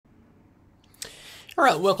All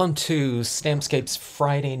right, welcome to Stampscapes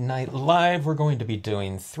Friday Night Live. We're going to be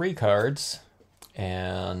doing 3 cards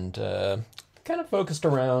and kind of focused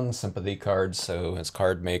around sympathy cards. So, as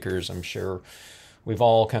card makers, I'm sure we've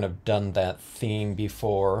all kind of done that theme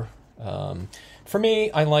before. For me,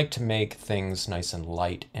 I like to make things nice and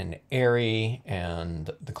light and airy, and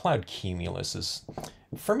the Cloud Cumulus is,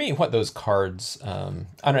 for me, what those cards, I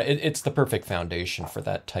don't know, it's the perfect foundation for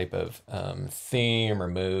that type of theme or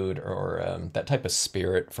mood or that type of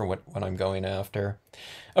spirit for what I'm going after.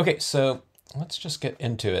 Okay, so let's just get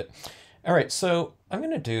into it. All right, so I'm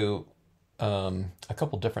going to do a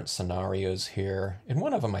couple different scenarios here. In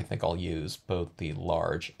one of them, I think I'll use both the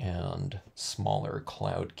large and smaller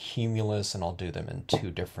Cloud Cumulus, and I'll do them in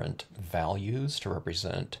 2 different values to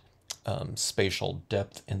represent spatial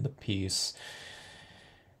depth in the piece.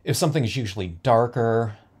 If something is usually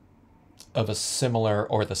darker, of a similar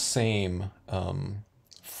or the same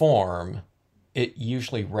form, it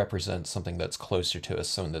usually represents something that's closer to us.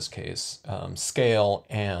 So in this case, scale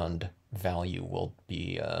and value will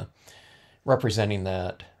be representing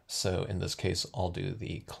that. So in this case, I'll do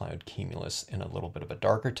the Cloud Cumulus in a little bit of a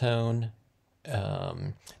darker tone,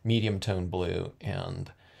 medium tone blue,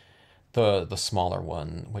 and the smaller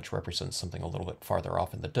one, which represents something a little bit farther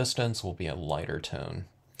off in the distance, will be a lighter tone.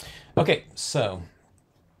 Okay, so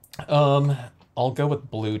I'll go with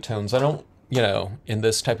blue tones. I don't, in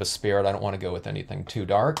this type of spirit, I don't want to go with anything too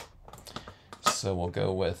dark. So we'll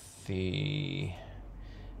go with the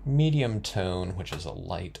medium tone, which is a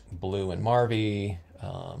light blue in Marvy.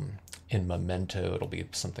 In Memento, it'll be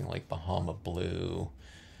something like Bahama Blue.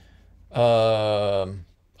 I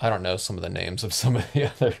don't know some of the names of some of the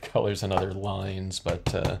other colors and other lines,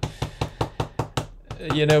 but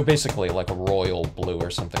basically like a royal blue or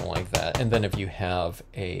something like that. And then if you have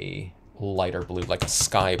a lighter blue, like a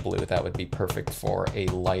sky blue, that would be perfect for a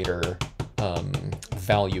lighter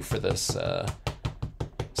value for this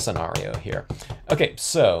scenario here. Okay,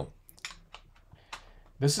 so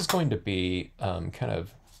this is going to be kind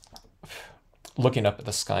of looking up at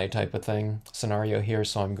the sky type of thing scenario here.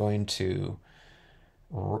 So I'm going to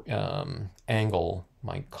angle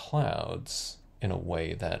my clouds in a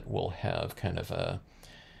way that will have kind of a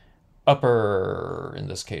upper, in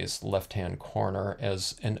this case, left-hand corner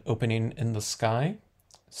as an opening in the sky.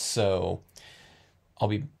 So I'll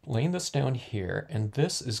be laying this down here, and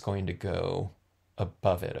this is going to go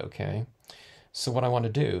above it, okay? So what I want to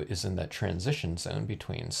do is in that transition zone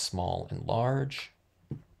between small and large,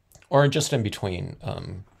 or just in between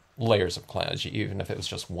layers of clouds, even if it was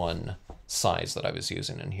just one size that I was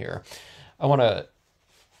using in here, I want to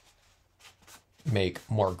make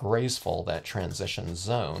more graceful that transition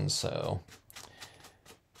zone. So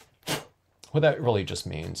what that really just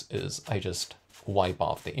means is I just wipe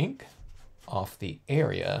off the ink off the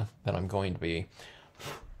area that I'm going to be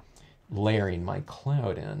layering my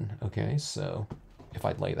cloud in. Okay, so if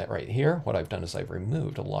I lay that right here, what I've done is I've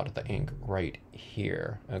removed a lot of the ink right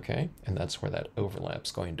here, okay? And that's where that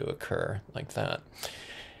overlap's going to occur, like that.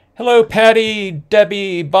 Hello, Patty,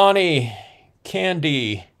 Debbie, Bonnie,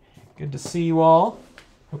 Candy. Good to see you all.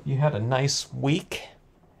 Hope you had a nice week.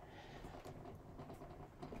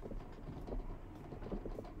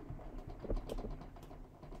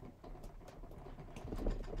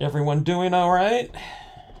 Everyone doing all right?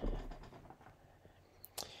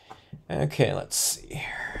 Okay, let's see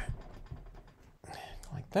here.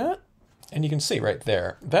 Like that. And you can see right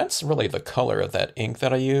there, that's really the color of that ink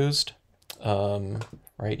that I used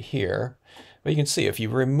right here. But you can see if you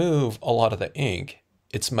remove a lot of the ink,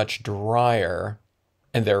 it's much drier,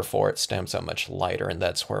 and therefore it stamps out much lighter, and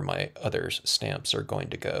that's where my other stamps are going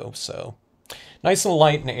to go. So nice and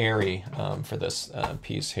light and airy for this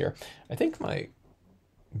piece here. I think my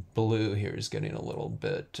blue here is getting a little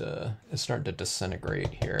bit, it's starting to disintegrate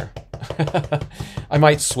here. I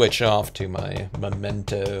might switch off to my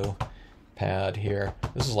Memento pad here.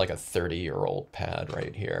 This is like a 30-year-old pad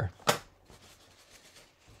right here.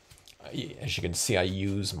 As you can see, I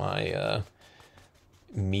use my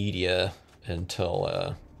media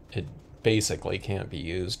until it basically can't be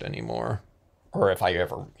used anymore, or if I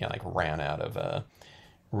ever like ran out of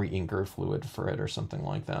re-inker fluid for it or something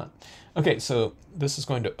like that. Okay, so this is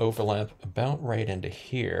going to overlap about right into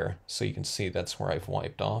here, so you can see that's where I've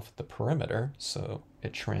wiped off the perimeter, so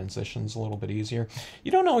it transitions a little bit easier.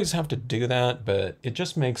 You don't always have to do that, but it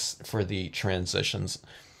just makes for the transitions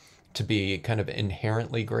to be kind of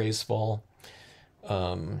inherently graceful.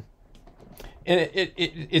 And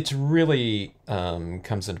it's really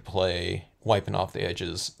comes into play wiping off the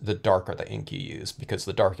edges the darker the ink you use, because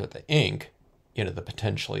the darker the ink,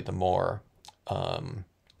 the more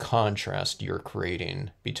contrast you're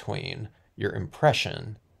creating between your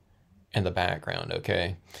impression in the background,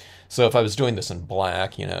 okay? So if I was doing this in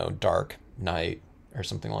black, you know, dark night or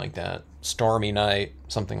something like that, stormy night,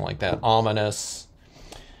 something like that, ominous,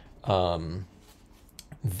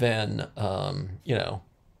 then, you know,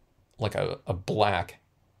 like a black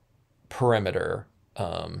perimeter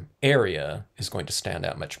area is going to stand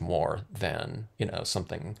out much more than, you know,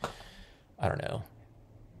 something, I don't know,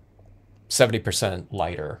 70%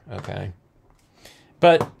 lighter, okay?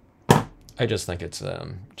 But I just think it's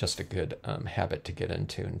just a good habit to get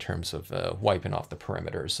into in terms of wiping off the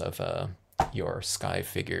perimeters of your sky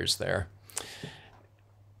figures there.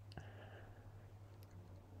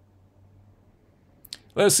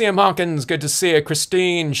 Hello, CM Hawkins. Good to see you.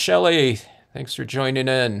 Christine, Shelley, thanks for joining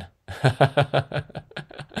in.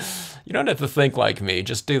 You don't have to think like me.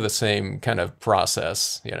 Just do the same kind of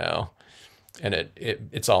process, you know, and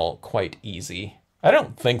it's all quite easy. I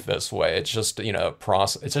don't think this way. It's just, you know,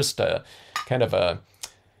 process. It's just a kind of a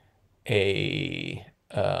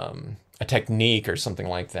technique or something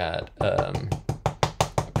like that.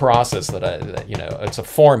 Process that you know, it's a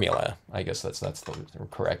formula. I guess that's the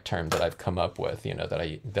correct term that I've come up with. You know,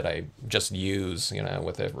 that I just use, you know,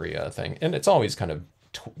 with every thing, and it's always kind of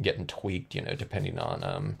getting tweaked, you know, depending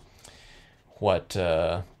on what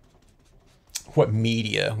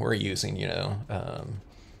media we're using. You know,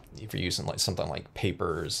 if you're using like something like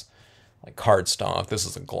papers, like cardstock. This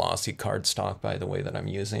is a glossy cardstock, by the way, that I'm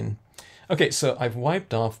using. Okay, so I've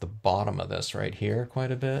wiped off the bottom of this right here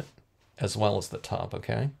quite a bit, as well as the top,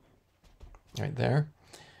 okay? Right there.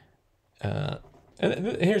 And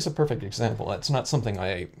here's a perfect example. It's not something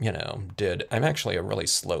I, you know, did. I'm actually a really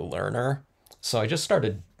slow learner. So I just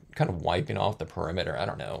started kind of wiping off the perimeter. I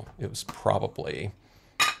don't know. It was probably,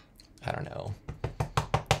 I don't know,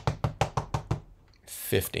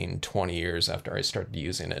 15, 20 years after I started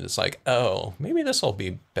using it. It's like, oh, maybe this will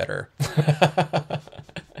be better.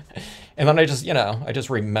 And then I just, you know, I just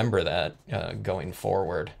remember that going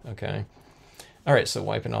forward, okay? All right, so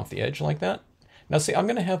wiping off the edge like that. Now see, I'm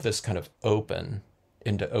gonna have this kind of open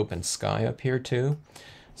into open sky up here too.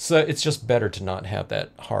 So it's just better to not have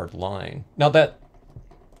that hard line. Now that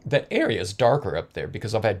area is darker up there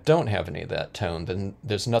because if I don't have any of that tone, then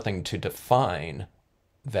there's nothing to define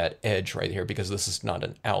that edge right here because this is not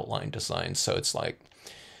an outline design. So it's like,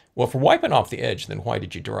 well, if we're wiping off the edge, then why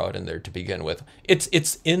did you draw it in there to begin with?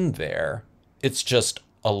 It's in there. It's just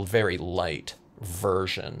a very light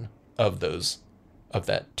version of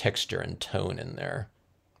that texture and tone in there.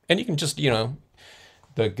 And you can just, you know,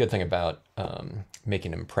 the good thing about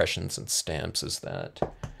making impressions and stamps is that,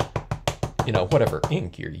 you know, whatever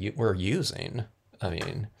ink we're using, I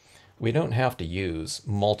mean, we don't have to use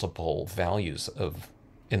multiple values of,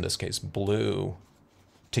 in this case, blue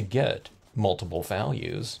to get multiple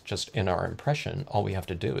values just in our impression. All we have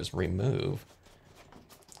to do is remove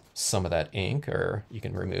some of that ink, or you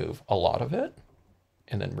can remove a lot of it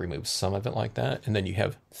and then remove some of it like that. And then you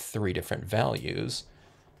have 3 different values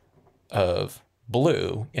of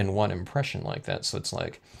blue in one impression like that. So it's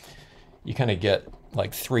like you kind of get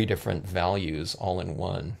like 3 different values all in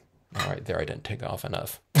one. All right, there I didn't take off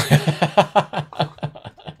enough.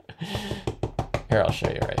 Here, I'll show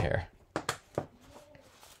you right here.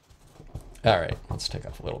 All right, let's take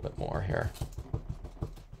off a little bit more here.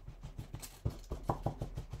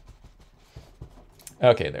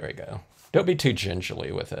 Okay, there we go. Don't be too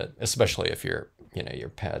gingerly with it, especially if your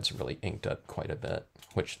pad's really inked up quite a bit,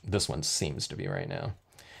 which this one seems to be right now.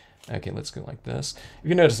 Okay, let's go like this. If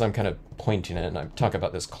you notice, I'm kind of pointing it, and I talk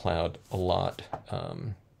about this cloud a lot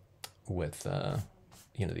with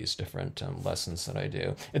you know, these different lessons that I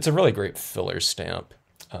do. It's a really great filler stamp.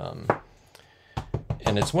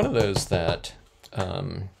 And it's one of those that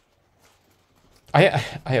I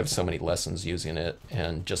have so many lessons using it,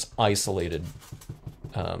 and just isolated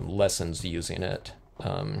lessons using it.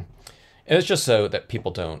 And it's just so that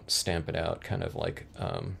people don't stamp it out kind of like,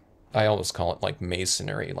 I always call it like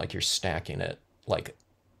masonry, like you're stacking it like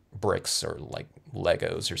bricks or like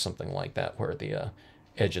Legos or something like that, where the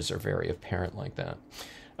edges are very apparent like that.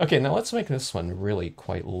 Okay, now let's make this one really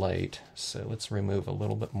quite light. So let's remove a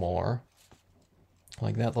little bit more.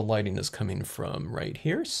 Like that, the lighting is coming from right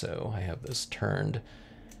here, so I have this turned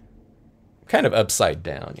kind of upside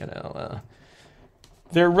down, you know.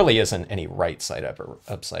 There really isn't any right side up or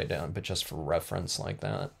upside down, but just for reference like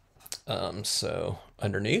that. So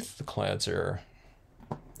underneath, the clouds are,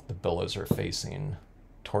 the billows are facing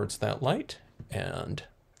towards that light, and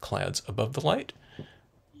clouds above the light,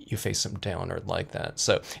 you face them downward like that.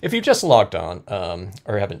 So if you've just logged on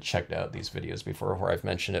or haven't checked out these videos before where I've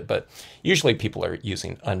mentioned it, but usually people are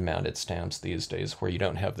using unmounted stamps these days where you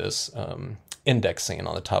don't have this indexing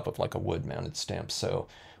on the top of like a wood-mounted stamp. So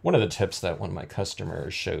one of the tips that one of my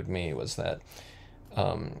customers showed me was that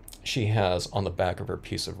she has on the back of her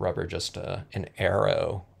piece of rubber just an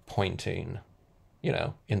arrow pointing, you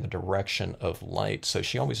know, in the direction of light. So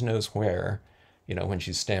she always knows where, you know, when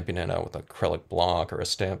she's stamping it out with acrylic block or a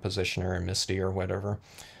stamp positioner or Misty or whatever,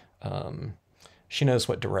 she knows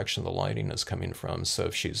what direction the lighting is coming from. So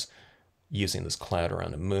if she's using this cloud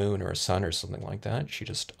around a moon or a sun or something like that, she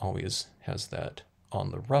just always has that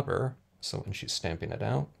on the rubber. So when she's stamping it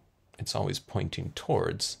out, it's always pointing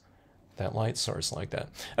towards that light source like that.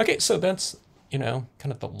 Okay, so that's, you know,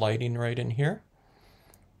 kind of the lighting right in here.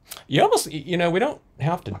 You almost, you know, we don't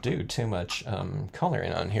have to do too much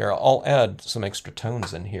coloring on here. I'll add some extra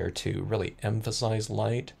tones in here to really emphasize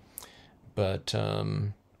light. But,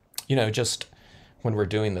 you know, just when we're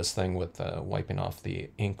doing this thing with wiping off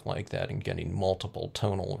the ink like that and getting multiple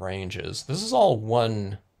tonal ranges, this is all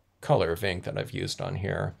one color of ink that I've used on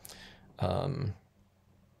here.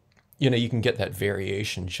 You know, you can get that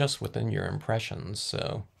variation just within your impressions.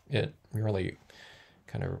 So it really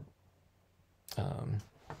kind of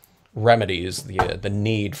remedies the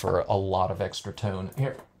need for a lot of extra tone.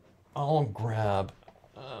 Here, I'll grab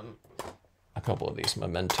a couple of these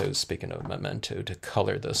mementos, speaking of memento, to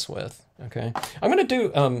color this with, okay? I'm going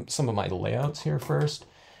to do some of my layouts here first,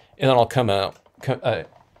 and then I'll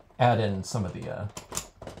add in some of the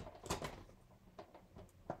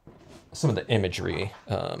imagery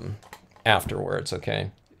afterwards,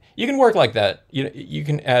 okay? You can work like that. You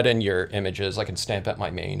can add in your images. I can stamp out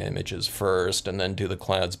my main images first and then do the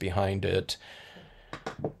clouds behind it.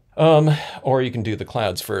 Or you can do the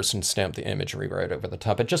clouds first and stamp the imagery right over the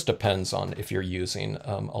top. It just depends on if you're using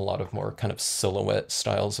a lot of more kind of silhouette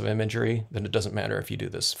styles of imagery. Then it doesn't matter if you do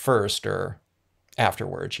this first or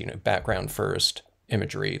afterwards, you know, background first,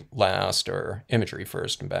 imagery last, or imagery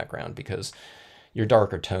first and background, because your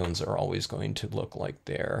darker tones are always going to look like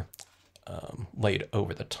they're laid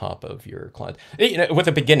over the top of your cloud. You know, with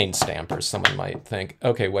a beginning stamper, someone might think,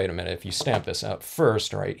 okay, wait a minute, if you stamp this out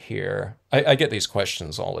first right here, I get these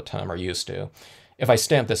questions all the time, or used to. If I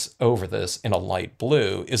stamp this over this in a light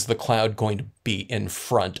blue, is the cloud going to be in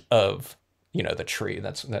front of, you know, the tree?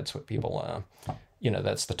 That's what people, you know,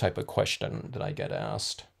 that's the type of question that I get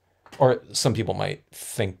asked. Or some people might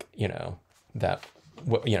think, you know, that,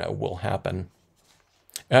 you know, will happen.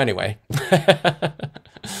 Anyway.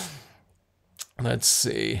 Let's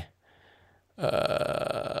see.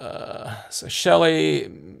 So Shelley,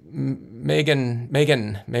 Megan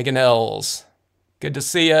L's. Good to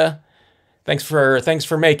see ya. Thanks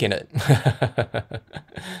for making it.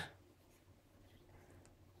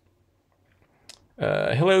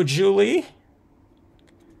 Hello, Julie.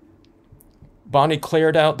 Bonnie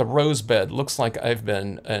cleared out the rose bed. Looks like I've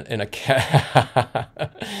been in a cat.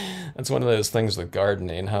 That's one of those things with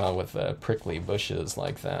gardening, huh? With prickly bushes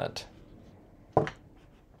like that.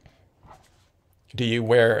 Do you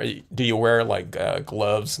wear like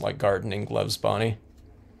gloves, like gardening gloves, Bonnie?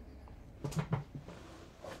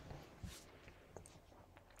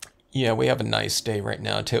 Yeah, we have a nice day right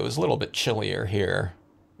now too. It was a little bit chillier here.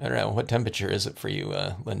 I don't know, what temperature is it for you,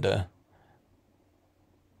 Linda?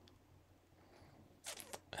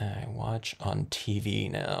 I watch on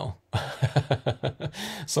TV now.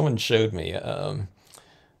 Someone showed me.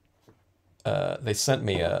 They sent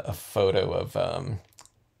me a photo of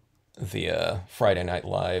the Friday Night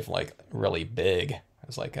Live, like really big. It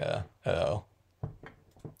was like oh,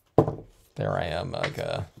 there I am, like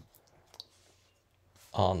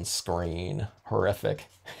on screen, horrific.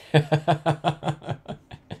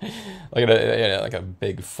 Like like a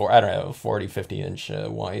big I don't know, 40, 50 inch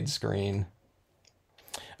widescreen.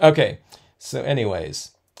 Okay, so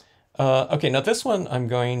anyways, okay, now this one I'm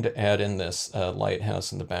going to add in this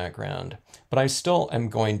lighthouse in the background, but I still am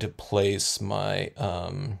going to place my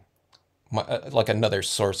like another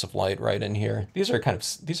source of light right in here. These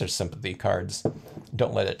are sympathy cards.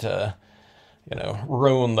 Don't let it you know,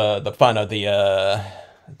 ruin the fun of the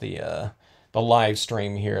live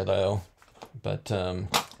stream here though. But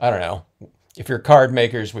I don't know. If you're card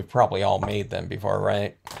makers, we've probably all made them before,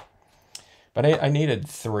 right? But I needed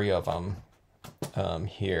 3 of them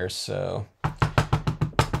here, so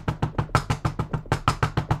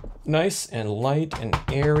nice and light and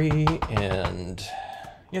airy, and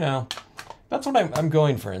you know, that's what I'm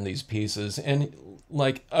going for in these pieces. And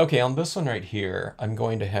like, okay, on this one right here, I'm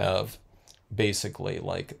going to have basically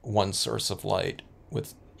like one source of light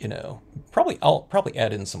with, you know, I'll probably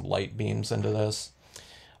add in some light beams into this.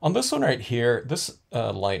 On this one right here, this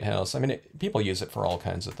lighthouse, I mean, people use it for all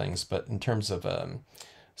kinds of things, but in terms of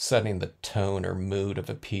setting the tone or mood of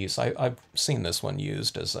a piece. I've seen this one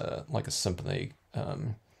used as a like a sympathy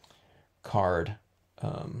card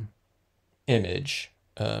image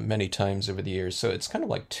many times over the years. So it's kind of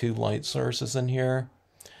like two light sources in here.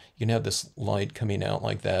 You can have this light coming out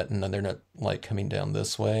like that, and then there's light coming down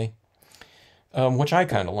this way, which I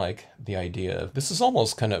kind of like the idea of. This is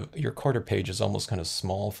almost kind of, your quarter page is almost kind of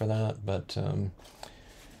small for that, but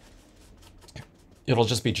it'll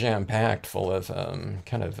just be jam-packed full of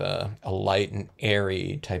kind of a light and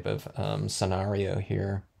airy type of scenario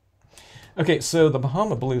here. Okay, so the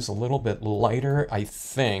Bahama Blue is a little bit lighter, I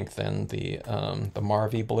think, than the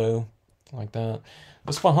Marvy Blue, like that.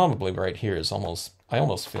 This Bahama Blue right here is almost, I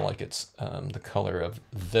almost feel like it's the color of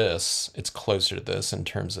this. It's closer to this in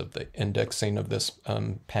terms of the indexing of this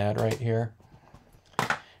pad right here.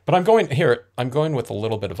 But I'm going with a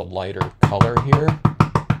little bit of a lighter color here,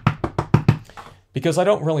 because I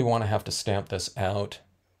don't really want to have to stamp this out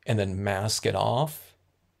and then mask it off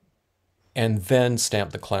and then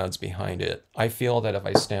stamp the clouds behind it. I feel that if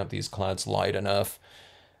I stamp these clouds light enough,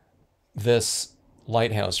 this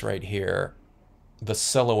lighthouse right here, the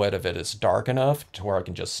silhouette of it is dark enough to where I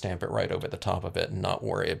can just stamp it right over the top of it and not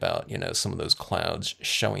worry about, you know, some of those clouds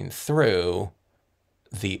showing through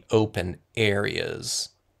the open areas,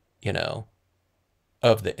 you know,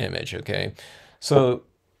 of the image, okay? So,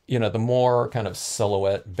 you know, the more kind of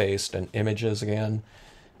silhouette based in images again,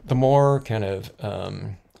 the more kind of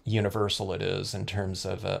universal it is in terms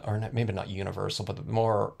of, or not, maybe not universal, but the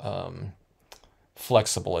more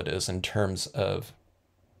flexible it is in terms of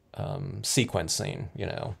sequencing, you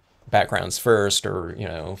know, backgrounds first or, you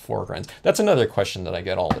know, foregrounds. That's another question that I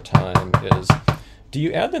get all the time is, do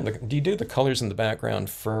you do the colors in the background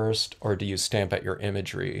first, or do you stamp out your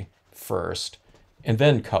imagery first and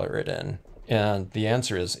then color it in? And the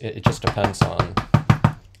answer is it just depends on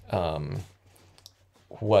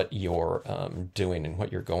what you're doing and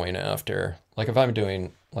what you're going after. Like if I'm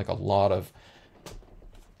doing like a lot of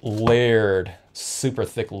layered, super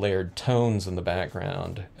thick layered tones in the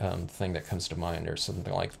background, thing that comes to mind, or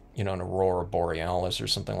something like, you know, an aurora borealis or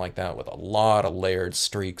something like that with a lot of layered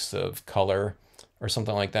streaks of color or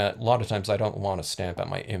something like that. A lot of times I don't want to stamp out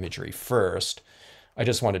my imagery first. I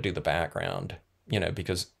just want to do the background, you know,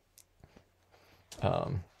 because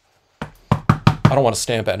I don't want to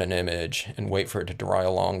stamp out an image and wait for it to dry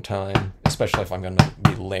a long time, especially if I'm going to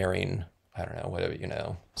be layering, I don't know, whatever, you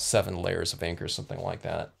know, 7 layers of ink or something like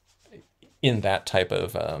that in that type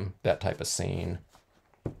of scene.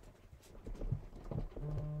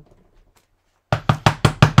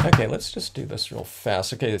 Okay, let's just do this real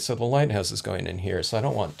fast. Okay, so the lighthouse is going in here, so I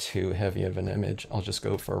don't want too heavy of an image. I'll just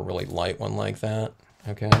go for a really light one like that.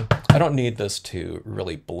 Okay, I don't need this to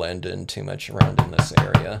really blend in too much around in this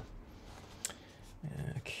area.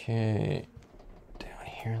 Okay, down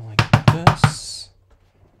here like this.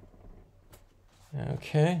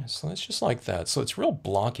 Okay, so it's just like that. So it's real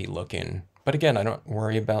blocky looking. But again, I'm not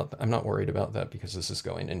worried about that because this is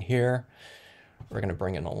going in here. We're going to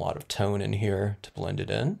bring in a lot of tone in here to blend it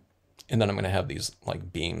in. And then I'm going to have these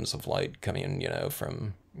like beams of light coming in, you know,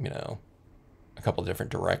 from, you know, a couple of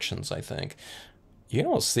different directions, I think. You can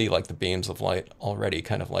almost see like the beams of light already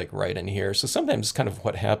kind of like right in here. So sometimes kind of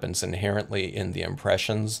what happens inherently in the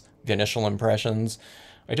impressions, the initial impressions,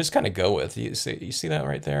 I just kind of go with. You see that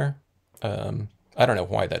right there? I don't know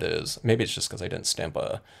why that is. Maybe it's just because I didn't stamp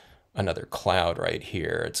another cloud right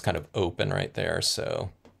here. It's kind of open right there.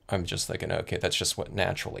 So I'm just thinking, okay, that's just what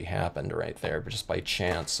naturally happened right there. But just by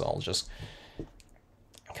chance, I'll just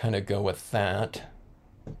kind of go with that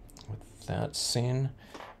scene.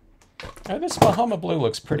 This Bahama Blue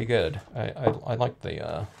looks pretty good. I like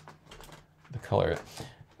the color.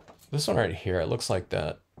 This one right here, it looks like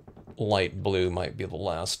that light blue might be the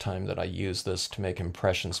last time that I use this to make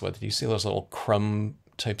impressions with. Do you see those little crumb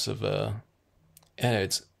types of, and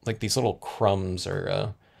it's like these little crumbs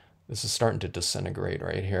are, this is starting to disintegrate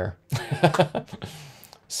right here.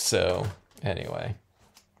 So, anyway.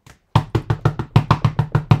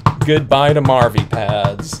 Goodbye to Marvy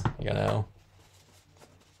pads, you know.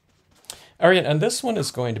 All right, and this one is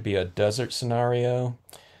going to be a desert scenario.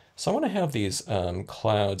 So I want to have these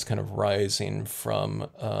clouds kind of rising from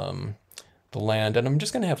the land, and I'm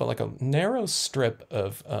just going to have like a narrow strip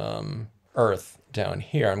of earth down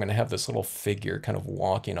here. I'm going to have this little figure kind of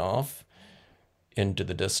walking off into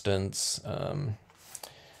the distance.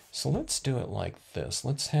 So let's do it like this.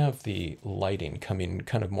 Let's have the lighting coming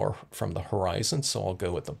kind of more from the horizon, so I'll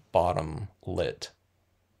go with the bottom lit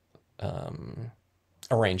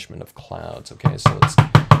arrangement of clouds. Okay, so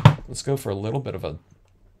let's go for a little bit of a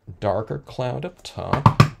darker cloud up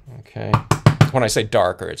top. Okay, when I say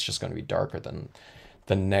darker, it's just going to be darker than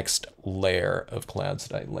the next layer of clouds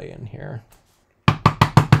that I lay in here.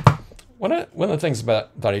 One of the things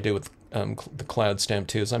that I do with the cloud stamp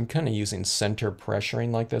too is I'm kind of using center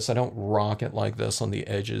pressuring like this. I don't rock it like this on the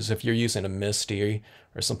edges. If you're using a Misty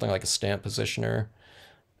or something like a stamp positioner,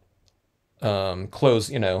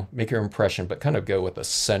 close, make your impression, but kind of go with a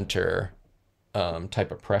center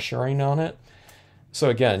type of pressuring on it. So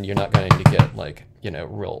again, you're not going to get like,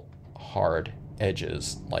 real hard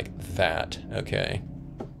edges like that, okay,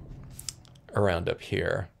 around up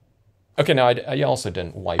here. Okay, now I also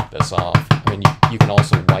didn't wipe this off. I mean, you can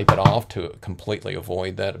also wipe it off to completely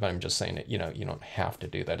avoid that, but I'm just saying that, you don't have to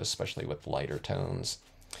do that, especially with lighter tones.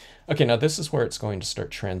 Okay, now this is where it's going to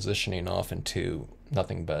start transitioning off into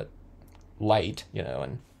nothing but light,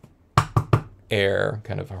 and air,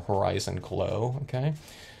 kind of a horizon glow, okay?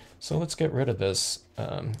 So let's get rid of this.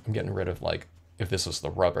 I'm getting rid of, like, if this is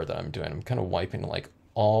the rubber that I'm doing, I'm kind of wiping, like,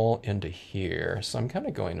 all into here. So I'm kind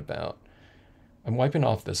of going about, I'm wiping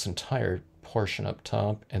off this entire portion up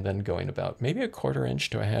top and then going about maybe 1/4 inch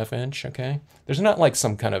to 1/2 inch, okay? There's not like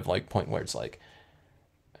some kind of like point where it's like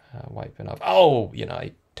wiping off, oh,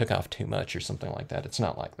 I took off too much or something like that. It's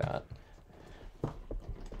not like that.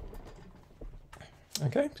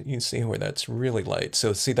 Okay, you can see where that's really light.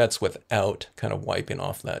 So see, that's without kind of wiping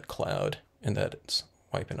off that cloud, and that it's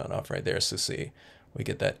wiping it off right there. So see, we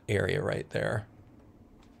get that area right there.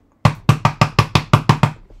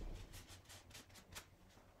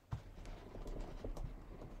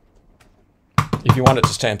 If you want it to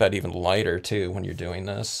stamp out even lighter too when you're doing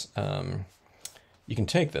this, you can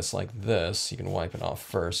take this like this, you can wipe it off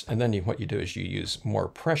first, and then what you do is you use more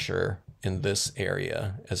pressure in this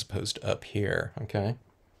area as opposed to up here, okay?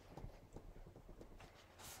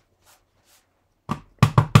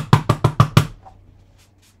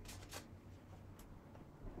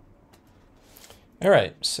 All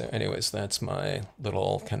right, so anyways, that's my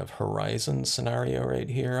little kind of horizon scenario right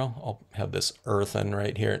here. I'll have this earthen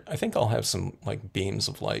right here. I think I'll have some like beams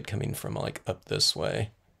of light coming from like up this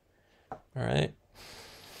way. All right.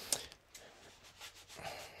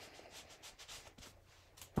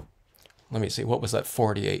 Let me see, what was that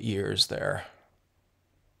 48 years there?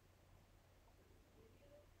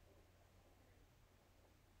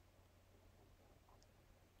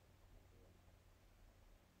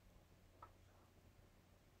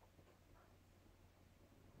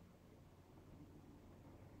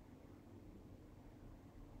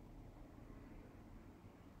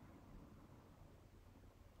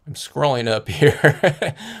 I'm scrolling up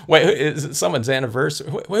here. Wait, is it someone's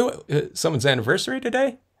anniversary? Wait, someone's anniversary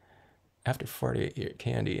today? After 48 years,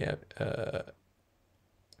 Candy. Is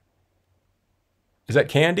that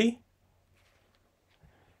Candy?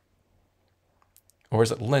 Or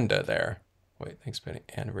is it Linda there? Wait, thanks for the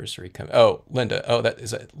anniversary coming. Oh, Linda. Oh,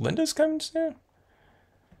 is that Linda's coming soon?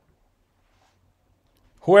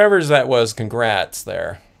 Whoever's that was, congrats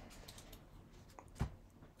there.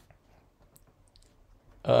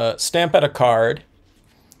 Stamp out a card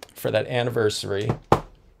for that anniversary,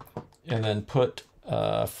 and then put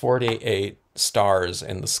 48 stars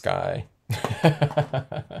in the sky.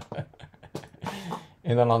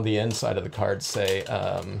 And then on the inside of the card say,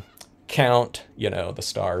 count, the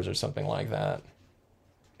stars or something like that.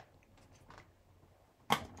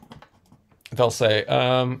 They'll say,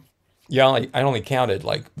 yeah, I only counted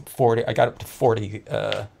like 40. I got up to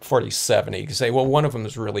 40, 70. You can say, well, one of them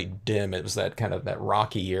is really dim. It was that kind of that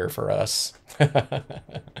rocky year for us.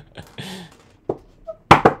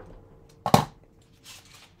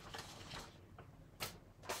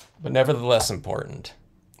 But nevertheless important.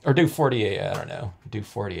 Or do 48, I don't know. Do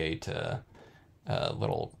 48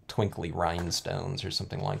 little twinkly rhinestones or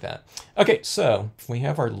something like that. Okay, so we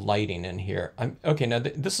have our lighting in here. Okay, now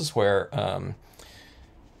this is where...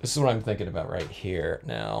 this is what I'm thinking about right here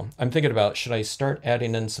now. I'm thinking about, should I start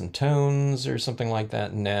adding in some tones or something like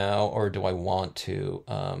that now, or do I want to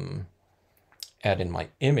add in my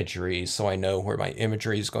imagery so I know where my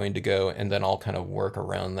imagery is going to go, and then I'll kind of work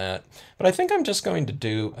around that. But I think I'm just going to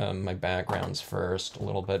do my backgrounds first a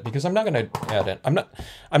little bit, because I'm not going to add in,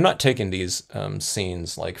 I'm not taking these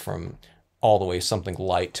scenes like from all the way something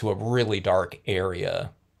light to a really dark area,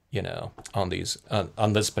 on these,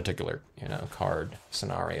 on this particular, card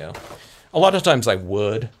scenario. A lot of times I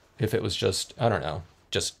would, if it was just, I don't know,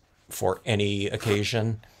 just for any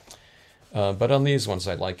occasion. But on these ones,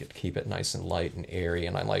 I like it to keep it nice and light and airy,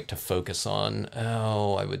 and I like to focus on,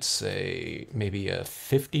 I would say maybe a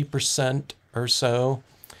 50% or so.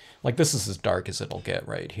 Like this is as dark as it'll get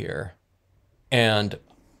right here. And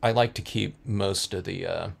I like to keep most of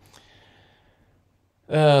the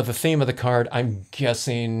The theme of the card, I'm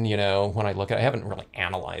guessing, you know, when I look at it, I haven't really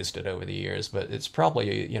analyzed it over the years, but it's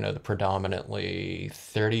probably, you know, the predominantly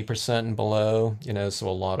 30% and below, you know, so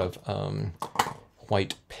a lot of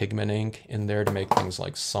white pigment ink in there to make things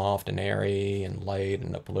like soft and airy and light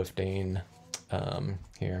and uplifting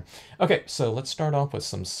here. Okay, so let's start off with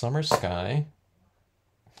some summer sky.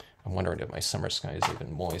 I'm wondering if my summer sky is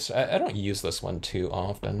even moist. I don't use this one too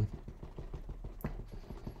often.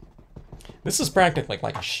 This is practically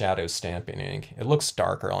like a shadow stamping ink. It looks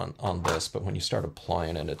darker on this, but when you start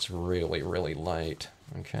applying it, it's really, really light.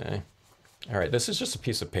 Okay. All right, this is just a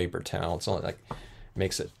piece of paper towel. It's only like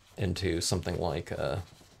makes it into something like you know,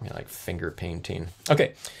 like finger painting.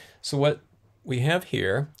 Okay, so what we have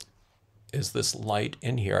here is this light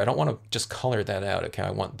in here. I don't want to just color that out. Okay, I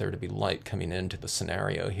want there to be light coming into the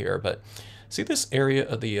scenario here. But see this area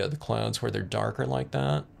of the clouds where they're darker like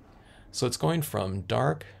that? So it's going from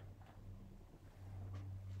dark.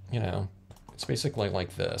 You know, it's basically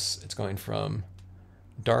like this. It's going from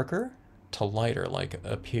darker to lighter, like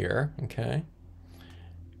up here, okay?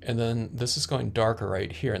 And then this is going darker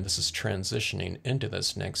right here, and this is transitioning into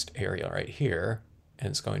this next area right here, and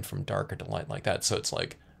it's going from darker to light like that. So it's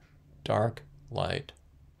like dark, light,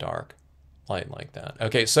 light like that.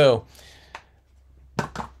 Okay, so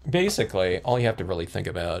basically all you have to really think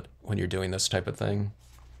about when you're doing this type of thing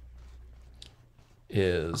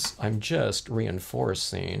is I'm just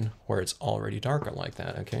reinforcing where it's already darker like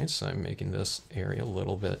that. Okay, so I'm making this area a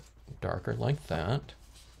little bit darker like that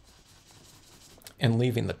and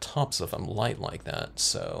leaving the tops of them light like that,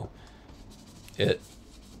 so it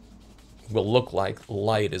will look like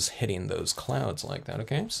light is hitting those clouds like that.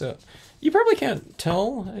 Okay, so you probably can't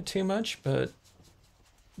tell too much, but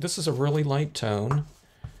this is a really light tone.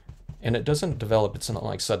 And it doesn't develop, it's not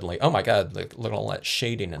like suddenly, oh my God, look at all that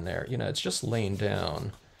shading in there. You know, it's just laying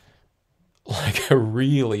down like a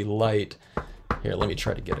really light. Here, let me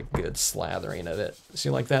try to get a good slathering of it. See,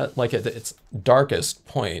 like that, like at its darkest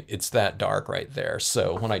point, it's that dark right there.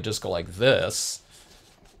 So when I just go like this,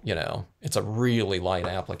 you know, it's a really light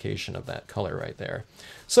application of that color right there.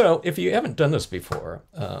 So if you haven't done this before,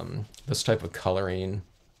 this type of coloring,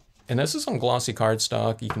 and this is on glossy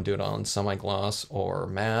cardstock, you can do it on semi-gloss or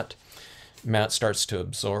matte. Matte starts to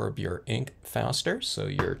absorb your ink faster, so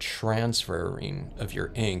your transferring of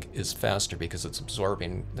your ink is faster because it's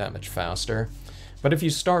absorbing that much faster. But if you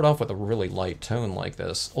start off with a really light tone like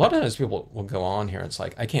this, a lot of times people will go on here and it's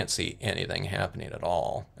like, I can't see anything happening at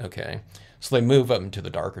all, okay? So they move up into the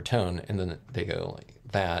darker tone and then they go like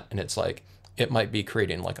that, and it's like, it might be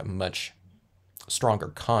creating like a much stronger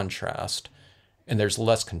contrast, and there's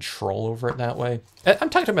less control over it that way. I'm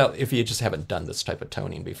talking about if you just haven't done this type of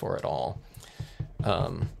toning before at all.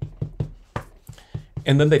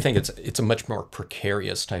 And then they think it's a much more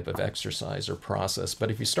precarious type of exercise or process.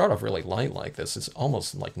 But if you start off really light like this, it's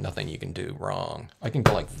almost like nothing you can do wrong. I can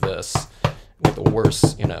go like this with the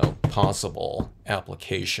worst, you know, possible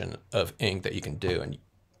application of ink that you can do, and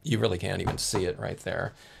you really can't even see it right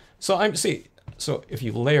there. So so if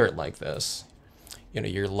you layer it like this, you know,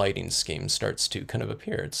 your lighting scheme starts to kind of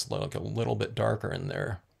appear. It's like a little bit darker in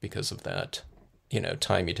there because of that, you know,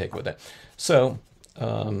 time you take with it. So,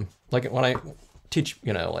 like when I teach,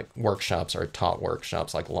 you know, like workshops or taught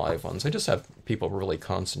workshops, like live ones, I just have people really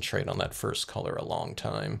concentrate on that first color a long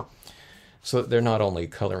time. So they're not only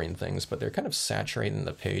coloring things, but they're kind of saturating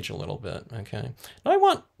the page a little bit, okay? Now I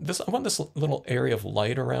want this little area of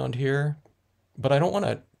light around here, but I don't want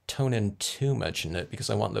to tone in too much in it because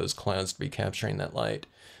I want those clouds to be capturing that light.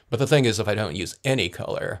 But the thing is, if I don't use any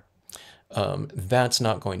color, that's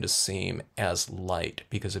not going to seem as light,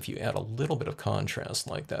 because if you add a little bit of contrast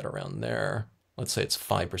like that around there, let's say it's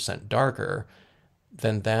 5% darker,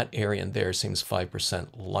 then that area in there seems 5%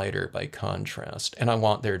 lighter by contrast. And I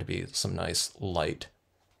want there to be some nice light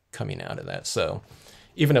coming out of that. So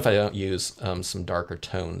even if I don't use some darker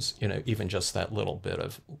tones, you know, even just that little bit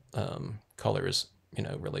of color is, you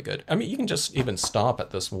know, really good. I mean, you can just even stop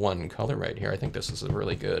at this one color right here. I think this is a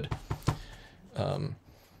really good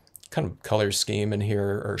kind of color scheme in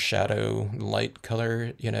here, or shadow light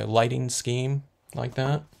color, you know, lighting scheme like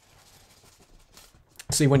that.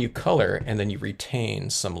 See, when you color and then you retain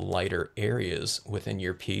some lighter areas within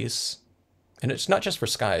your piece, and it's not just for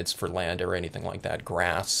sky, it's for land or anything like that,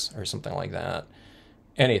 grass or something like that,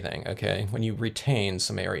 anything, okay? When you retain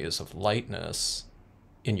some areas of lightness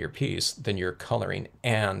in your piece, then you're coloring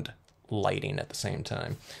and lighting at the same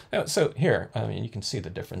time. So here, I mean, you can see the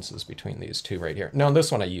differences between these two right here. Now on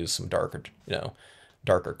this one I use some darker, you know,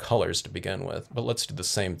 darker colors to begin with, but let's do the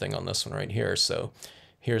same thing on this one right here. So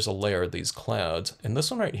here's a layer of these clouds, and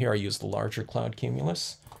this one right here I use the larger Cloud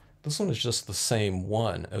Cumulus. This one is just the same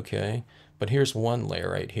one, okay? But here's one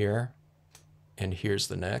layer right here, and here's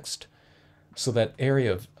the next. So that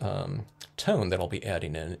area of tone that I'll be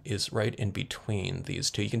adding in is right in between these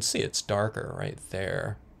two. You can see it's darker right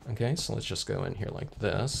there. Okay, so let's just go in here like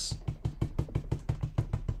this.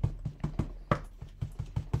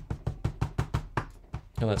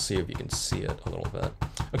 And let's see if you can see it a little bit.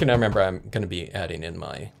 Okay, now remember I'm going to be adding in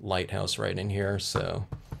my lighthouse right in here, so,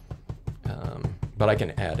 but I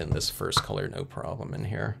can add in this first color, no problem in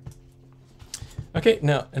here. Okay,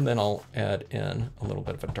 now, and then I'll add in a little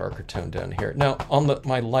bit of a darker tone down here. Now, on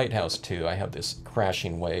my lighthouse too, I have this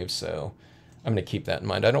crashing wave, so I'm going to keep that in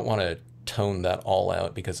mind. I don't want to tone that all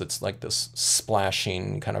out because it's like this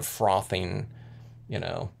splashing, kind of frothing, you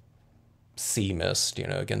know, sea mist, you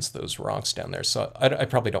know, against those rocks down there. So I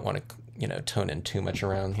probably don't want to, you know, tone in too much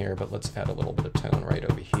around here, but let's add a little bit of tone right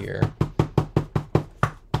over here.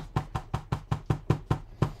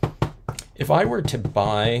 If I were to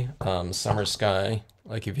buy Summer Sky,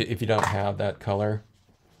 like if you don't have that color,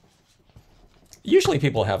 usually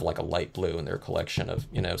people have like a light blue in their collection of,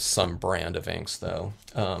 you know, some brand of inks though.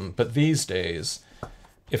 But these days,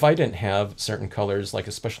 if I didn't have certain colors, like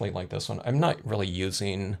especially like this one, I'm not really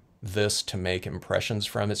using this to make impressions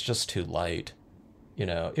from. It's just too light. You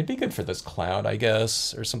know, it'd be good for this cloud, I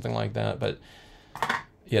guess, or something like that. But,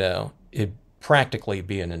 you know, it'd practically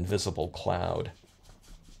be an invisible cloud.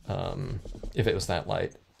 If it was that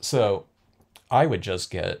light. So I would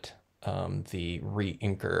just get the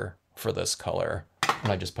re-inker for this color,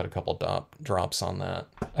 and I just put a couple drops on that.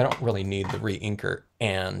 I don't really need the re-inker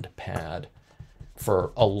and pad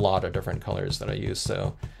for a lot of different colors that I use.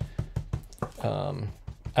 So I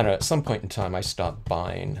don't know, at some point in time I stopped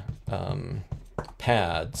buying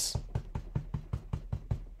pads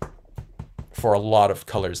for a lot of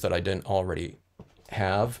colors that I didn't already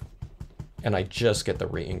have. And I just get the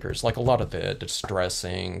re-inkers, like a lot of the distress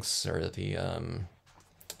inks or the, I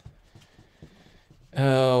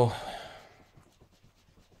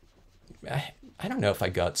don't know if I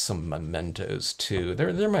got some mementos too.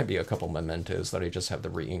 There might be a couple mementos that I just have the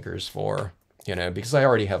re-inkers for, you know, because I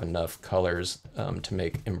already have enough colors to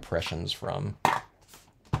make impressions from.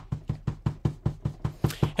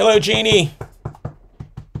 Hello, Jeannie!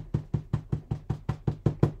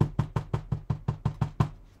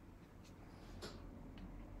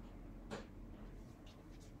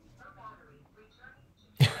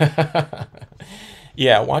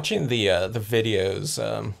 Yeah, watching the videos,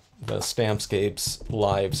 the Stampscapes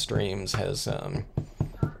live streams has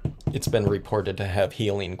it's been reported to have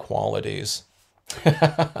healing qualities.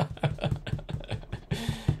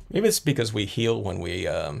 Maybe it's because we heal when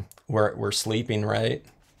we're sleeping, right?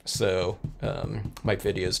 So my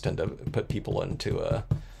videos tend to put people into a,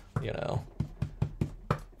 you know,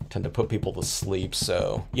 tend to put people to sleep.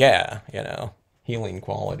 So yeah, you know, healing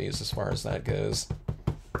qualities as far as that goes.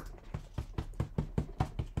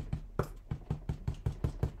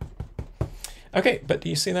 Okay, but do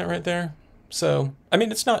you see that right there? So, I mean,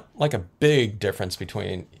 it's not like a big difference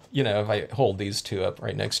between, you know, if I hold these two up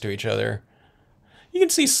right next to each other. You can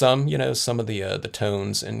see some, you know, some of the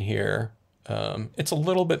tones in here. It's a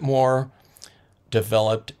little bit more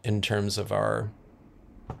developed in terms of our,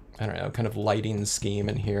 I don't know, kind of lighting scheme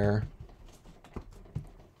in here.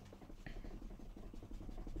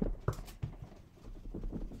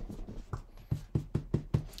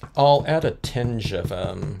 I'll add a tinge of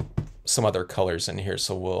some other colors in here,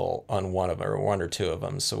 so we'll on one or two of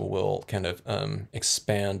them, so we'll kind of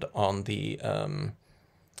expand on the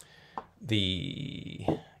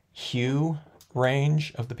hue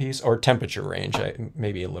range of the piece, or temperature range,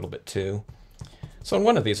 maybe a little bit too. So in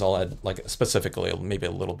one of these I'll add like specifically maybe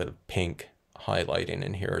a little bit of pink highlighting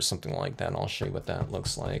in here or something like that, and I'll show you what that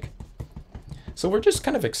looks like. So we're just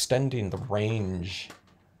kind of extending the range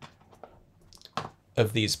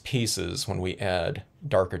of these pieces when we add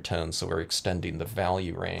darker tones, so we're extending the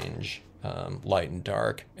value range, light and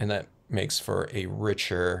dark, and that makes for a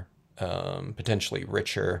richer, potentially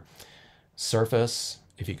richer surface.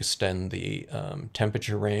 If you extend the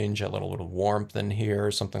temperature range, a little warmth in here,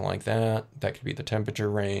 something like that, that could be the temperature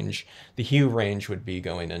range. The hue range would be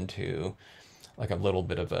going into like a little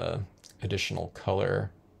bit of a additional color.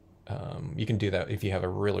 You can do that if you have a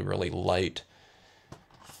really, really light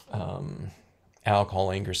alcohol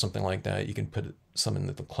ink or something like that. You can put some in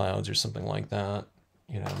the clouds or something like that.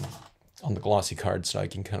 You know, on the glossy card so I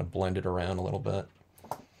can kind of blend it around a little bit.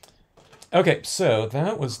 Okay, so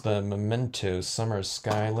that was the Memento Summer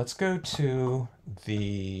Sky. Let's go to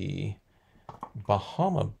the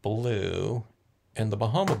Bahama Blue. And the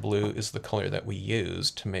Bahama Blue is the color that we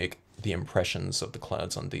use to make the impressions of the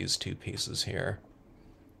clouds on these two pieces here.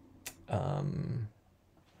 I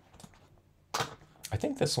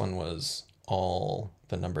think this one was all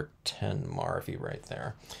the number 10 Marvy right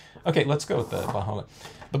there. Okay, let's go with the Bahama.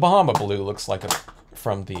 The Bahama Blue looks like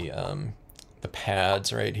from the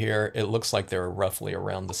pads right here, it looks like they're roughly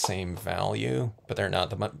around the same value, but they're not.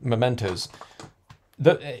 The Mementos,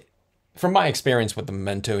 from my experience with the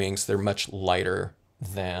Memento inks, they're much lighter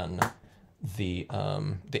than the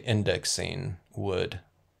indexing would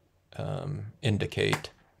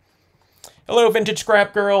indicate. Hello, Vintage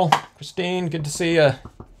Scrap Girl. Christine, good to see you.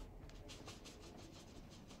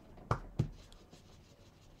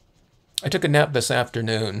 I took a nap this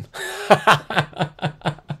afternoon.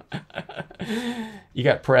 You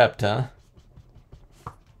got prepped, huh?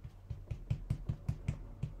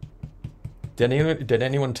 Did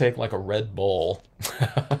anyone take like a Red Bull?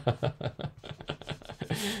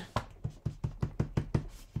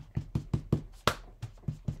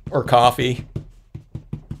 Or coffee?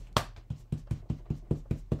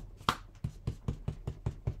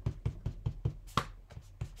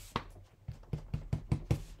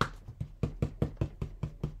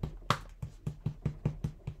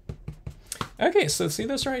 Okay, so see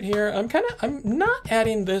this right here? I'm not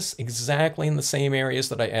adding this exactly in the same areas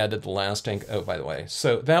that I added the last ink. Oh, by the way,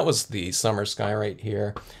 so that was the summer sky right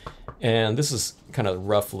here. And this is kind of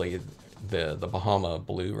roughly the Bahama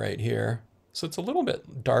Blue right here. So it's a little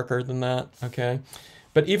bit darker than that, okay?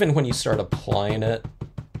 But even when you start applying it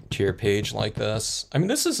to your page like this, I mean,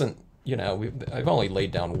 this isn't, you know, I've only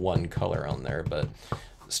laid down one color on there, but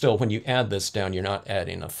still, when you add this down, you're not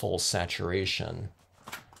adding a full saturation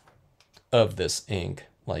of this ink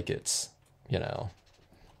like it's, you know,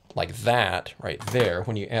 like that right there.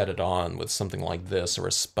 When you add it on with something like this or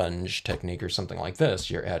a sponge technique or something like this,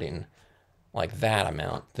 you're adding like that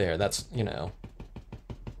amount there. That's, you know,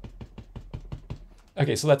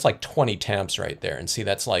 okay, so that's like 20 taps right there. And see,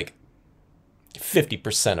 that's like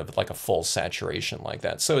 50% of like a full saturation like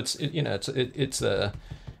that. So it's, you know, it's a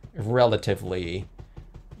relatively,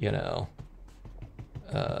 you know,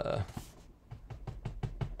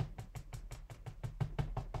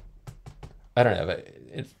 I don't know.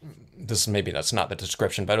 This maybe that's not the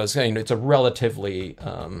description, but I was saying it's a relatively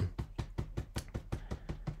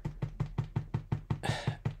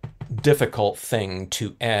difficult thing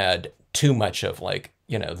to add too much of, like,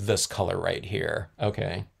 you know, this color right here.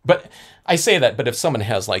 Okay, but I say that, but if someone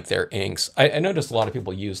has like their inks, I noticed a lot of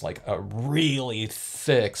people use like a really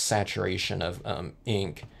thick saturation of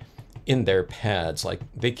ink in their pads. Like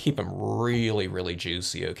they keep them really, really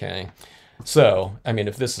juicy. Okay. So, I mean,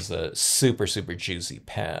 if this is a super, super juicy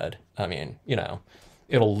pad, I mean, you know,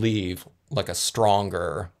 it'll leave like a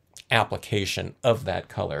stronger application of that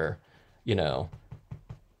color, you know,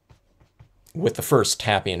 with the first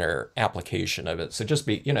tapping or application of it. So just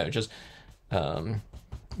be, you know, just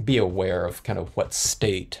be aware of kind of what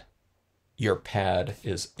state your pad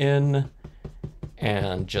is in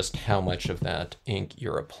and just how much of that ink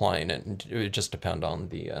you're applying it. And it would just depend on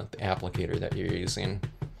the applicator that you're using.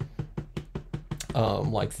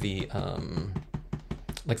 Like the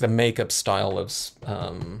makeup style of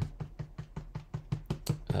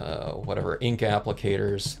whatever ink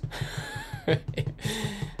applicators.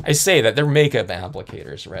 I say that they're makeup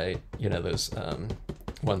applicators, right? You know, those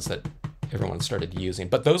ones that everyone started using.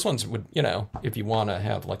 But those ones would, you know, if you want to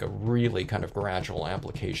have like a really kind of gradual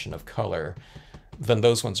application of color, then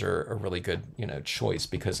those ones are a really good, you know, choice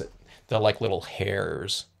because they're like little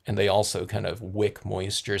hairs and they also kind of wick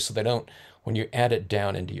moisture. So they don't, when you add it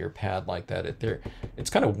down into your pad like that, it's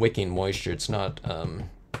kind of wicking moisture. It's not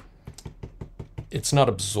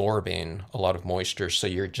absorbing a lot of moisture, so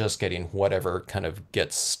you're just getting whatever kind of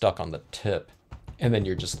gets stuck on the tip, and then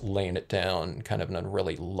you're just laying it down kind of in a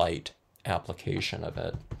really light application of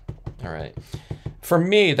it. All right. For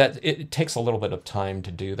me, that it takes a little bit of time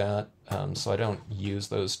to do that, so I don't use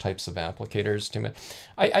those types of applicators too much.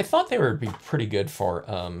 I thought they would be pretty good for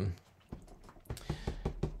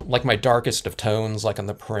like my darkest of tones, like on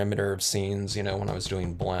the perimeter of scenes, you know, when I was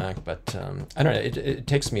doing black, but I don't know, it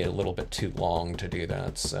takes me a little bit too long to do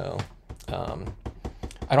that, so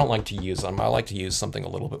I don't like to use them. I like to use something a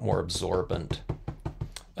little bit more absorbent,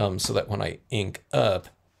 so that when I ink up,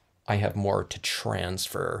 I have more to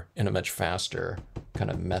transfer in a much faster kind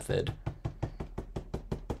of method.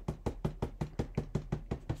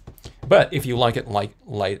 But if you like it like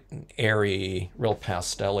light, airy, real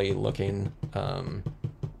pastel-y looking,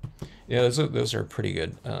 yeah, those are a pretty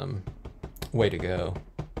good way to go.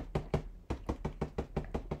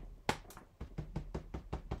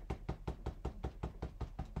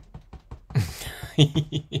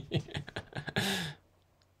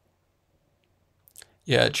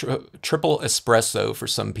 Yeah, triple espresso for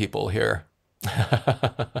some people here.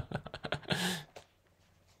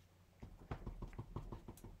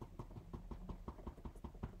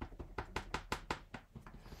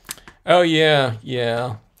 Oh yeah,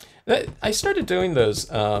 yeah. I started doing those.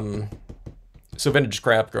 So Vintage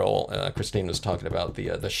Scrap Girl, Christine was talking about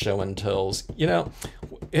the show and tells.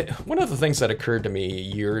 One of the things that occurred to me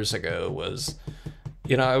years ago was,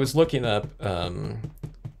 I was looking up.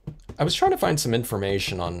 I was trying to find some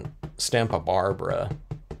information on Stampa Barbara,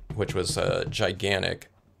 which was a gigantic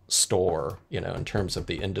store, in terms of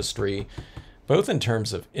the industry, both in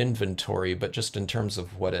terms of inventory, but just in terms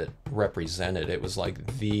of what it represented. It was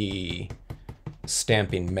like the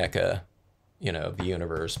stamping mecca, of the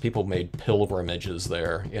universe. People made pilgrimages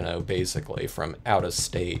there, basically from out of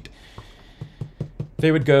state.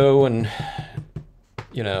 They would go and,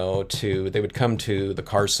 they would come to the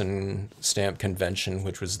Carson Stamp Convention,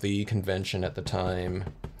 which was the convention at the time.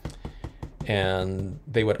 And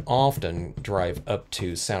they would often drive up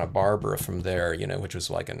to Santa Barbara from there, which was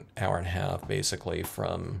like an hour and a half basically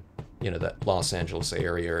from, that Los Angeles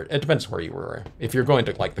area. It depends where you were. If you're going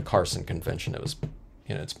to like the Carson Convention, it was,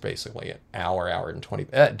 it's basically an hour and 20,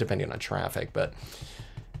 depending on traffic. But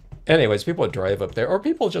anyways, people would drive up there, or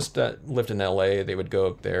people just lived in LA. They would go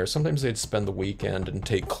up there. Sometimes they'd spend the weekend and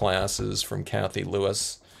take classes from Kathy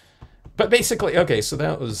Lewis. But basically, okay, so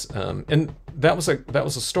that was, and that was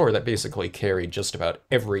a store that basically carried just about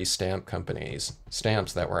every stamp company's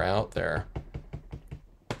stamps that were out there.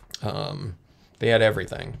 They had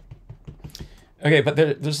everything. Okay, but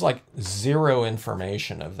there's like zero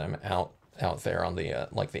information of them out there on the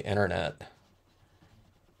like the internet.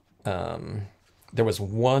 There was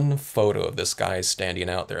one photo of this guy standing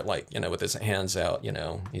out there, like, with his hands out,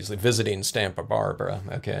 he's like visiting Stampa Barbara,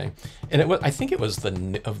 okay? And I think it was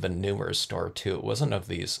of the newer store too. It wasn't of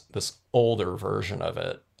this older version of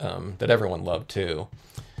it that everyone loved too.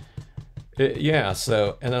 Yeah,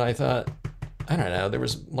 so, and then I thought, I don't know, there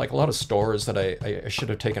was like a lot of stores that I should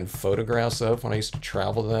have taken photographs of when I used to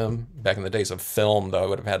travel to them. Back in the days of film, though, I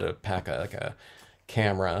would have had to pack a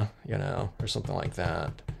camera, or something like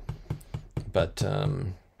that. But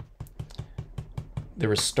there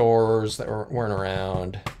were stores that weren't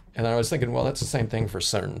around. And I was thinking, well, that's the same thing for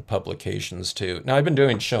certain publications, too. Now, I've been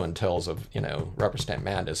doing show and tells of, Rubber Stamp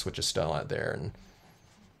Madness, which is still out there.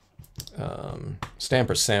 And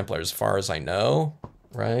Stamper Sampler, as far as I know,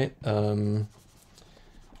 right?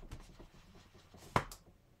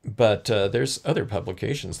 But there's other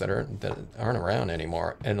publications that aren't around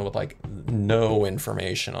anymore, and with like no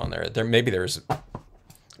information on there. Maybe there's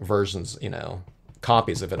versions,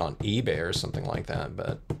 copies of it on eBay or something like that,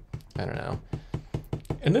 but I don't know.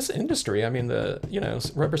 In this industry, I mean,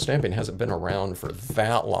 rubber stamping hasn't been around for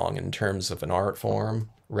that long in terms of an art form,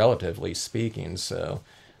 relatively speaking, so,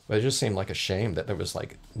 but it just seemed like a shame that there was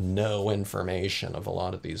like no information of a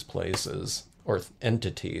lot of these places or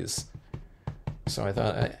entities. So I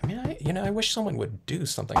thought, I wish someone would do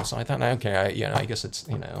something. So I thought, okay, I guess it's,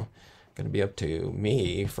 going to be up to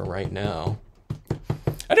me for right now.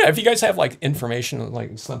 I don't know if you guys have like information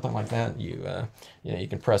like something like that. You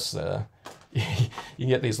can press you can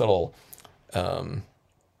get these little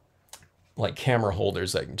like camera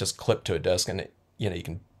holders that can just clip to a desk, and you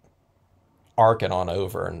can arc it on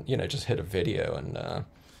over, and just hit a video, and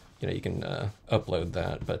you can upload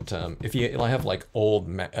that. But if you have like old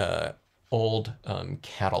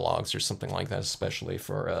catalogs or something like that, especially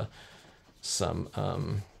for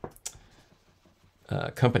some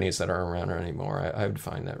companies that aren't around anymore, I would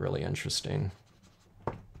find that really interesting.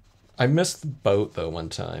 I missed the boat though one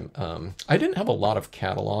time. I didn't have a lot of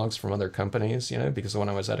catalogs from other companies, because when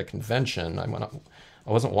I was at a convention, I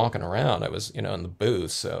wasn't walking around. I was, in the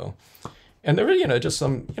booth. So, and there were, just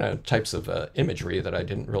some, types of imagery that I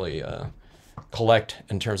didn't really collect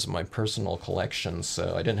in terms of my personal collection.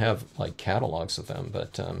 So I didn't have like catalogs of them.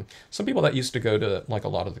 But some people that used to go to like a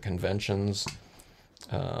lot of the conventions,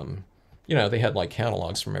 they had like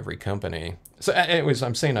catalogs from every company. So anyways,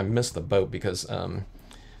 I'm saying I missed the boat because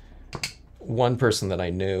one person that I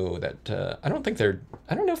knew that I don't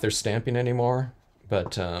know if they're stamping anymore,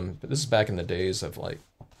 but this is back in the days of like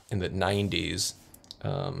in the 90s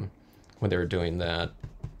when they were doing that.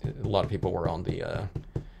 A lot of people were on the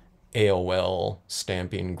AOL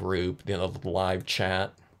stamping group, the live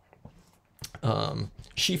chat.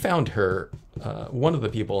 She found one of the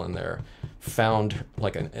people in there found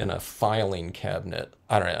like in a filing cabinet,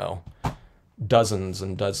 I don't know, dozens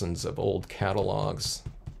and dozens of old catalogs.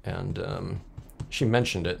 And she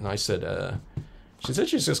mentioned it, and I said, she said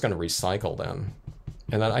she's just going to recycle them.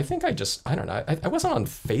 And then I think I don't know, I wasn't on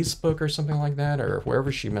Facebook or something like that, or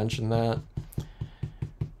wherever she mentioned that.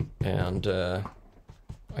 And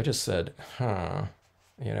I just said, huh,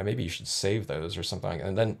 you know, maybe you should save those or something.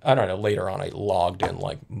 And then, I don't know, later on I logged in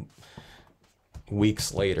like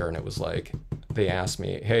weeks later, and it was like, they asked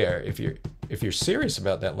me, hey, if you're serious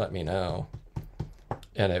about that, let me know.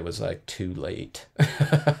 And it was like too late.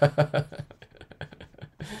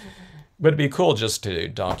 But it'd be cool just to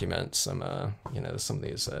document some, you know, some of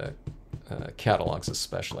these catalogs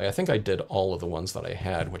especially. I think I did all of the ones that I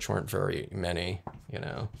had, which weren't very many, you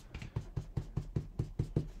know.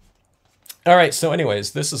 All right, so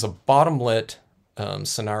anyways, this is a bottom lit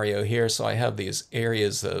scenario here. So I have these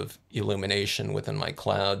areas of illumination within my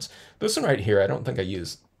clouds. This one right here, I don't think I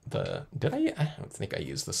used the, did I? I don't think I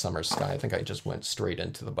used the summer sky. I think I just went straight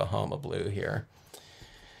into the Bahama blue here.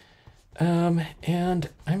 And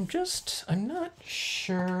I'm not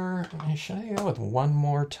sure, should I go with one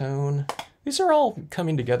more tone? These are all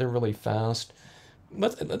coming together really fast.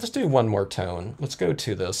 Let's do one more tone. Let's go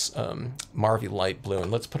to this Marvy light blue,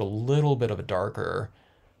 and let's put a little bit of a darker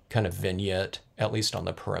kind of vignette, at least on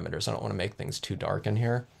the perimeters. I don't want to make things too dark in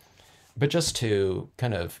here, but just to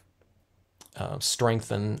kind of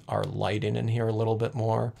strengthen our lighting in here a little bit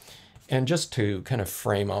more. And just to kind of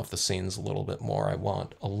frame off the scenes a little bit more, I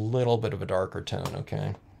want a little bit of a darker tone,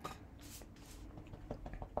 okay?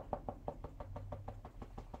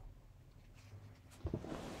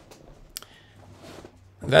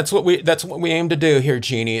 That's what we aim to do here,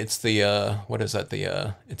 Jeannie. It's the what is that?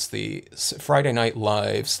 It's the Friday Night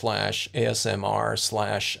Live / ASMR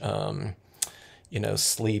 / you know,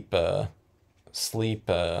 sleep the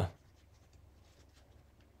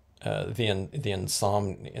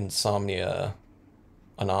Insomnia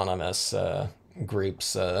Anonymous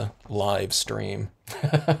group's live stream.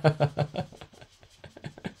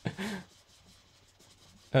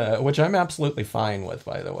 Which I'm absolutely fine with,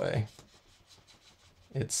 by the way.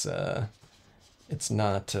 It's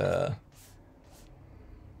not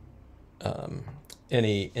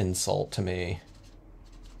any insult to me.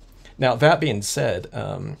 Now, that being said,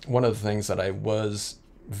 one of the things that I was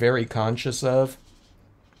very conscious of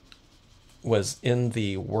was in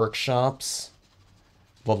the workshops,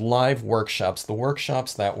 the live workshops, the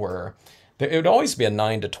workshops that were, it would always be a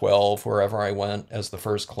 9 to 12 wherever I went as the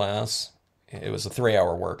first class. It was a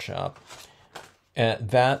 3-hour workshop. And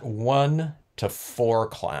that 1 to 4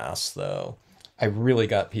 class, though, I really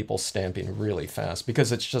got people stamping really fast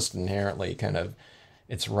because it's just inherently kind of,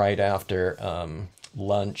 it's right after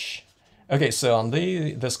lunch. Okay, so on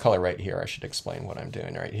this color right here, I should explain what I'm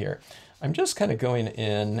doing right here. I'm just kind of going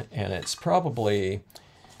in, and it's probably,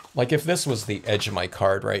 like if this was the edge of my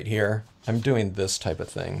card right here, I'm doing this type of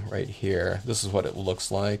thing right here. This is what it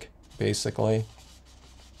looks like, basically.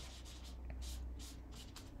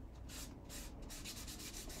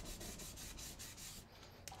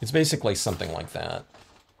 It's basically something like that,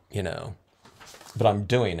 you know, but I'm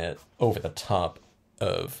doing it over the top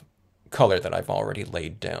of color that I've already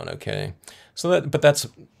laid down, okay? So that, but that's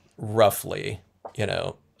roughly, you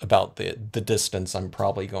know, about the distance I'm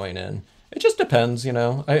probably going in. It just depends, you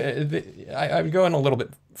know. I would go in a little bit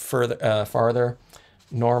further, farther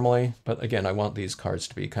normally, but again, I want these cards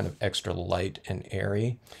to be kind of extra light and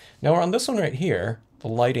airy. Now on this one right here, the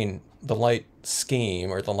light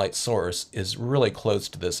scheme or the light source is really close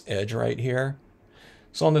to this edge right here.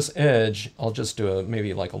 So on this edge, I'll just do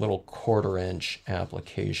maybe like a little 1/4 inch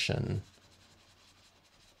application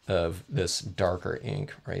of this darker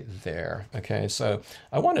ink right there. Okay, so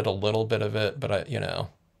I wanted a little bit of it, but you know,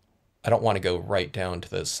 I don't want to go right down to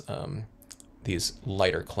this these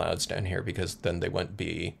lighter clouds down here, because then they wouldn't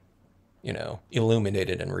be, you know,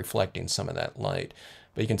 illuminated and reflecting some of that light.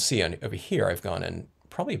 But you can see over here, I've gone in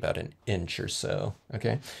probably about 1 inch or so.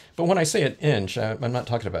 Okay, but when I say 1 inch, I'm not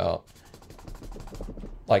talking about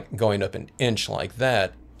like going up 1 inch like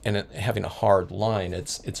that and having a hard line.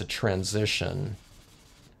 It's a transition,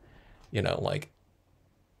 you know, like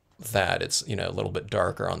that. It's, you know, a little bit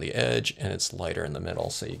darker on the edge and it's lighter in the middle.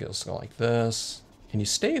 So you just go like this and you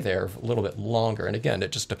stay there a little bit longer. And again,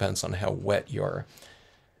 it just depends on how wet your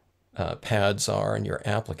pads are and your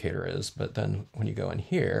applicator is. But then when you go in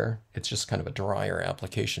here, it's just kind of a drier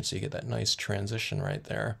application. So you get that nice transition right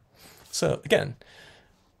there. So again,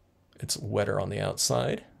 it's wetter on the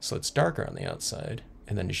outside, so it's darker on the outside.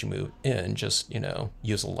 And then as you move in, just, you know,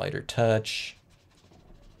 use a lighter touch,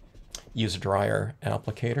 use a drier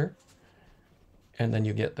applicator, and then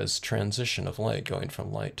you get this transition of light going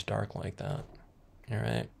from light to dark like that. All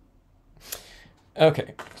right.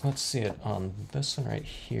 Okay, let's see it on this one right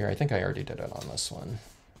here. I think I already did it on this one.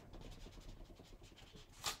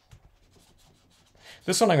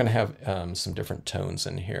 This one I'm going to have some different tones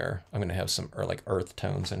in here. I'm going to have some like earth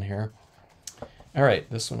tones in here. All right,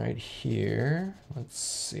 this one right here. Let's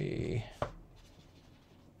see.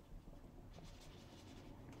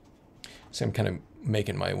 So I'm kind of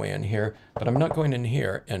making my way in here, but I'm not going in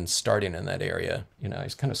here and starting in that area. You know, I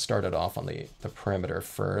just kind of started off on the perimeter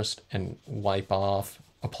first and wipe off,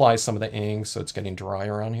 apply some of the ink so it's getting dry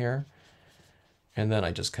around here. And then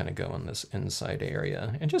I just kind of go on this inside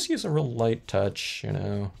area and just use a real light touch, you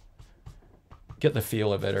know, get the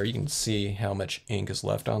feel of it, or you can see how much ink is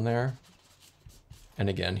left on there. And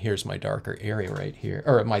again, here's my darker area right here,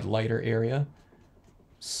 or my lighter area.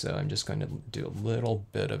 So I'm just going to do a little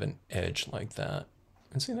bit of an edge like that.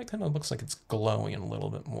 And see, that kind of looks like it's glowing a little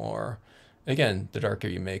bit more. Again, the darker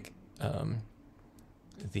you make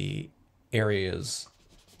the areas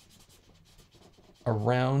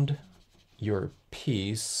around your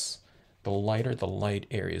piece, the lighter the light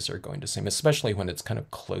areas are going to seem, especially when it's kind of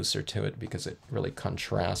closer to it, because it really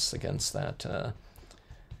contrasts against that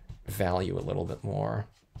value a little bit more.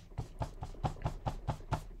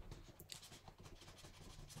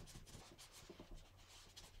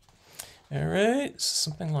 All right,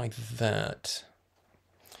 something like that.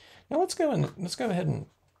 Now let's go ahead and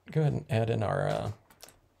add in our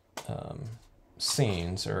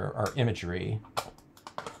scenes, or our imagery.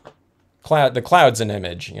 The cloud's an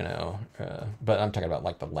image, you know, but I'm talking about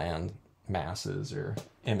like the land masses or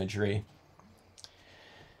imagery.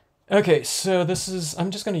 Okay, so this is,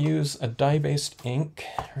 I'm just going to use a dye-based ink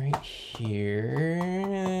right here.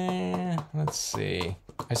 Let's see.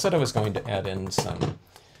 I said I was going to add in some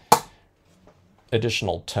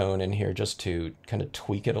additional tone in here just to kind of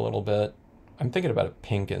tweak it a little bit. I'm thinking about a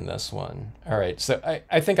pink in this one. All right, so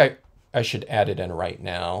I think I should add it in right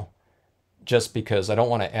now, just because I don't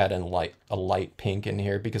want to add in a light pink in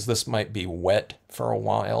here, because this might be wet for a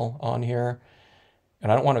while on here.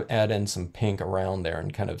 And I don't want to add in some pink around there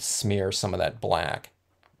and kind of smear some of that black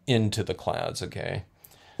into the clouds, okay?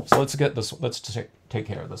 So let's get this, let's take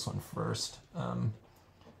care of this one first.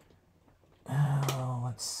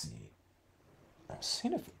 Let's see. I'm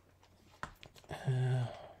seeing if,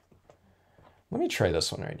 let me try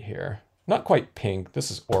this one right here. Not quite pink, this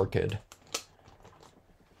is orchid.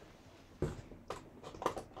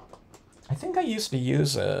 I think I used to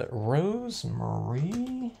use a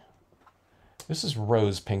rosemary. This is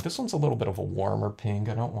rose pink. This one's a little bit of a warmer pink.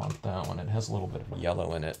 I don't want that one. It has a little bit of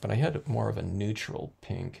yellow in it, but I had more of a neutral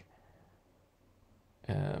pink.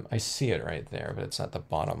 I see it right there, but it's at the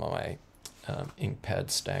bottom of my ink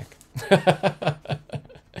pad stack.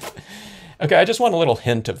 Okay, I just want a little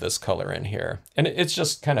hint of this color in here. And it's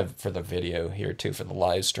just kind of for the video here too, for the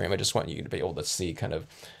live stream. I just want you to be able to see kind of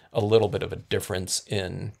a little bit of a difference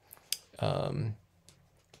in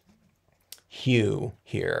hue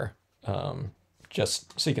here.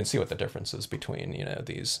 Just so you can see what the difference is between, you know,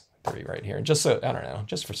 these three right here. And just so, I don't know,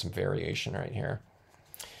 just for some variation right here.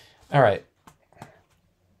 All right.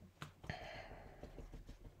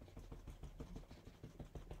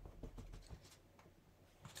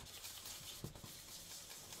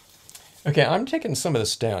 Okay, I'm taking some of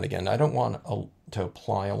this down again. I don't want to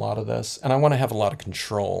apply a lot of this, and I want to have a lot of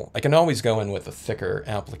control. I can always go in with a thicker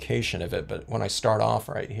application of it, but when I start off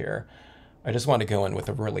right here, I just want to go in with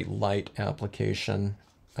a really light application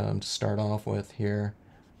to start off with here.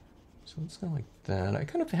 So let's go like that. I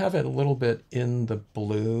kind of have it a little bit in the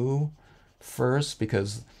blue first,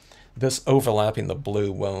 because this overlapping the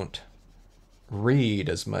blue won't read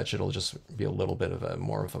as much. It'll just be a little bit of a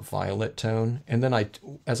more of a violet tone. And then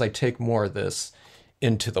as I take more of this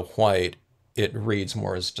into the white, it reads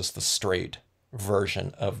more as just the straight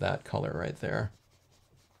version of that color right there.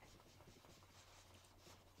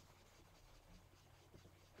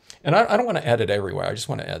 And I don't want to add it everywhere. I just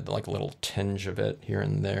want to add like a little tinge of it here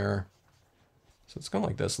and there. So it's going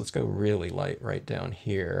like this. Let's go really light right down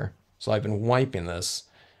here. So I've been wiping this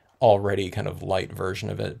already kind of light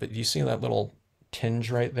version of it, but you see that little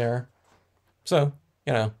tinge right there? So,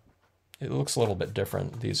 you know, it looks a little bit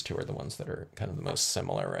different. These two are the ones that are kind of the most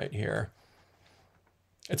similar right here.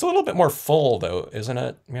 It's a little bit more full though, isn't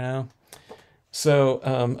it? You know? So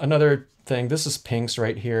another thing, this is pinks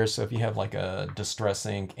right here. So if you have like a Distress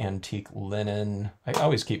Ink Antique Linen, I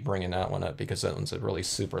always keep bringing that one up because that one's a really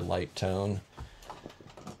super light tone.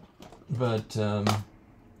 But that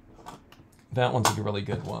one's a really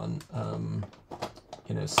good one.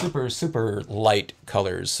 You know, super light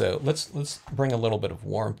colors. So let's bring a little bit of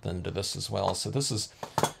warmth into this as well. So this is,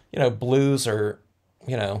 you know, blues are,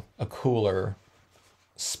 you know, a cooler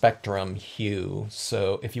spectrum hue.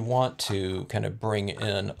 So if you want to kind of bring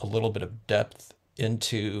in a little bit of depth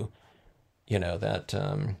into, you know, that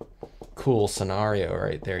cool scenario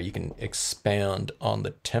right there, you can expand on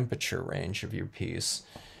the temperature range of your piece.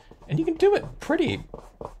 And you can do it pretty,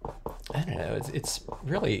 I don't know, it's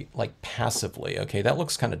really like passively. Okay, that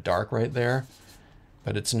looks kind of dark right there,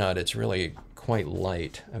 but it's not. It's really quite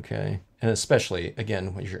light, okay? And especially,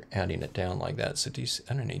 again, when you're adding it down like that. So do you see,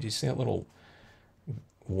 I don't know, do you see that little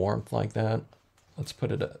warmth like that? Let's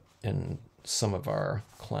put it in some of our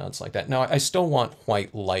clouds like that. Now, I still want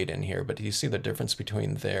white light in here, but do you see the difference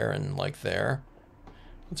between there and like there?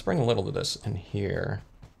 Let's bring a little of this in here,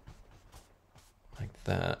 like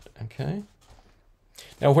that, okay?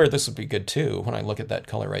 Now where this would be good too, when I look at that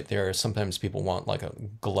color right there, sometimes people want like a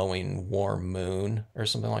glowing warm moon or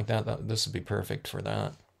something like that. This would be perfect for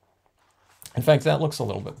that. In fact, that looks a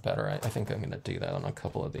little bit better. I think I'm going to do that on a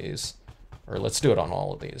couple of these. Or let's do it on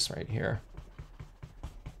all of these right here.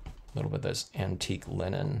 A little bit of this antique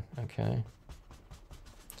linen, okay?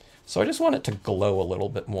 So I just want it to glow a little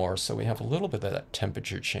bit more, so we have a little bit of that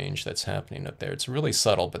temperature change that's happening up there. It's really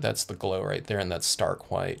subtle, but that's the glow right there, and that's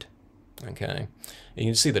stark white, okay? And you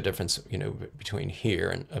can see the difference, you know, between here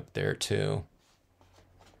and up there too.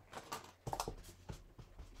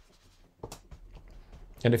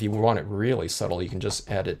 And if you want it really subtle, you can just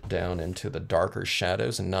add it down into the darker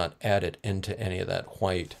shadows and not add it into any of that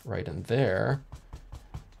white right in there.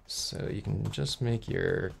 So you can just make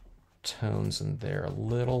your tones in there a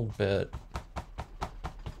little bit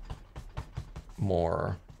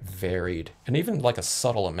more varied. And even like a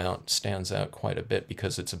subtle amount stands out quite a bit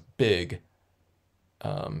because it's a big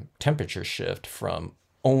temperature shift from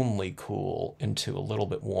only cool into a little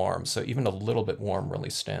bit warm. So even a little bit warm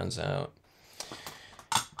really stands out.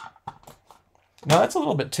 Now that's a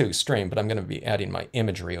little bit too extreme, but I'm going to be adding my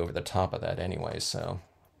imagery over the top of that anyway, so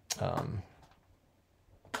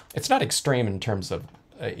it's not extreme in terms of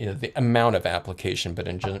you know, the amount of application, but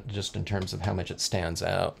just in terms of how much it stands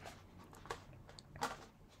out.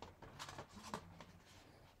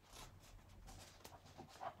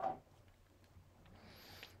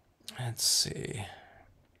 Let's see.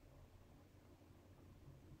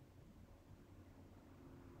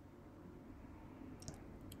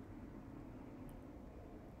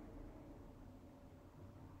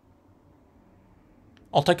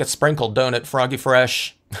 I'll take a sprinkled donut, Froggy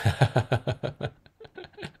Fresh.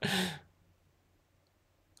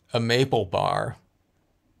 A maple bar.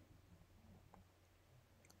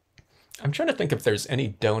 I'm trying to think if there's any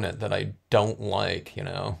donut that I don't like, you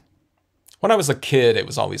know. When I was a kid, it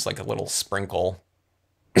was always like a little sprinkle.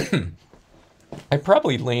 I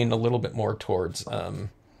probably lean a little bit more towards like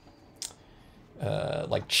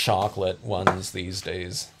chocolate ones these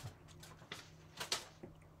days.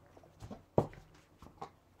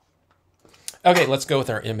 Okay, let's go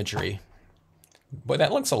with our imagery. Boy,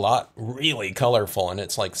 that looks a lot really colorful, and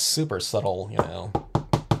it's like super subtle, you know,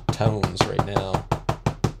 tones right now.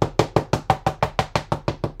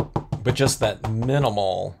 But just that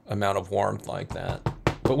minimal amount of warmth like that.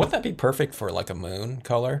 But wouldn't that be perfect for like a moon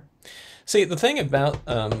color? See, the thing about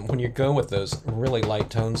when you go with those really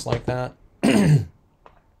light tones like that,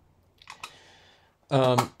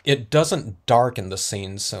 it doesn't darken the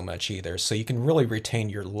scene so much either, so you can really retain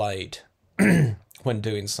your light when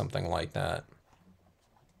doing something like that.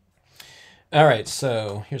 All right,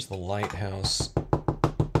 so here's the lighthouse.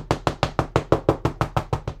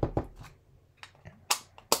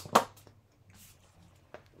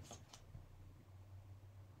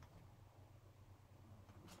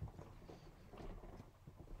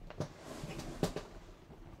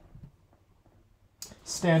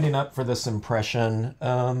 Standing up for this impression,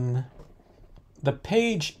 the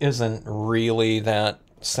page isn't really that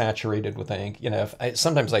saturated with ink. You know,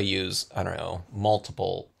 sometimes I use, I don't know,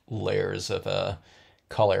 multiple layers of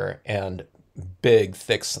color and big,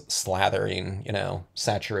 thick slathering, you know,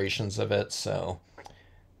 saturations of it. So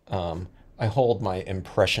I hold my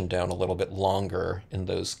impression down a little bit longer in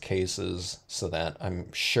those cases so that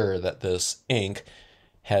I'm sure that this ink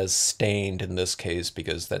has stained in this case,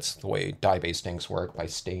 because that's the way dye-based inks work, by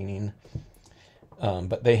staining.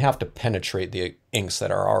 But they have to penetrate the inks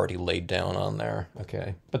that are already laid down on there,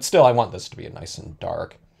 okay? But still, I want this to be nice and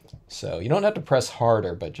dark. So you don't have to press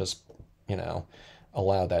harder, but just, you know,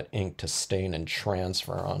 allow that ink to stain and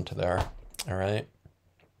transfer onto there, all right?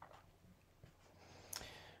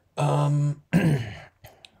 I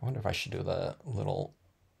wonder if I should do the little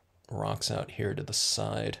rocks out here to the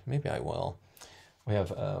side. Maybe I will. We have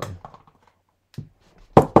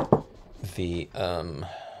the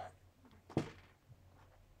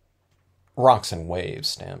Rocks and Waves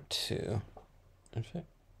stamp too. In fact,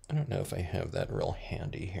 I don't know if I have that real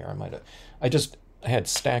handy here. I might have. I had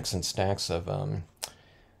stacks and stacks of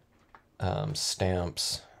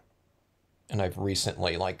stamps, and I've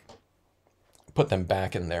recently like put them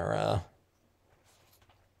back in their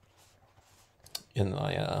in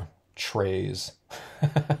my trays.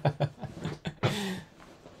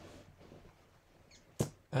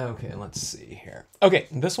 Okay, let's see here. Okay,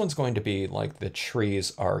 this one's going to be like the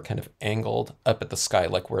trees are kind of angled up at the sky,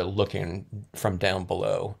 like we're looking from down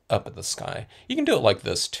below up at the sky. You can do it like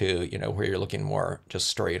this too, you know, where you're looking more just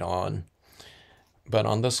straight on. But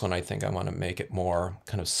on this one, I think I want to make it more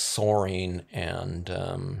kind of soaring and,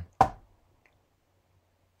 I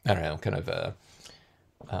don't know, kind of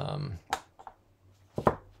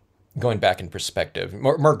going back in perspective,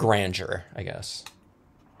 more grandeur, I guess.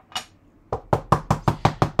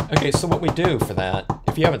 Okay, so what we do for that,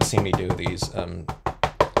 if you haven't seen me do these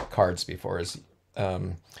cards before, is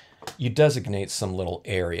you designate some little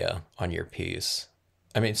area on your piece.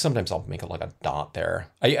 I mean, sometimes I'll make it like a dot there.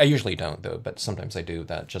 I usually don't, though, but sometimes I do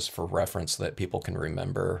that just for reference so that people can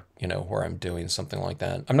remember, you know, where I'm doing something like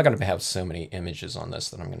that. I'm not going to have so many images on this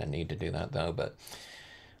that I'm going to need to do that, though, but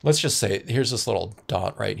let's just say, here's this little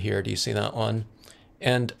dot right here. Do you see that one?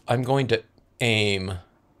 And I'm going to aim,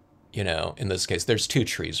 you know, in this case, there's two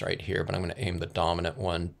trees right here, but I'm going to aim the dominant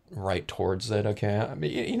one right towards it, okay? I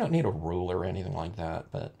mean, you don't need a ruler or anything like that,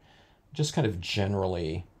 but just kind of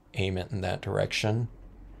generally aim it in that direction,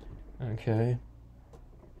 okay?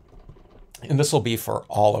 And this will be for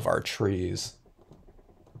all of our trees.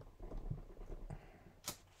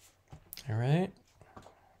 All right.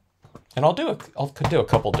 And I'll do a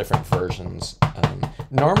couple different versions.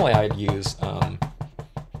 Normally I'd use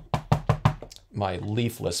my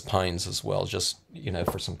leafless pines as well, just, you know,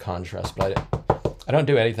 for some contrast, but I don't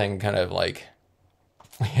do anything kind of like,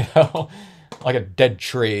 you know, like a dead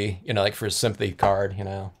tree, you know, like for a sympathy card, you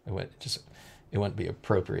know, it wouldn't be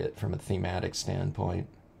appropriate from a thematic standpoint.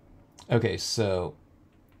 Okay, so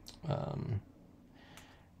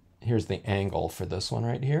here's the angle for this one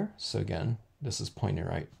right here. So again, this is pointing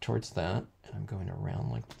right towards that, and I'm going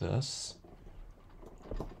around like this.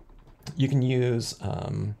 You can use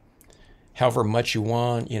however much you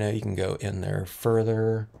want, you know, you can go in there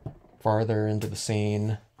farther into the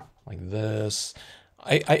scene, like this.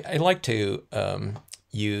 I like to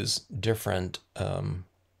use different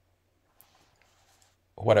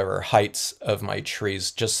whatever heights of my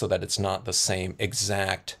trees just so that it's not the same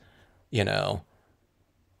exact, you know,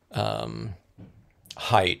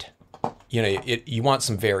 height. You know, you want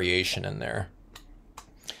some variation in there.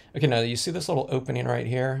 Okay, now you see this little opening right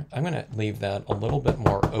here? I'm going to leave that a little bit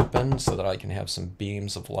more open so that I can have some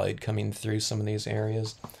beams of light coming through some of these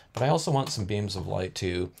areas. But I also want some beams of light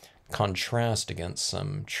to contrast against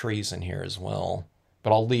some trees in here as well.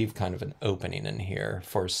 But I'll leave kind of an opening in here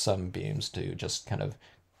for some beams to just kind of,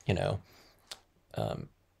 you know,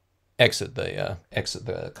 exit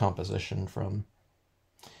the composition from.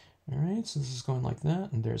 All right, so this is going like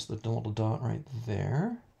that, and there's the little dot right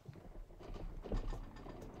there.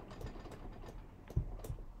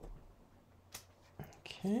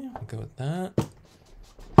 Okay, I'll go with that.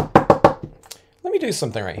 Let me do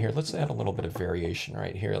something right here. Let's add a little bit of variation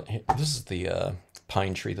right here. This is the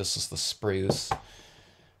pine tree. This is the spruce.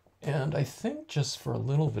 And I think just for a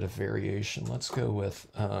little bit of variation, let's go with,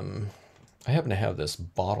 I happen to have this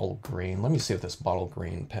bottle green. Let me see if this bottle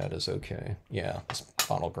green pad is okay. Yeah, this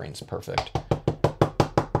bottle green's perfect.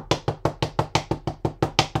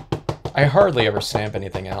 I hardly ever stamp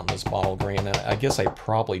anything out in this bottle green, and I guess I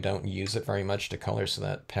probably don't use it very much to color, so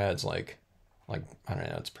that pad's like I don't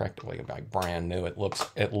know, it's practically like brand new. It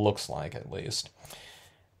looks like, at least.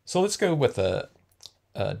 So let's go with a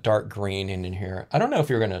dark green in here. I don't know if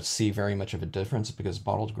you're going to see very much of a difference because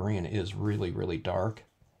bottled green is really, really dark.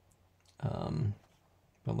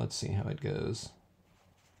 But let's see how it goes.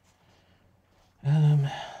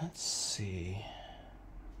 Let's see.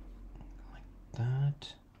 Like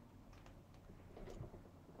that.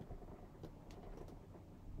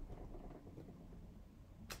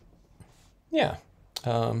 Yeah,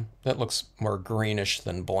 that looks more greenish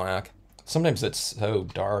than black. Sometimes it's so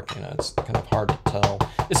dark, you know, it's kind of hard to tell.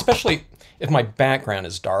 Especially if my background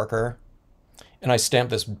is darker and I stamp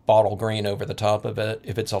this bottle green over the top of it.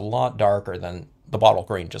 If it's a lot darker, then the bottle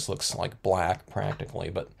green just looks like black practically.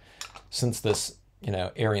 But since this, you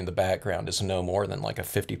know, area in the background is no more than like a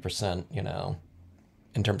 50%, you know,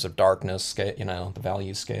 in terms of darkness scale, you know, the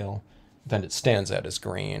value scale, then it stands out as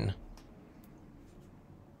green.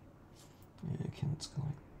 Okay, let's go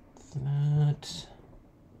like that.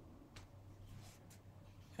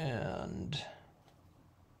 And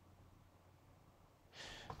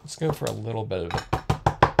let's go for a little bit of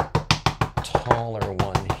a taller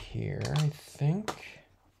one here, I think.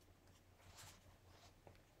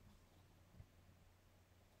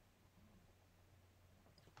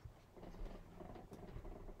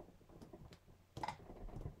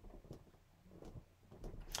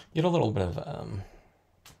 get a little bit of,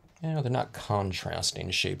 you know, they're not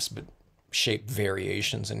contrasting shapes, but shape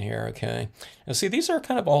variations in here, okay? Now see, these are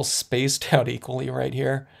kind of all spaced out equally right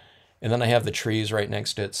here. And then I have the trees right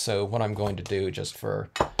next to it. So what I'm going to do, just for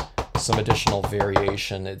some additional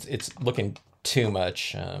variation, it's looking too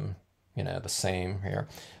much, you know, the same here.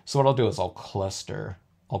 So what I'll do is I'll cluster.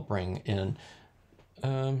 I'll bring in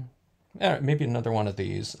maybe another one of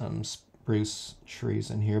these spruce trees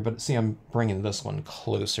in here. But see, I'm bringing this one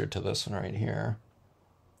closer to this one right here.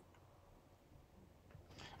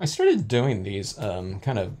 I started doing these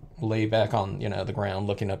kind of lay back on, you know, the ground,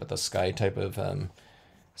 looking up at the sky type of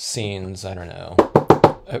scenes, I don't know,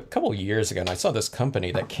 a couple years ago, and I saw this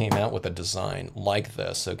company that came out with a design like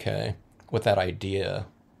this, okay, with that idea.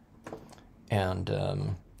 And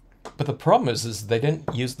but the problem is they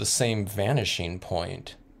didn't use the same vanishing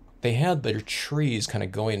point. They had their trees kind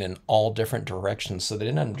of going in all different directions, so they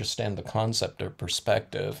didn't understand the concept of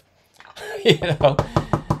perspective. You know,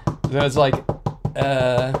 so it's like,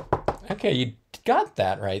 okay, you got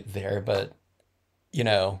that right there, but you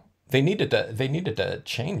know, they needed to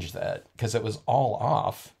change that because it was all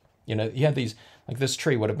off. You know, you had these, like this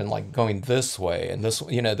tree would have been like going this way, and this,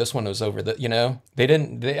 you know, this one was over the, you know, they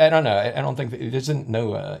didn't, I don't know, I don't think, they didn't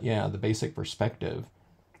know, yeah, the basic perspective.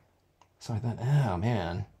 So I thought, oh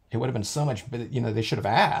man, it would have been so much, you know, they should have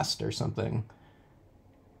asked or something.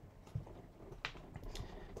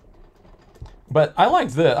 But I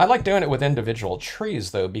like doing it with individual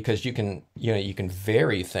trees though, because you can, you know, you can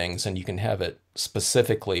vary things and you can have it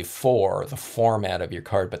specifically for the format of your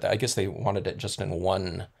card. But I guess they wanted it just in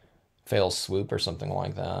one fell swoop or something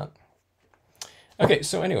like that. Okay,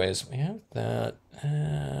 so anyways, we have that.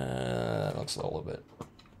 That looks a little bit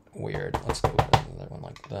weird. Let's go with another one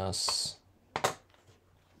like this.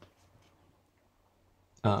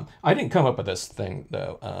 I didn't come up with this thing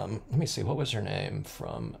though. Let me see, what was her name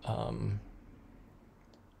from?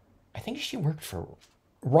 I think she worked for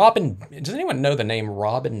Robin. Does anyone know the name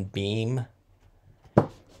Robin Beam?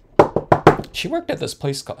 She worked at this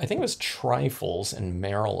place called, I think it was Trifles in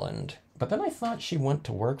Maryland. But then I thought she went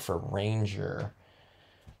to work for Ranger.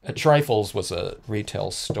 Trifles was a retail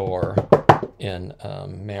store in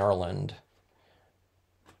Maryland.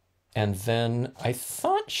 And then I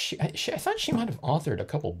thought she might have authored a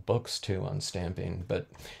couple books too on stamping, but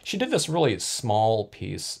she did this really small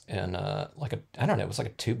piece in like I don't know, it was like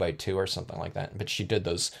a 2x2 or something like that. But she did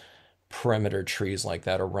those perimeter trees like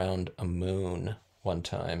that around a moon one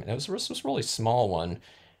time, and it was this really small one.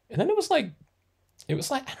 And then it was like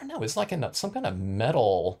I don't know, it was like in some kind of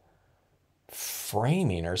metal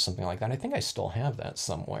framing or something like that. I think I still have that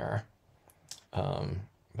somewhere.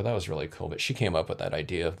 But that was really cool. But she came up with that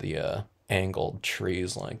idea of the angled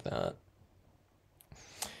trees like that.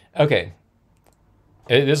 Okay.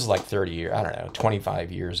 This is like 30 years, I don't know, 25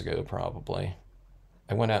 years ago probably.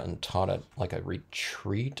 I went out and taught at like a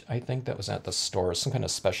retreat, I think that was at the store, some kind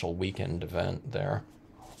of special weekend event there.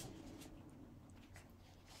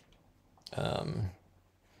 And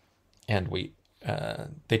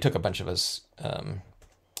they took a bunch of us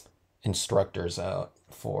instructors out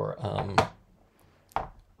for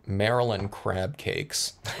Maryland crab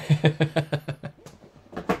cakes.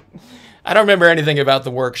 I don't remember anything about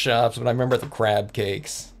the workshops, but I remember the crab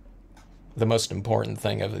cakes. The most important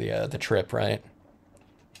thing of the trip, right?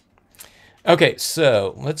 Okay,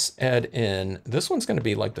 so let's add in, this one's going to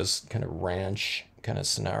be like this kind of ranch kind of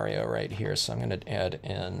scenario right here. So I'm going to add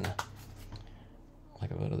in like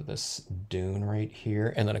a bit of this dune right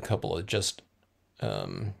here, and then a couple of just a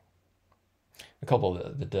couple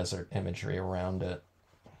of the desert imagery around it.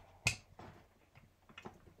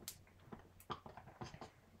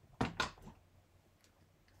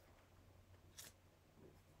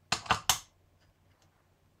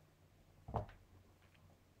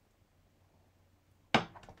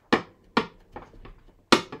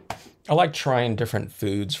 I like trying different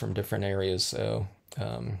foods from different areas. So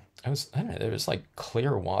I don't know, there was like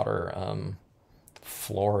Clearwater,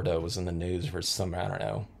 Florida was in the news for some, I don't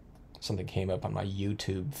know, something came up on my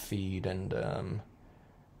YouTube feed. And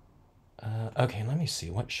okay, let me see,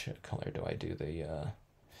 what color do I do the,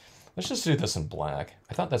 let's just do this in black.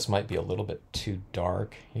 I thought this might be a little bit too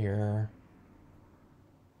dark here,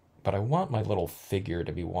 but I want my little figure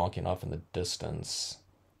to be walking off in the distance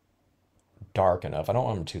dark enough. I don't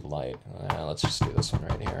want them too light. Let's just do this one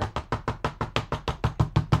right here.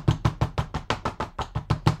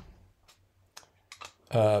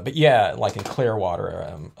 But yeah, like in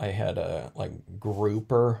Clearwater, I had a like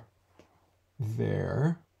grouper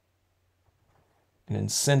there. And in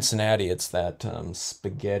Cincinnati, it's that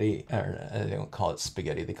spaghetti, or they don't call it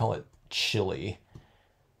spaghetti, they call it chili.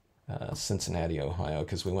 Cincinnati, Ohio,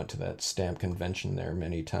 because we went to that stamp convention there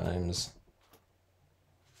many times.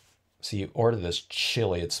 So you order this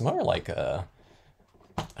chili. It's more like a,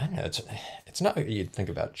 I don't know, it's not what you'd think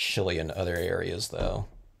about chili in other areas, though.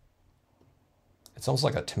 It's almost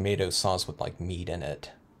like a tomato sauce with like meat in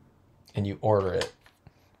it. And you order it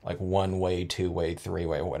like one way, two way, three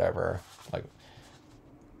way, whatever. Like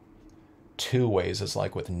two ways is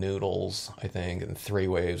like with noodles, I think, and three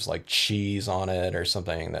ways like cheese on it or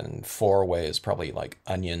something. Then four ways probably like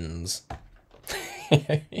onions.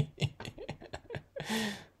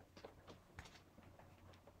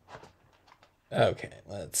 Okay,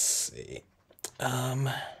 let's see.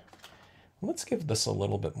 Let's give this a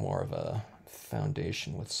little bit more of a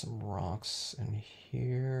foundation with some rocks in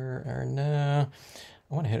here. Or no,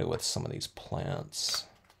 I want to hit it with some of these plants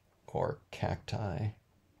or cacti.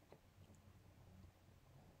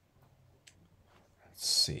 Let's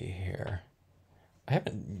see here. I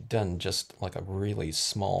haven't done just like a really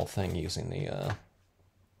small thing using the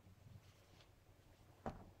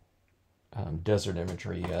desert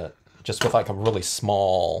imagery yet. Just with like a really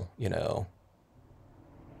small, you know,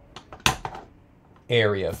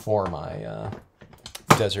 area for my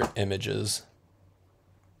desert images.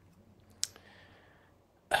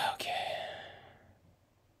 Okay.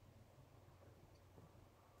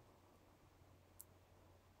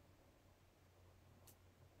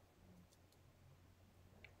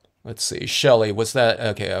 Let's see. Shelley, was that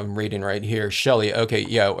okay? I'm reading right here. Shelley, okay,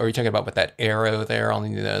 yeah. Are you talking about with that arrow there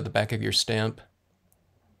on the back of your stamp?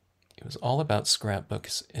 It was all about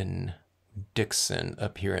scrapbooks in Dixon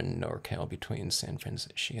up here in NorCal between San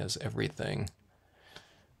Francisco. She has everything.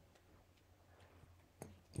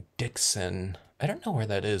 Dixon. I don't know where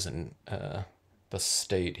that is in the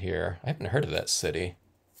state here. I haven't heard of that city.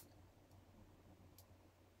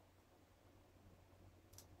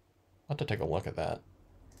 I'll have to take a look at that.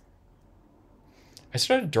 I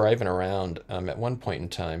started driving around at one point in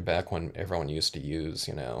time, back when everyone used to use,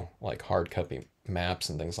 you know, like hard copy maps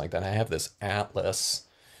and things like that. I have this atlas,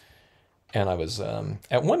 and I was,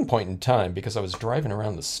 at one point in time, because I was driving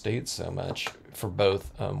around the state so much for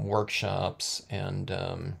both workshops and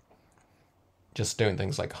just doing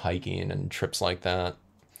things like hiking and trips like that,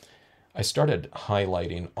 I started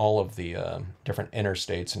highlighting all of the different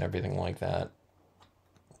interstates and everything like that.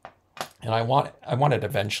 And I wanted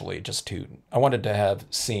eventually I wanted to have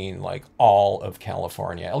seen like all of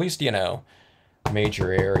California, at least, you know,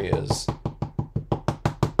 major areas.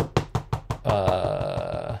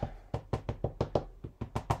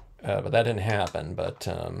 But that didn't happen, but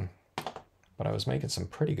I was making some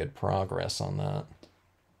pretty good progress on that.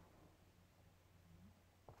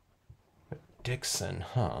 But Dixon,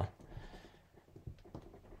 huh?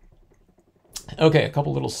 Okay, a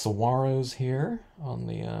couple little saguaros here on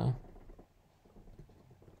the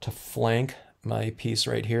to flank my piece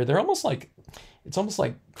right here. They're almost like, it's almost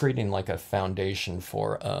like creating like a foundation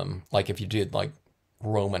for like if you did like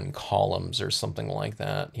Roman columns or something like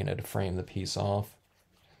that, you know, to frame the piece off.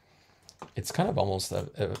 It's kind of almost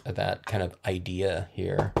that kind of idea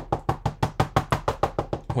here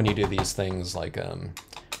when you do these things like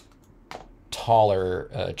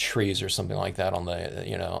taller trees or something like that on the,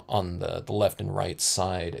 you know, on the left and right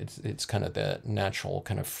side. It's kind of the natural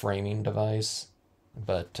kind of framing device,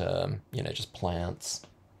 but you know, just plants.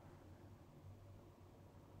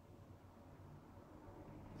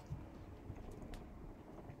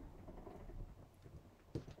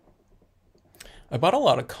 I bought a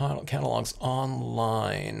lot of catalogs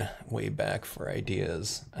online way back for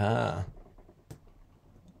ideas. Ah.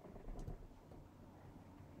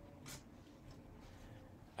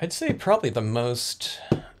 I'd say probably the most,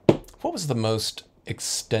 what was the most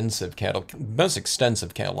extensive catalog? Most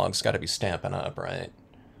extensive catalog's got to be Stampin' Up, right?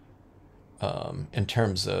 In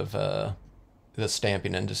terms of the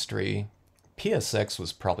stamping industry. PSX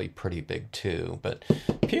was probably pretty big too, but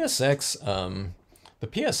PSX, the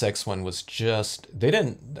PSX one was just, they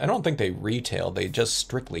didn't, I don't think they retailed, they just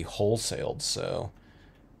strictly wholesaled, so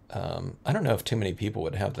I don't know if too many people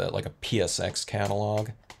would have that, like a PSX catalog,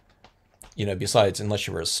 you know, besides, unless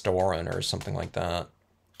you were a store owner or something like that.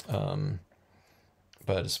 But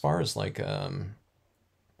as far as like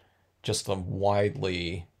just the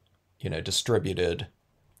widely, you know, distributed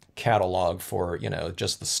catalog for, you know,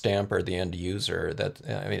 just the stamper, the end user, that,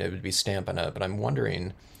 I mean, it would be Stampin' Up, but I'm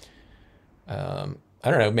wondering, I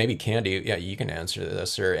don't know, maybe Candy, yeah, you can answer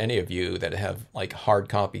this, or any of you that have like hard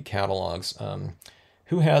copy catalogs,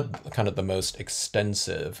 who had kind of the most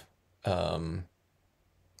extensive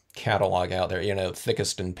catalog out there, you know,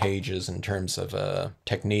 thickest in pages in terms of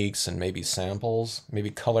techniques and maybe samples, maybe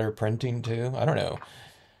color printing too. I don't know.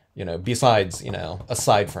 you know, besides, you know,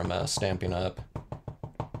 aside from Stamping Up.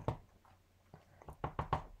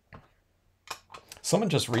 Someone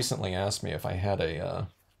just recently asked me if I had a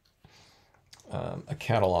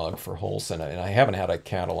catalog for Holson, and I haven't had a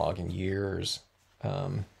catalog in years.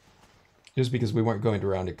 Just because we weren't going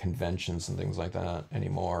around to conventions and things like that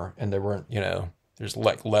anymore, and there weren't, you know, there's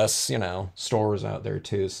like less, you know, stores out there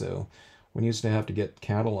too. So when you used to have to get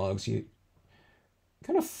catalogs, you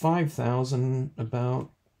kind of 5,000 about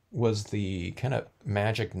was the kind of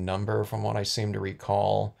magic number from what I seem to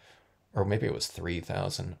recall, or maybe it was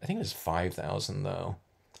 3,000. I think it was 5,000 though,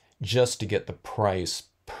 just to get the price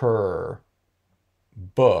per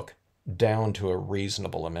book down to a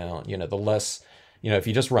reasonable amount. You know, the less, you know, if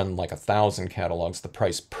you just run like 1,000 catalogs, the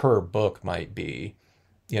price per book might be,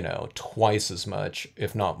 you know, twice as much,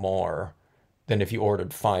 if not more, than if you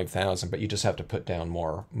ordered 5,000, but you just have to put down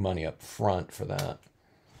more money up front for that.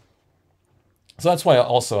 So that's why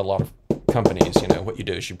also a lot of companies, you know, what you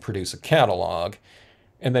do is you produce a catalog,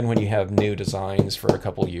 and then when you have new designs for a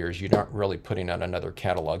couple of years, you're not really putting out another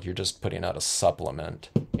catalog, you're just putting out a supplement,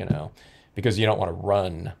 you know, because you don't want to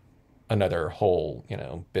run another whole, you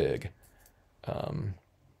know, big,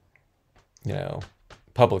 you know,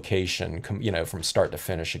 publication, you know, from start to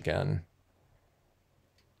finish again.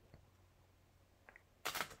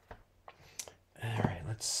 All right,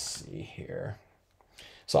 let's see here.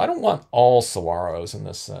 So I don't want all saguaros in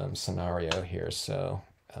this scenario here. So,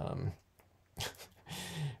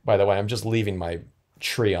 by the way, I'm just leaving my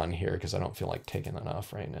tree on here because I don't feel like taking that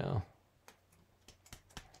off right now.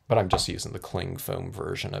 But I'm just using the cling foam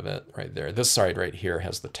version of it right there. This side right here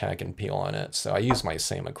has the tag and peel on it. So I use my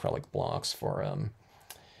same acrylic blocks for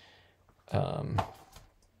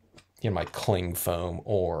you know, my cling foam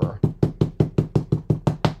or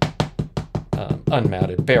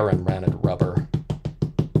unmatted, bare and matted rubber.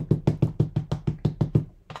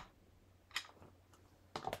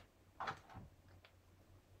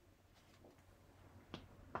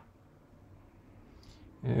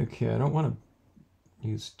 Okay, I don't want to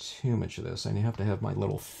use too much of this. I have to have my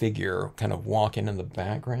little figure kind of walking in the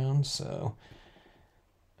background, so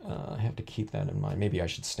I have to keep that in mind. Maybe I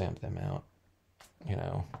should stamp them out, you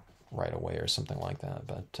know, right away or something like that,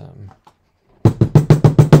 but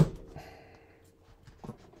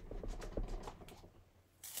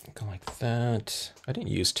go like that. I didn't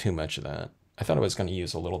use too much of that. I thought I was going to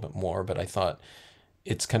use a little bit more, but I thought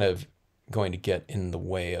it's kind of going to get in the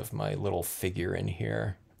way of my little figure in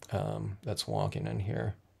here that's walking in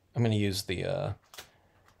here. I'm going to use the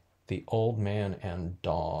old man and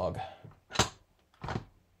dog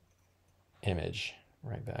image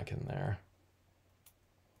right back in there.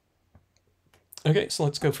 Okay, so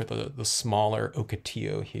let's go for the smaller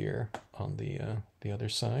ocotillo here on the other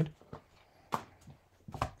side.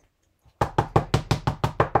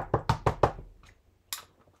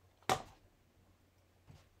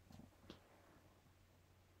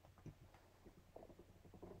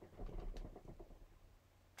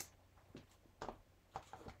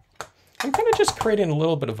 I'm kind of just creating a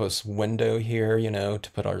little bit of this window here, you know,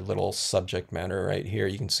 to put our little subject matter right here.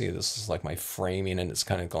 You can see this is like my framing, and it's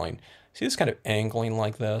kind of going, see this kind of angling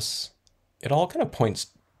like this? It all kind of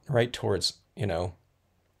points right towards, you know,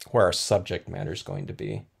 where our subject matter is going to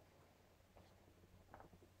be.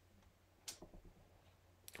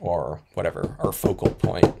 Or whatever, our focal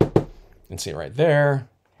point. You can see right there.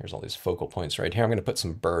 Here's all these focal points right here. I'm going to put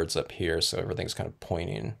some birds up here so everything's kind of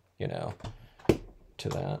pointing, you know, to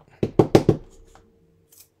that.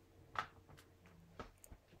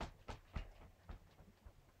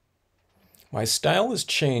 My style has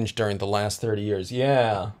changed during the last 30 years.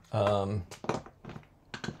 Yeah.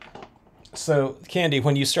 So, Candy,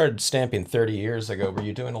 when you started stamping 30 years ago, were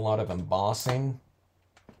you doing a lot of embossing?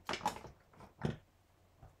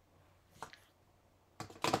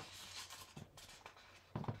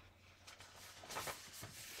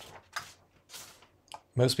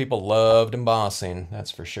 Most people loved embossing,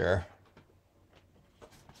 that's for sure.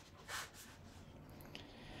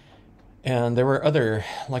 And there were other,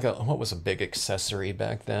 like, what was a big accessory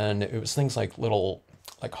back then? It was things like little,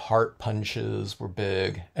 like heart punches were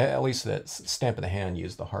big. At least that Stamp of the Hand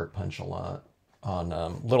used the heart punch a lot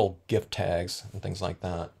on little gift tags and things like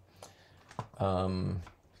that. Okay,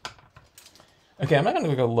 I'm not going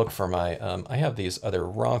to go look for my, I have these other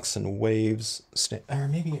Rocks and Waves, or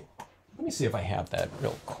maybe, let me see if I have that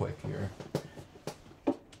real quick here.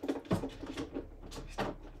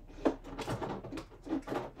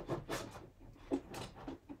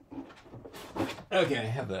 Okay, I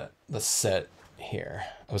have the set here.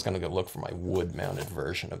 I was going to go look for my wood-mounted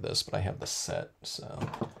version of this, but I have the set, so.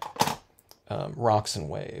 Rocks and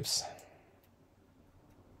Waves.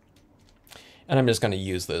 And I'm just going to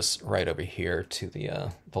use this right over here to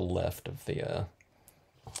the left of the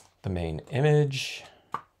main image.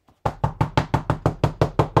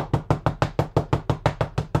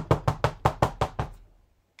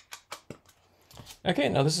 Okay,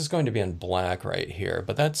 now this is going to be in black right here,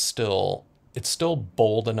 but it's still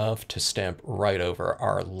bold enough to stamp right over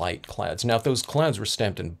our light clouds. Now, if those clouds were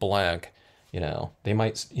stamped in black, they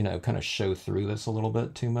might, kind of show through this a little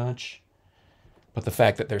bit too much. But the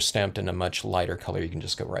fact that they're stamped in a much lighter color, you can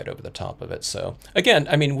just go right over the top of it. So again,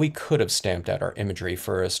 I mean, we could have stamped out our imagery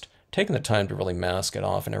first, taken the time to really mask it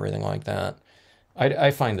off and everything like that.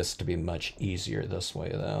 I find this to be much easier this way,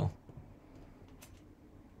 though.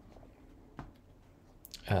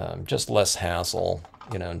 Just less hassle,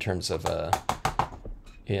 in terms of,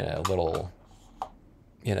 little,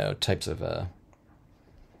 types of,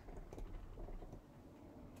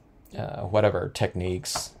 whatever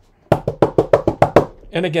techniques.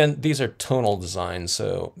 And again, these are tonal designs,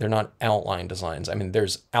 so they're not outline designs. I mean,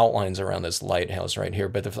 there's outlines around this lighthouse right here,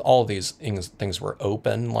 but if all these things were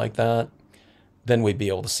open like that, then we'd be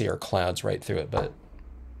able to see our clouds right through it. But,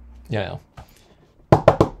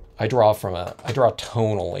 I draw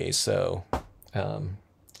tonally, so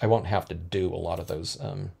I won't have to do a lot of those,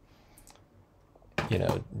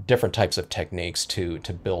 different types of techniques to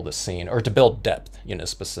build a scene or to build depth,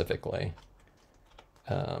 specifically.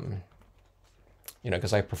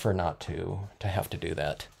 Because I prefer not to have to do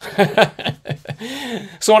that.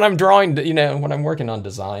 So when I'm drawing, when I'm working on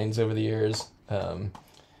designs over the years,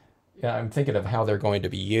 I'm thinking of how they're going to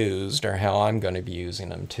be used or how I'm going to be using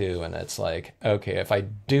them too. And it's like, okay, if I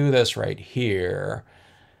do this right here,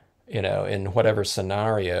 in whatever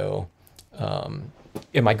scenario,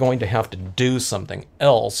 am I going to have to do something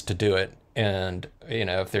else to do it? And,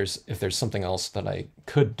 if there's something else that I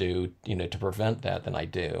could do, to prevent that, then I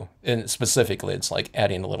do. And specifically, it's like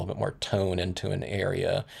adding a little bit more tone into an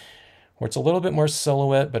area where it's a little bit more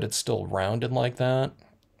silhouette, but it's still rounded like that.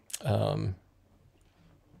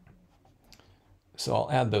 So I'll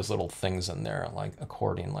add those little things in there, like,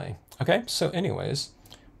 accordingly. Okay, so anyways,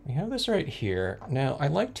 we have this right here. Now, I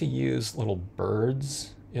like to use little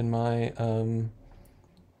birds in my...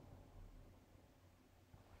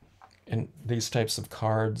 in these types of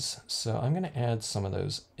cards, so I'm going to add some of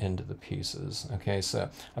those into the pieces. Okay, so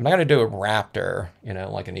I'm not going to do a raptor,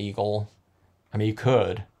 like an eagle. I mean, you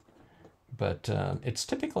could, but it's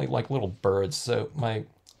typically like little birds. So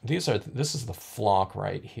this is the flock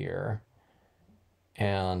right here,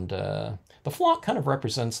 and the flock kind of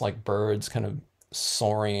represents like birds kind of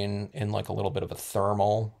soaring in like a little bit of a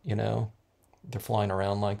thermal. They're flying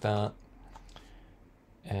around like that,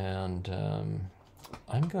 and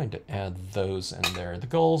I'm going to add those in there. The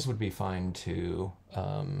gulls would be fine too.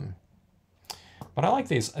 But I like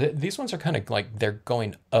these. These ones are kind of like they're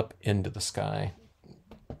going up into the sky.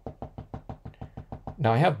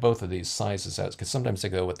 Now I have both of these sizes out because sometimes I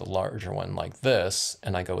go with the larger one like this,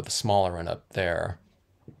 and I go with the smaller one up there,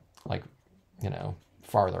 like,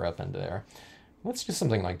 farther up into there. Let's do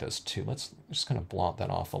something like this too. Let's just kind of blot that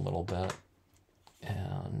off a little bit.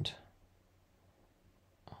 And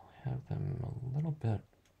have them a little bit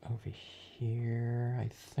over here, I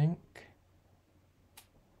think.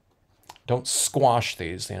 Don't squash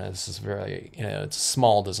these, this is very, it's a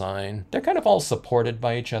small design. They're kind of all supported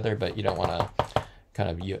by each other, but you don't want to kind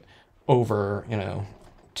of over,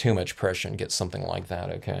 too much pressure and get something like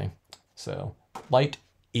that, okay? So, light,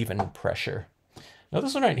 even pressure. Now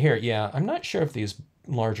this one right here, yeah, I'm not sure if these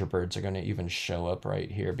larger birds are going to even show up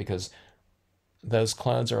right here because those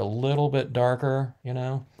clouds are a little bit darker,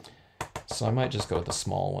 So I might just go with the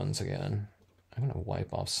small ones again. I'm going to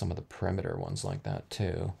wipe off some of the perimeter ones like that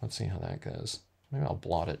too. Let's see how that goes. Maybe I'll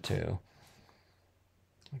blot it too.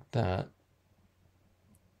 Like that.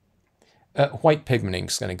 White pigment ink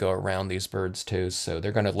is going to go around these birds too, so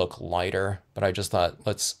they're going to look lighter. But I just thought,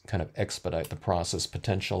 let's kind of expedite the process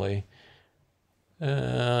potentially.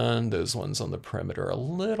 And those ones on the perimeter are a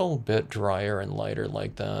little bit drier and lighter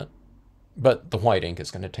like that. But the white ink is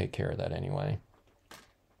going to take care of that anyway.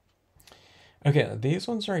 Okay, these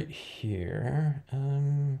ones right here.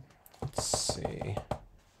 Let's see.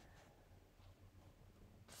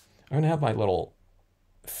 I'm going to have my little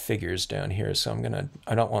figures down here, so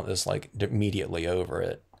I don't want this like immediately over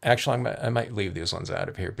it. Actually, I might leave these ones out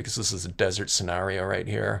of here because this is a desert scenario right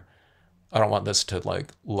here. I don't want this to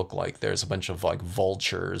like look like there's a bunch of like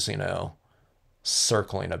vultures,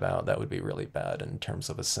 circling about. That would be really bad in terms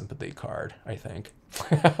of a sympathy card, I think.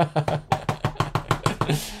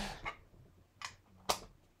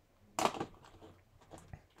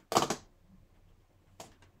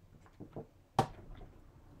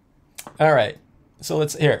 All right. So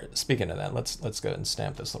let's, here, speaking of that, let's go ahead and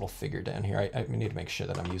stamp this little figure down here. I need to make sure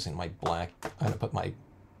that I'm using my black. I'm going to put my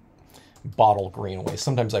bottle green away.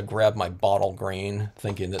 Sometimes I grab my bottle green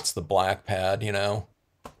thinking it's the black pad, you know,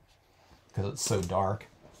 because it's so dark.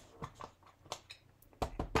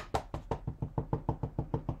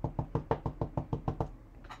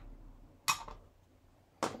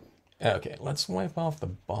 Okay, let's wipe off the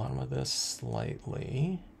bottom of this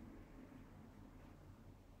slightly.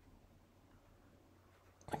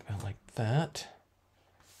 Like that.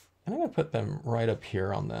 And I'm going to put them right up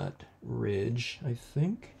here on that ridge, I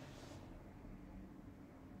think.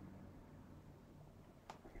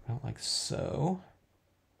 About like so.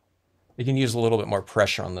 You can use a little bit more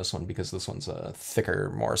pressure on this one because this one's a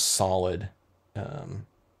thicker, more solid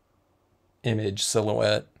image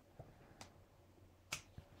silhouette.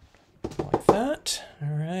 Like that.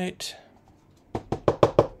 All right.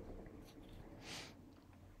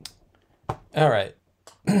 All right.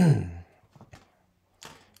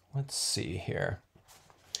 Let's see here.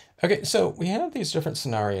 Okay, so we have these different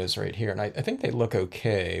scenarios right here, and I think they look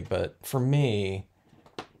okay, but for me,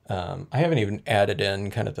 I haven't even added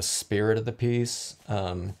in kind of the spirit of the piece,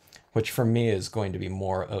 which for me is going to be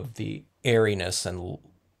more of the airiness and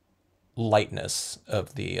lightness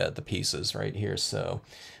of the pieces right here. So,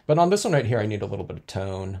 but on this one right here, I need a little bit of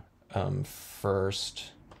tone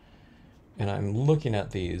first, and I'm looking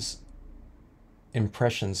at these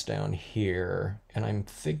impressions down here, and I'm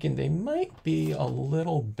thinking they might be a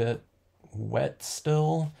little bit wet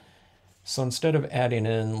still. So instead of adding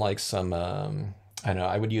in like some, I don't know,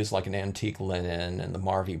 I would use like an antique linen and the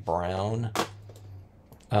Marvy brown.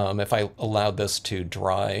 If I allowed this to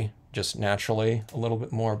dry just naturally a little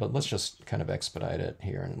bit more, but let's just kind of expedite it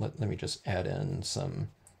here, and let me just add in some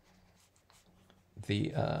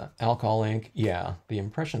the alcohol ink. Yeah, the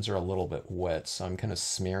impressions are a little bit wet, so I'm kind of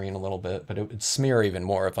smearing a little bit, but it would smear even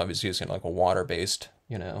more if I was using like a water-based,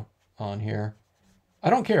 you know, on here.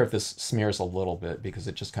 I don't care if this smears a little bit because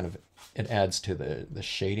it just kind of, it adds to the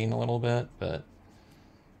shading a little bit, but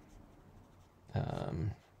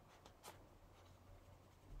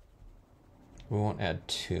we won't add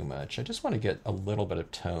too much. I just want to get a little bit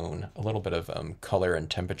of tone, a little bit of color and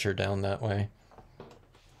temperature down that way.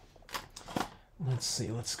 Let's see,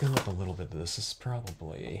 let's go with a little bit of this. This is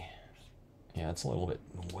probably, yeah, it's a little bit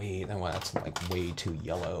way, that's like way too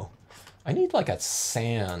yellow. I need like a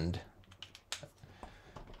sand.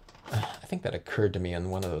 I think that occurred to me in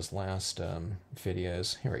one of those last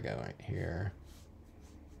videos. Here we go, right here.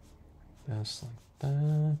 Just like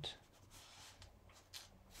that.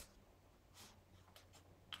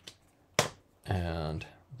 And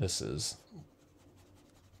this is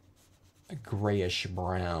a grayish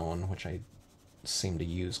brown, which I seem to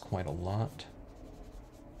use quite a lot.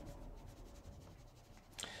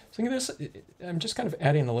 So this, I'm just kind of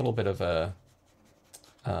adding a little bit of a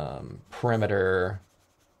perimeter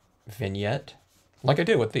vignette, like I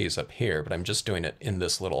did with these up here, but I'm just doing it in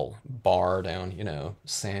this little bar down, you know,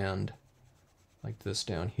 sand, like this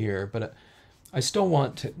down here. But I still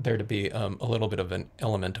want there to be a little bit of an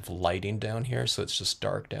element of lighting down here, so it's just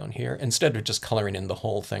dark down here, instead of just coloring in the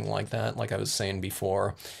whole thing like that, like I was saying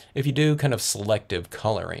before. If you do kind of selective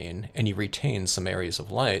coloring and you retain some areas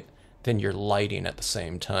of light, then you're lighting at the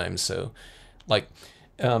same time. So like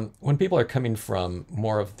when people are coming from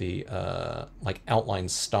more of the like outline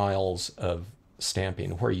styles of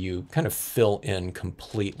stamping where you kind of fill in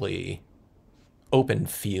completely open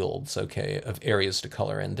fields, okay, of areas to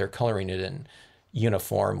color in, they're coloring it in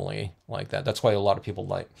uniformly like that. That's why a lot of people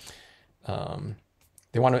like,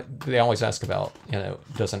 they always ask about, you know,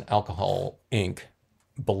 does an alcohol ink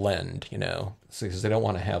blend, you know, because they don't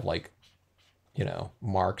want to have like, you know,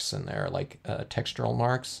 marks in there, like textural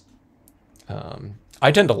marks.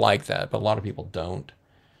 I tend to like that, but a lot of people don't.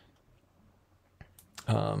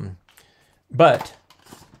 But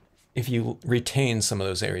if you retain some of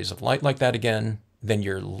those areas of light like that again, then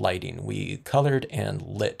you're lighting. We colored and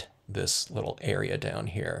lit this little area down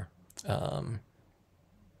here, you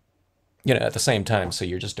know, at the same time. So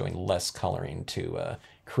you're just doing less coloring to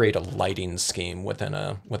create a lighting scheme within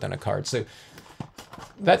a card. So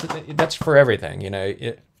that's for everything, you know.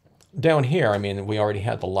 Down here, I mean, we already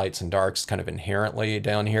had the lights and darks kind of inherently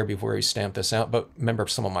down here before we stamped this out. But remember,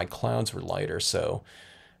 some of my clouds were lighter, so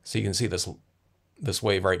you can see this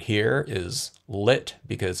wave right here is lit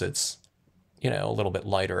because it's, you know, a little bit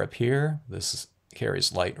lighter up here. This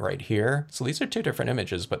carries light right here. So these are two different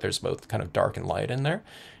images, but there's both kind of dark and light in there.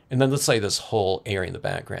 And then let's say this whole area in the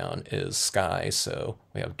background is sky, so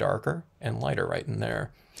we have darker and lighter right in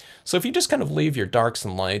there. So if you just kind of leave your darks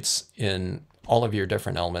and lights in all of your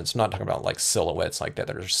different elements. I'm not talking about like silhouettes like that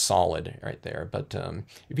that are solid right there, but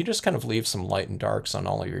if you just kind of leave some light and darks on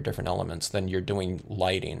all of your different elements, then you're doing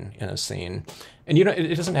lighting in a scene. And you know,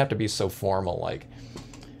 it doesn't have to be so formal like,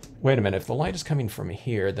 wait a minute, if the light is coming from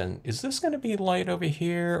here, then is this going to be light over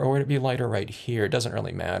here, or would it be lighter right here? It doesn't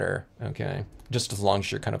really matter, okay? Just as long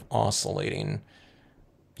as you're kind of oscillating,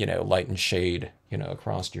 you know, light and shade, you know,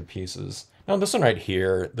 across your pieces. Now this one right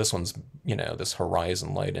here, this one's, you know, this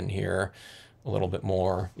horizon light in here, a little bit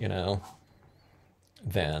more, you know,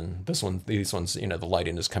 than this one. These ones, you know, the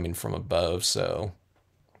lighting is coming from above, so,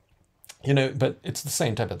 you know, but it's the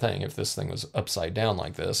same type of thing. If this thing was upside down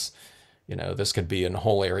like this, you know, this could be a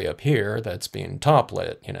whole area up here that's being top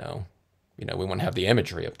lit, you know. We wouldn't have the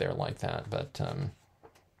imagery up there like that, but,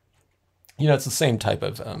 you know, it's the same type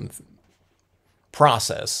of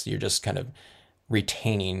process. You're just kind of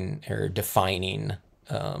retaining or defining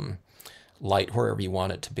light wherever you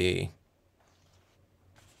want it to be.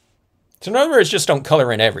 So in other words, just don't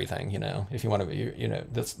color in everything, you know, if you want to, you know,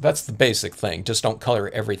 that's the basic thing. Just don't color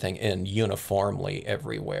everything in uniformly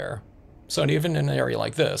everywhere. So even in an area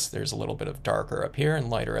like this, there's a little bit of darker up here and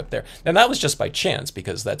lighter up there. And that was just by chance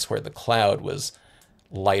because that's where the cloud was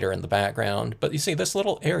lighter in the background. But you see, this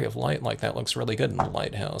little area of light like that looks really good in the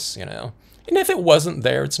lighthouse, you know. And if it wasn't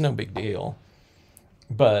there, it's no big deal.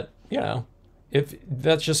 But, you know, if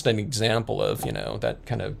that's just an example of, you know, that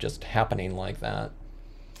kind of just happening like that.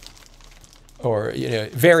 Or, you know,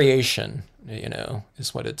 variation, you know,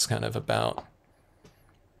 is what it's kind of about.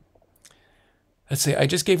 Let's see, I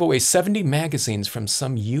just gave away 70 magazines from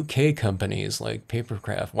some UK companies like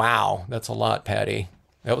Papercraft. Wow, that's a lot, Patty.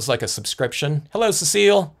 That was like a subscription. Hello,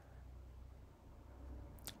 Cecile.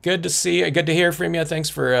 Good to see you. Good to hear from you. Thanks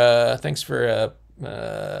for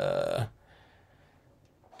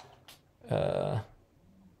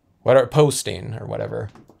posting or whatever.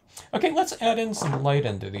 Okay, let's add in some light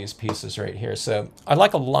into these pieces right here. So I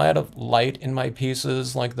like a lot of light in my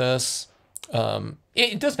pieces like this.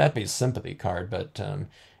 It doesn't have to be a sympathy card, but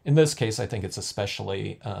in this case, I think it's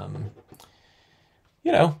especially,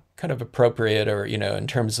 you know, kind of appropriate, or, you know, in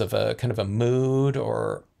terms of a kind of a mood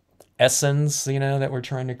or essence, you know, that we're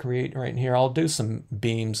trying to create right in here. I'll do some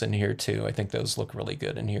beams in here too. I think those look really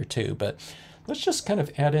good in here too, but let's just kind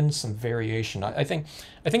of add in some variation. I think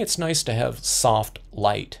it's nice to have soft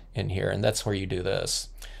light in here, and that's where you do this.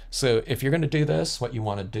 So if you're going to do this, what you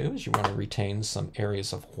want to do is you want to retain some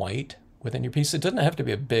areas of white within your piece. It doesn't have to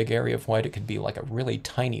be a big area of white. It could be like a really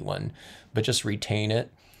tiny one, but just retain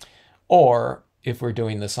it. Or if we're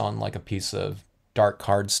doing this on like a piece of dark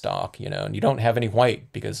cardstock, you know, and you don't have any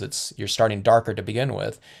white because you're starting darker to begin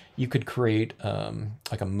with, you could create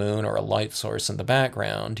like a moon or a light source in the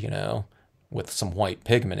background, you know, with some white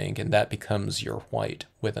pigment ink, and that becomes your white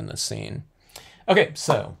within the scene. Okay,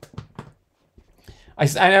 so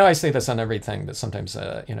I know I say this on everything, but sometimes,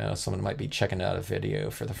 you know, someone might be checking out a video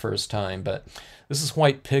for the first time, but this is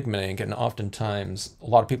white pigment ink, and oftentimes a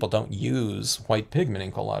lot of people don't use white pigment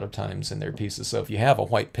ink a lot of times in their pieces. So if you have a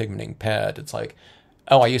white pigment ink pad, it's like,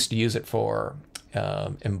 oh, I used to use it for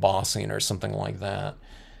embossing or something like that.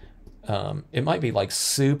 It might be like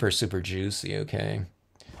super, super juicy, okay?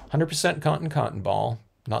 100% cotton ball,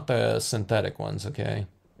 not the synthetic ones, okay?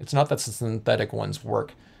 It's not that the synthetic ones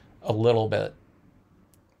work a little bit,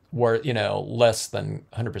 you know, less than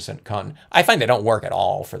 100% cotton. I find they don't work at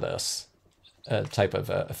all for this type of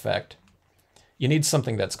effect. You need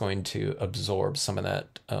something that's going to absorb some of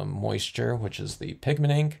that moisture, which is the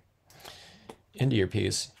pigment ink, into your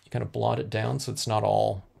piece. You kind of blot it down so it's not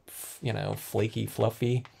all, you know, flaky,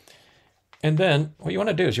 fluffy. And then what you want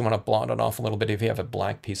to do is you want to blot it off a little bit. If you have a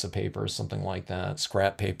black piece of paper or something like that,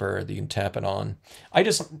 scrap paper that you can tap it on. I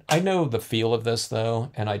know the feel of this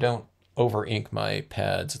though, and I don't over ink my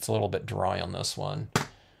pads. It's a little bit dry on this one.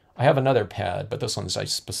 I have another pad, but this one's I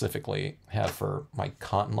specifically have for my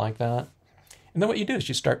cotton like that. And then what you do is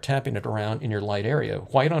you start tapping it around in your light area.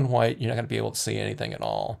 White on white, you're not going to be able to see anything at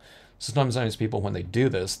all. Sometimes people, when they do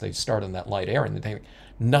this, they start in that light area and they think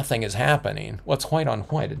nothing is happening. Well, it's white on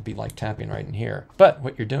white. It'd be like tapping right in here. But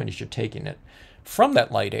what you're doing is you're taking it from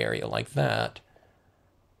that light area like that,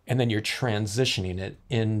 and then you're transitioning it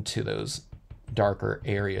into those darker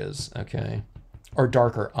areas, okay? Or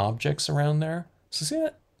darker objects around there. So see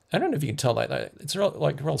that? I don't know if you can tell that. It's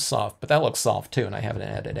real soft, but that looks soft too, and I haven't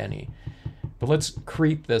added any. But let's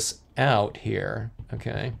creep this out here,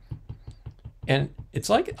 okay? And it's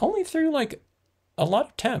like only through like a lot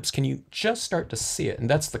of taps can you just start to see it, and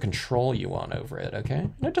that's the control you want over it, okay?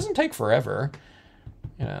 And it doesn't take forever,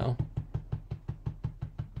 you know.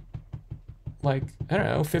 Like, I don't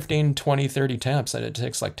know, 15, 20, 30 taps, and it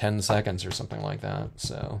takes like 10 seconds or something like that,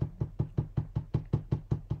 so.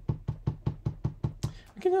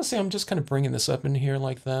 Yeah, see, I'm just kind of bringing this up in here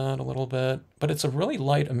like that a little bit, but it's a really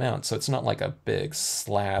light amount, so it's not like a big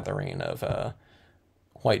slathering of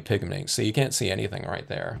white pigment. So you can't see anything right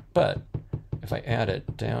there. But if I add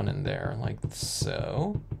it down in there like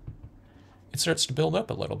so, it starts to build up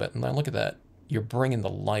a little bit. And now look at that. You're bringing the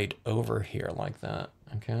light over here like that,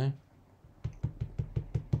 okay?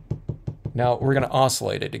 Now we're going to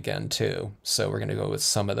oscillate it again too. So we're going to go with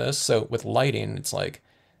some of this. So with lighting, it's like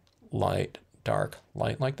light, dark,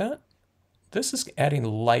 light like that. This is adding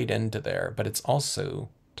light into there, but it's also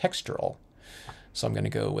textural. So I'm going to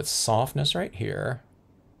go with softness right here.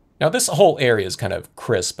 Now this whole area is kind of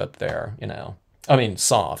crisp up there, you know. I mean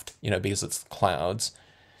soft, you know, because it's clouds.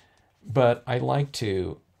 But I like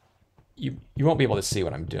to, you won't be able to see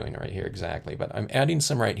what I'm doing right here exactly, but I'm adding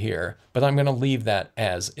some right here, but I'm going to leave that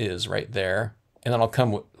as is right there. And then I'll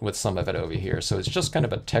come with some of it over here. So it's just kind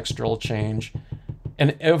of a textural change.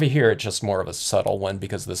 And over here, it's just more of a subtle one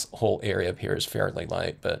because this whole area up here is fairly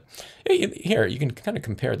light. But here, you can kind of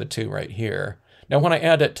compare the two right here. Now, when I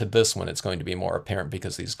add it to this one, it's going to be more apparent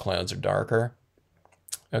because these clouds are darker.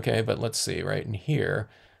 Okay, but let's see, right in here,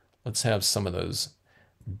 let's have some of those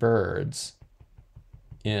birds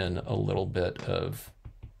in a little bit of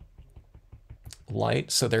light.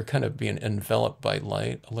 So they're kind of being enveloped by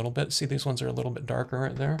light a little bit. See, these ones are a little bit darker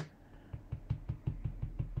right there.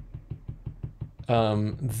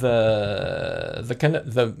 The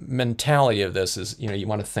mentality of this is, you know, you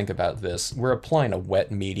want to think about this. We're applying a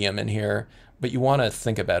wet medium in here, but you want to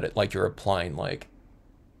think about it like you're applying like,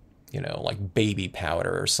 you know, like baby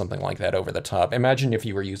powder or something like that over the top. Imagine if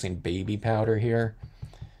you were using baby powder here.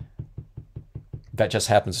 That just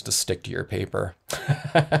happens to stick to your paper.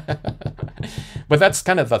 But that's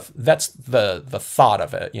kind of the thought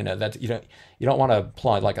of it, you know, that you don't want to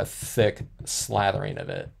apply like a thick slathering of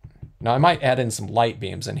it. Now I might add in some light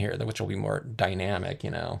beams in here, which will be more dynamic, you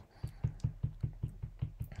know.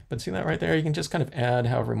 But see that right there? You can just kind of add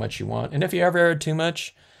however much you want. And if you ever add too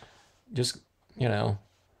much, just, you know,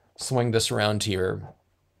 swing this around to your,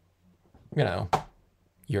 you know,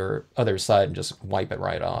 your other side and just wipe it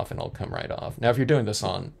right off and it'll come right off. Now, if you're doing this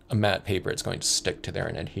on a matte paper, it's going to stick to there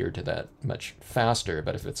and adhere to that much faster.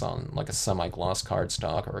 But if it's on like a semi-gloss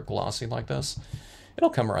cardstock or a glossy like this, it'll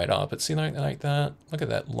come right off. But see, like that? Look at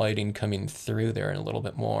that lighting coming through there and a little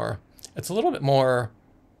bit more. It's a little bit more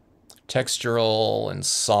textural and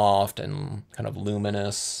soft and kind of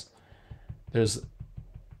luminous. There's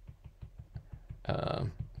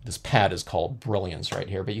this pad is called Brilliance right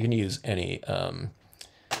here, but you can use any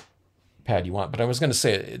pad you want. But I was going to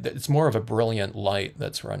say it's more of a brilliant light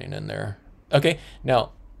that's running in there. Okay,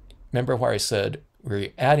 now remember where I said we're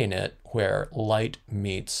adding it where light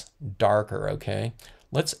meets darker, okay?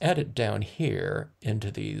 Let's add it down here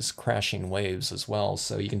into these crashing waves as well,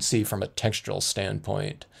 so you can see from a textural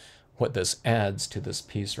standpoint what this adds to this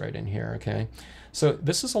piece right in here, okay? So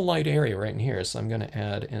this is a light area right in here, so I'm going to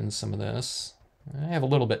add in some of this. I have a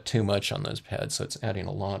little bit too much on those pads, so it's adding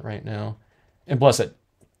a lot right now. And plus it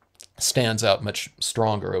stands out much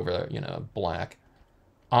stronger over, you know, a black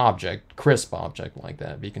object, crisp object like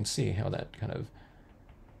that. But you can see how that kind of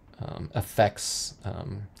affects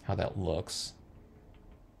how that looks.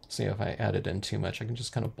 See, if I added in too much, I can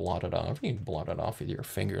just kind of blot it off. You can blot it off with your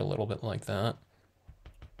finger a little bit like that.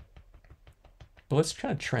 But let's try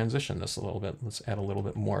to transition this a little bit. Let's add a little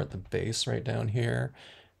bit more at the base right down here.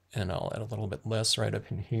 And I'll add a little bit less right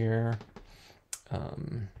up in here.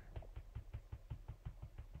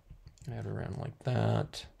 Add around like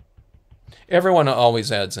that. Everyone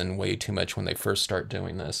always adds in way too much when they first start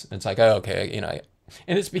doing this. It's like, oh, okay, you know,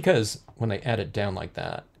 and it's because when they add it down like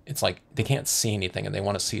that, it's like they can't see anything and they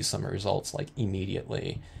want to see some results like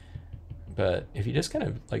immediately. But if you just kind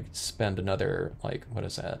of like spend another, like, what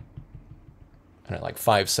is that? I don't know, like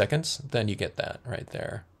 5 seconds, then you get that right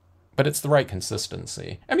there. But it's the right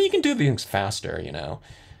consistency. I mean, you can do things faster, you know.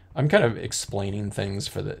 I'm kind of explaining things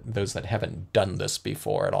for those that haven't done this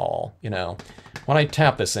before at all, you know. When I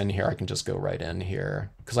tap this in here, I can just go right in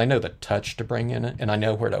here because I know the touch to bring in it and I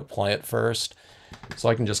know where to apply it first. So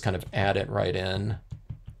I can just kind of add it right in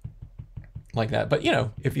like that. But, you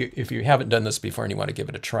know, if you haven't done this before and you want to give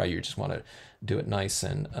it a try, you just want to do it nice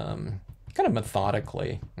and kind of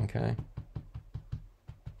methodically, okay?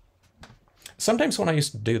 Sometimes when I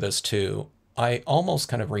used to do this too, I almost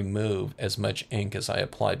kind of remove as much ink as I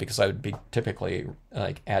apply because I would be typically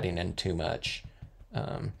like adding in too much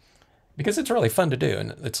because it's really fun to do.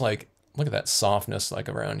 And it's like, look at that softness like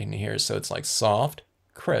around in here. So it's like soft,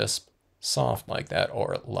 crisp, soft like that,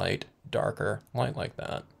 or light, darker, light like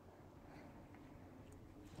that.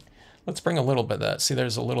 Let's bring a little bit of that. See,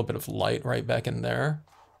 there's a little bit of light right back in there.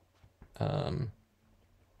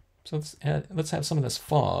 So let's have some of this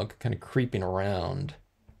fog kind of creeping around.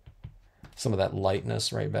 Some of that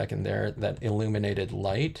lightness right back in there, that illuminated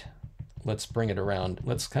light. Let's bring it around.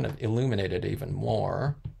 Let's kind of illuminate it even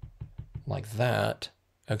more, like that.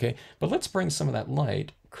 Okay, but let's bring some of that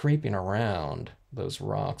light creeping around those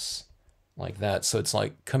rocks like that. So it's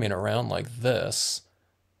like coming around like this,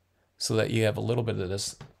 so that you have a little bit of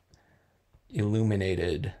this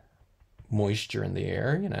illuminated moisture in the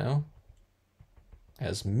air, you know,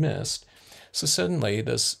 as mist. So suddenly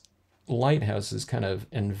this lighthouse is kind of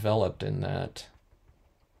enveloped in that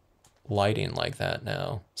lighting like that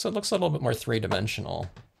now. So it looks a little bit more three-dimensional.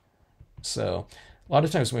 So a lot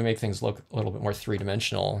of times we make things look a little bit more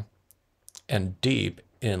three-dimensional and deep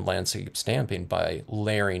in landscape stamping by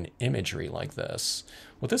layering imagery like this.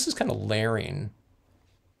 Well, this is kind of layering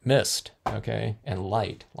mist, okay, and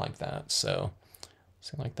light like that. So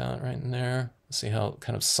see, like that right in there. See how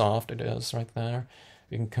kind of soft it is right there.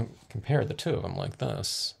 You can compare the two of them like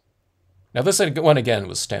this. Now this one again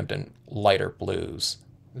was stamped in lighter blues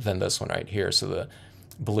than this one right here, so the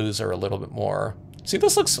blues are a little bit more. See,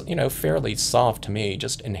 this looks, you know, fairly soft to me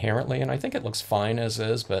just inherently, and I think it looks fine as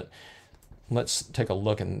is, but let's take a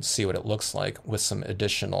look and see what it looks like with some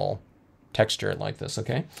additional texture like this,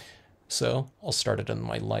 okay? So I'll start it in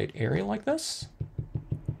my light area like this.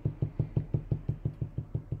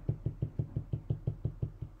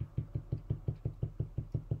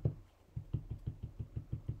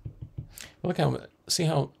 Look how, see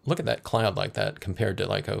how, look at that cloud like that compared to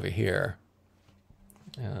like over here.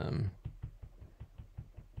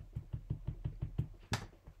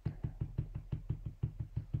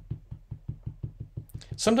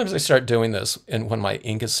 Sometimes I start doing this and when my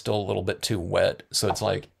ink is still a little bit too wet. So it's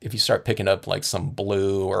like if you start picking up like some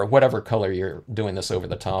blue or whatever color you're doing this over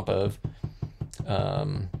the top of, I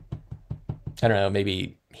don't know,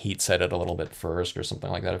 maybe heat set it a little bit first or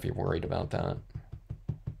something like that if you're worried about that.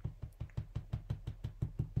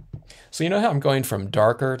 So you know how I'm going from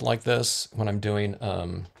darker like this when I'm doing,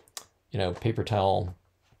 you know, paper towel,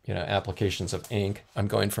 you know, applications of ink. I'm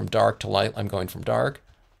going from dark to light. I'm going from dark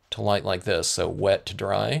to light like this. So wet to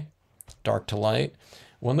dry, dark to light.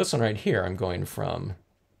 Well, in this one right here, I'm going from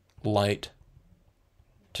light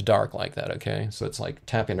to dark like that, okay? So it's like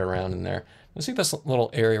tapping it around in there. You see this little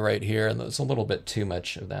area right here, and there's a little bit too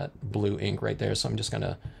much of that blue ink right there, so I'm just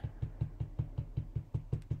gonna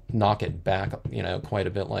knock it back, you know, quite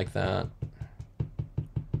a bit like that.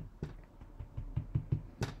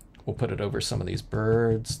 We'll put it over some of these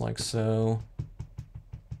birds like so.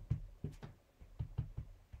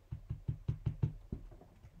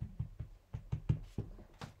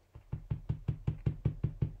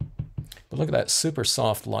 But look at that super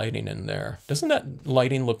soft lighting in there. Doesn't that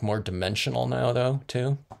lighting look more dimensional now though,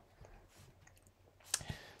 too?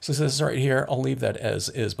 So this right here, I'll leave that as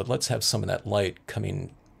is, but let's have some of that light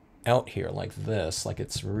coming out here like this, like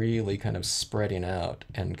it's really kind of spreading out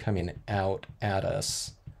and coming out at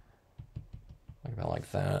us.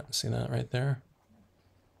 Like that. See that right there?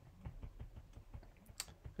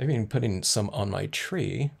 Maybe even putting some on my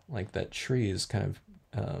tree, like that tree is kind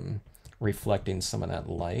of reflecting some of that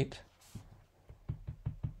light.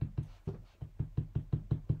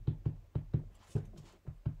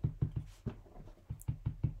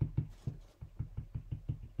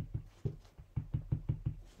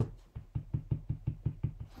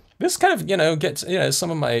 This kind of, you know, gets, you know,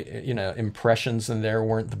 some of my, you know, impressions in there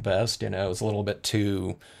weren't the best, you know, it was a little bit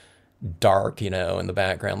too dark, you know, in the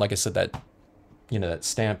background. Like I said, that, you know, that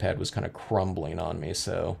stamp pad was kind of crumbling on me.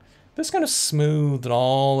 So this kind of smoothed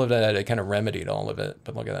all of that. It kind of remedied all of it.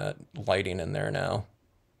 But look at that lighting in there now.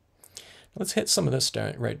 Let's hit some of this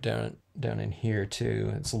down, right down in here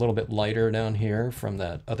too. It's a little bit lighter down here from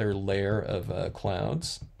that other layer of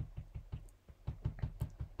clouds.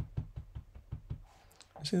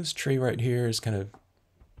 See this tree right here is kind of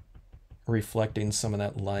reflecting some of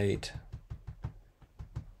that light.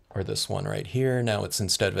 Or this one right here, now it's,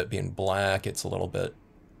 instead of it being black, it's a little bit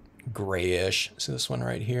grayish. See this one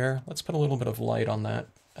right here? Let's put a little bit of light on that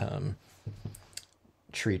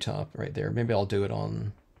treetop right there. Maybe I'll do it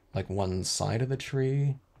on like one side of the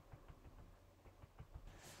tree.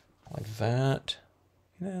 Like that.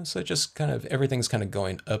 Yeah, so just kind of, everything's kind of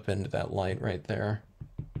going up into that light right there.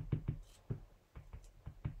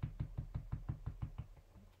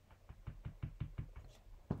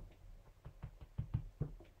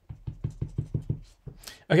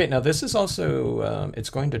 Okay, now this is also, it's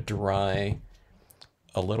going to dry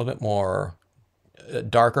a little bit more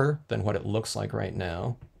darker than what it looks like right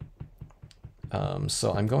now.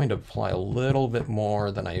 So I'm going to apply a little bit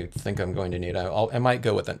more than I think I'm going to need. I might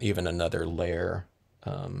go with even another layer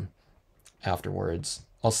afterwards.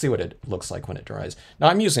 I'll see what it looks like when it dries. Now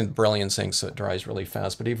I'm using Brilliance ink, so it dries really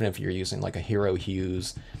fast, but even if you're using like a Hero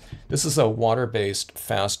Hues, this is a water-based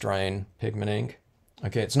fast-drying pigment ink.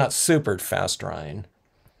 Okay, it's not super fast-drying.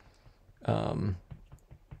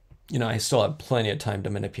 You know, I still have plenty of time to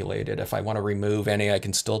manipulate it. If I want to remove any, I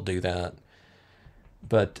can still do that.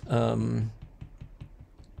 But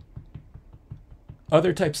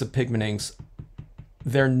other types of pigment inks,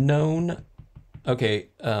 they're known, okay,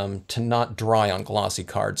 to not dry on glossy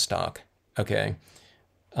cardstock, okay?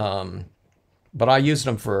 But I used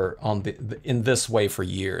them for in this way for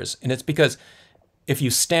years. And it's because if you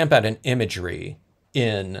stamp out an imagery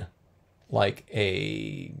in like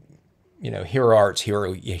a, you know, Hero Arts,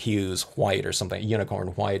 Hero Hues white or something, unicorn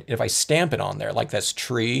white, if I stamp it on there, like this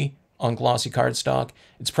tree on glossy cardstock,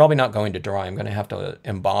 it's probably not going to dry. I'm going to have to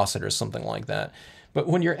emboss it or something like that. But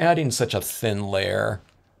when you're adding such a thin layer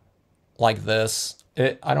like this,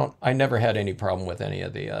 I never had any problem with any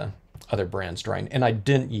of the other brands drying. And I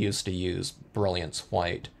didn't used to use Brilliance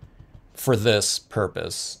White for this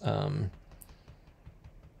purpose.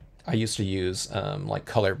 I used to use like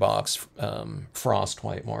Color Box Frost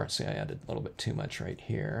White more. See, I added a little bit too much right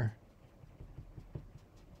here.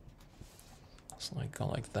 So go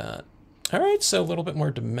like that. All right, so a little bit more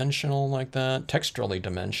dimensional like that, texturally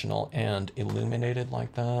dimensional and illuminated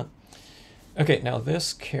like that. Okay, now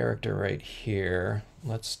this character right here,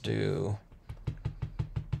 let's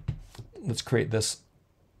create this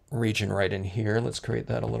region right in here. Let's create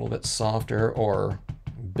that a little bit softer, or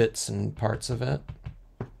bits and parts of it.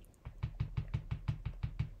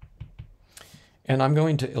 And I'm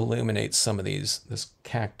going to illuminate some of this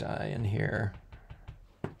cacti in here.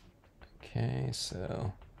 Okay,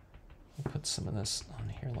 so we'll put some of this on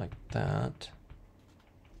here like that.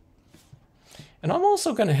 And I'm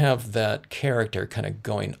also going to have that character kind of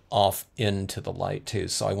going off into the light too.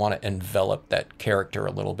 So I want to envelop that character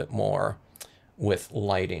a little bit more with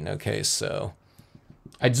lighting. Okay, so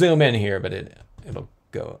I'd zoom in here, but it'll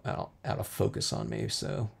go out of focus on me.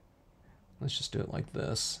 So let's just do it like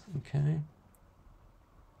this. Okay.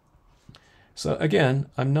 So again,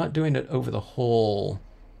 I'm not doing it over the whole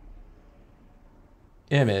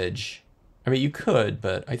image. I mean, you could,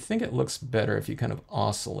 but I think it looks better if you kind of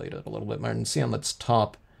oscillate it a little bit more. And see on this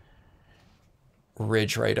top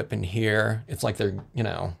ridge right up in here, it's like they're, you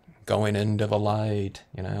know, going into the light,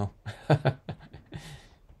 you know.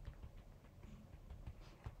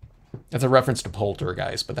 That's a reference to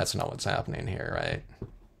Poltergeist, but that's not what's happening here, right?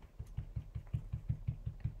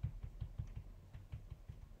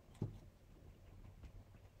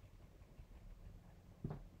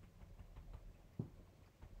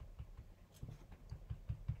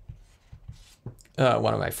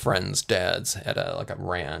 One of my friend's dads had like a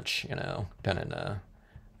ranch, you know, down in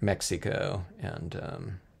Mexico,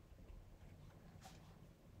 and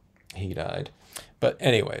he died. But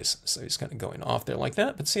anyways, so he's kind of going off there like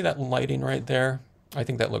that. But see that lighting right there? I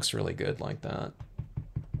think that looks really good like that.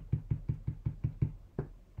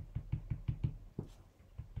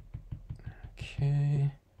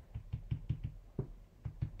 Okay.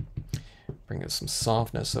 Bring some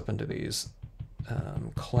softness up into these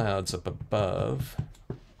clouds up above,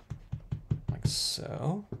 like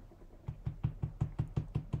so.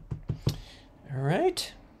 All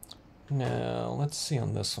right, now let's see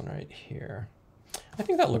on this one right here. I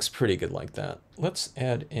think that looks pretty good like that. Let's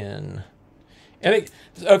add in,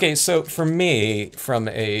 okay, so for me, from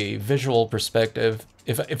a visual perspective,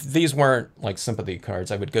 if these weren't like sympathy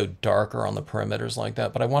cards, I would go darker on the perimeters like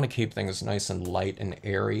that, but I want to keep things nice and light and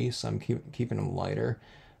airy, so I'm keeping them lighter.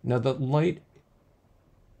 Now the light,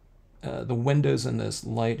 the windows in this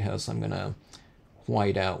lighthouse, I'm going to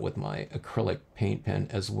white out with my acrylic paint pen,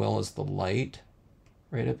 as well as the light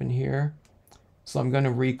right up in here. So I'm going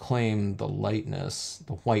to reclaim the lightness,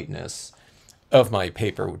 the whiteness of my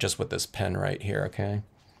paper just with this pen right here, okay?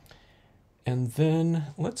 And then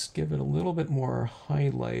let's give it a little bit more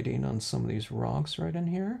highlighting on some of these rocks right in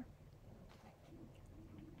here.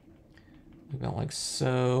 About like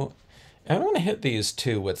so. And I'm going to hit these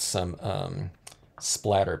too with some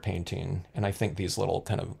splatter painting, and I think these little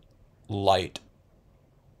kind of light.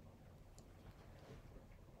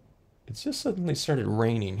 It's just suddenly started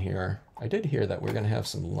raining here. I did hear that we're going to have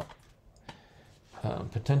some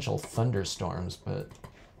potential thunderstorms, but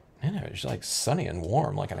man, it was like sunny and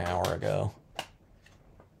warm like an hour ago.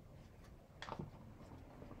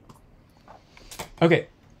 Okay,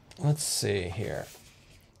 let's see here.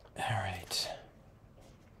 All right.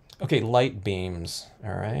 Okay, light beams.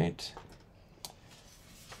 All right.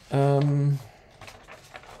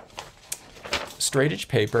 Straight edge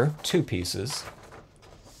paper, 2 pieces.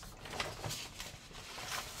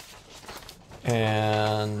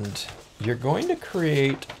 And you're going to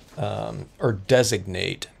create or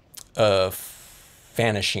designate a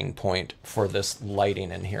vanishing point for this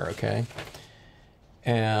lighting in here, okay?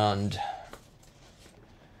 And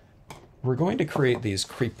we're going to create these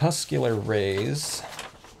crepuscular rays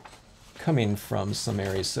coming from some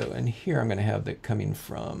areas. So in here I'm going to have that coming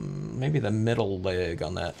from maybe the middle leg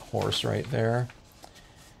on that horse right there.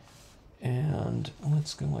 And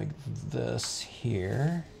let's go like this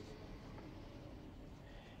here.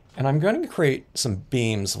 And I'm going to create some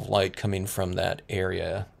beams of light coming from that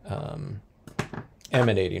area,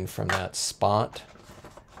 emanating from that spot.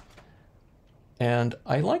 And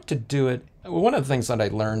I like to do it, one of the things that I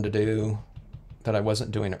learned to do that I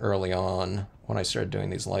wasn't doing early on when I started doing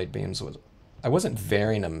these light beams was I wasn't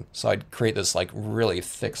varying them, so I'd create this like really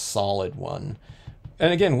thick solid one.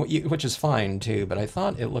 And again, which is fine too, but I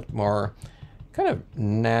thought it looked more kind of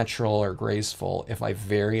natural or graceful if I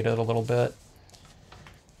varied it a little bit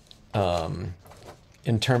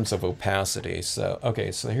in terms of opacity. So,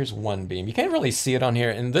 okay, so here's one beam. You can't really see it on here,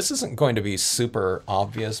 and this isn't going to be super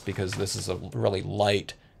obvious because this is a really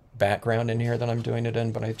light background in here that I'm doing it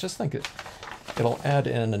in, but I just think it'll add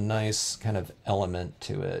in a nice kind of element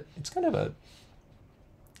to it. It's kind of a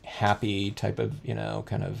happy type of, you know,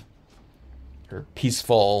 kind of, or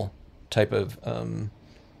peaceful type of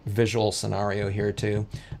visual scenario here too.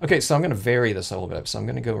 Okay, so I'm going to vary this a little bit. So I'm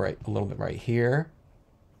going to go right a little bit right here,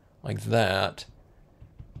 like that.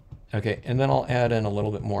 Okay, and then I'll add in a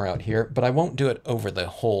little bit more out here, but I won't do it over the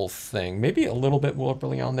whole thing. Maybe a little bit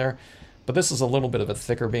wobbly on there, but this is a little bit of a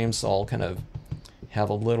thicker beam, so I'll kind of have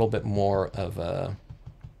a little bit more of a,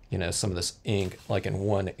 you know, some of this ink like in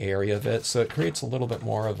one area of it. So it creates a little bit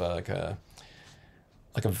more of a,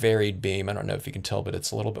 like a varied beam. I don't know if you can tell, but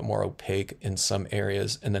it's a little bit more opaque in some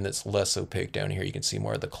areas, and then it's less opaque down here. You can see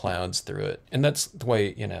more of the clouds through it. And that's the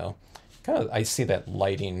way, you know, kind of I see that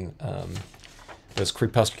lighting, those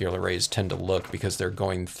crepuscular rays tend to look because they're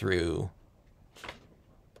going through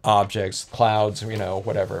objects, clouds, you know,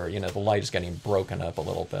 whatever. You know, the light is getting broken up a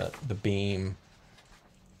little bit, the beam.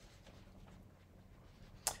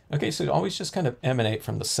 Okay, so always just kind of emanate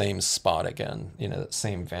from the same spot again, you know, that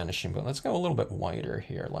same vanishing point. Let's go a little bit wider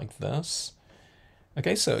here, like this.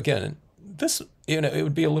 Okay, so again, this, you know, it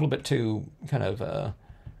would be a little bit too kind of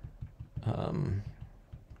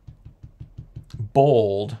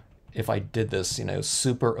bold if I did this, you know,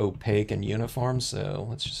 super opaque and uniform. So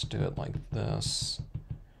let's just do it like this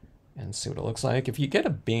and see what it looks like. If you get a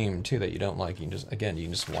beam too that you don't like, you can just, again, you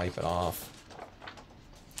can just wipe it off.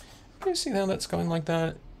 You see how that's going like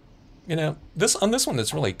that? You know, this on this one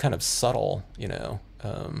it's really kind of subtle, you know.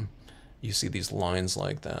 You see these lines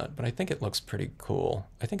like that, but I think it looks pretty cool.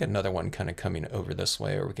 I think another one kind of coming over this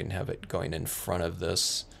way, or we can have it going in front of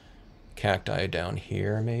this cacti down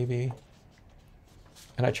here maybe.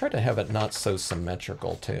 And I tried to have it not so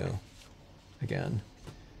symmetrical too, again.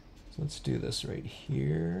 So let's do this right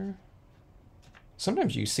here.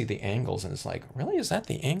 Sometimes you see the angles and it's like, really, is that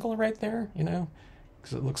the angle right there, you know?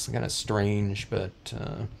 Because it looks kind of strange, but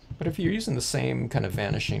if you're using the same kind of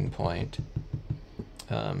vanishing point,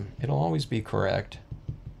 it'll always be correct.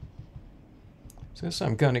 So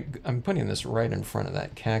I'm putting this right in front of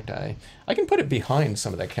that cacti. I can put it behind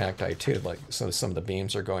some of that cacti too, like so some of the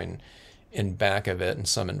beams are going in back of it and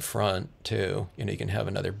some in front too. You know, you can have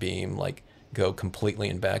another beam like go completely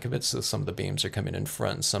in back of it, so some of the beams are coming in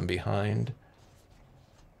front and some behind.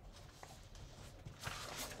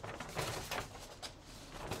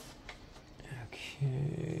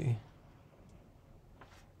 Okay.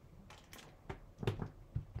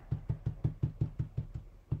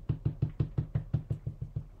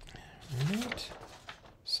 Right.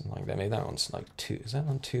 Something like that. Maybe that one's like is that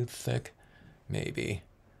one too thick? Maybe.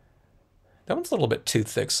 That one's a little bit too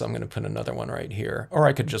thick, so I'm going to put another one right here. Or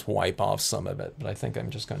I could just wipe off some of it, but I think I'm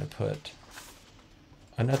just going to put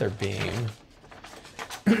another beam,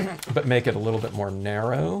 but make it a little bit more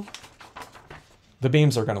narrow. The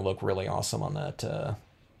beams are going to look really awesome on that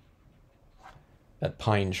that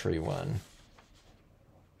pine tree one.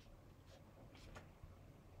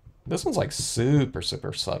 This one's like super,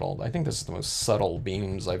 super subtle. I think this is the most subtle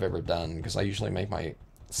beams I've ever done because I usually make my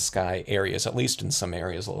sky areas, at least in some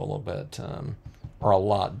areas, a little bit, or a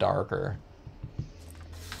lot darker.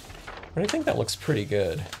 But I think that looks pretty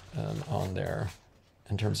good on there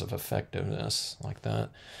in terms of effectiveness, like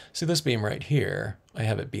that. See this beam right here, I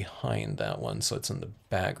have it behind that one, so it's in the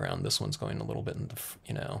background. This one's going a little bit in the,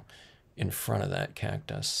 you know, in front of that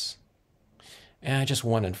cactus. And just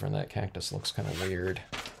one in front of that cactus looks kind of weird.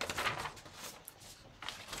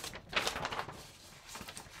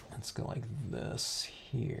 Let's go like this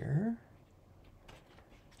here.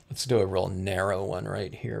 Let's do a real narrow one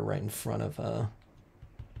right here, right in front of those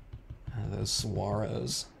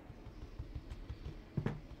saguaros.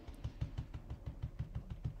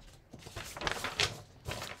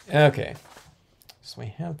 Okay, so we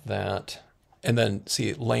have that. And then,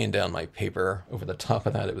 see, laying down my paper over the top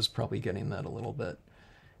of that, it was probably getting that a little bit.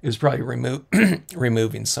 It was probably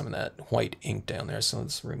removing some of that white ink down there. So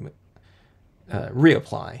let's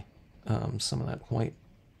reapply some of that white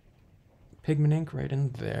pigment ink right in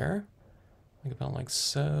there. Like about like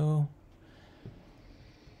so.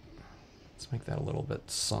 Let's make that a little bit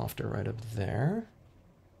softer right up there.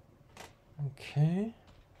 Okay.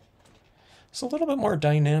 It's a little bit more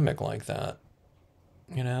dynamic like that,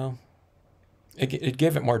 you know? It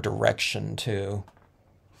gave it more direction too.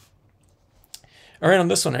 All right, on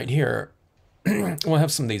this one right here, we'll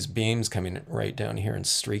have some of these beams coming right down here and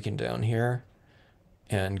streaking down here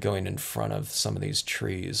and going in front of some of these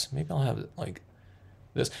trees. Maybe I'll have it like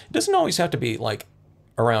this. It doesn't always have to be like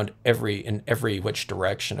around in every which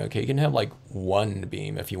direction, okay? You can have like one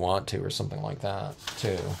beam if you want to or something like that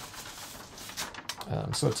too.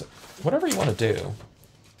 So it's whatever you want to do.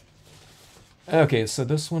 Okay, so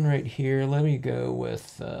this one right here, let me go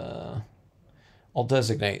with, I'll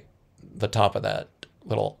designate the top of that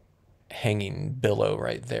little hanging billow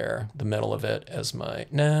right there, the middle of it as my,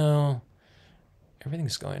 no,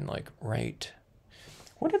 everything's going like right.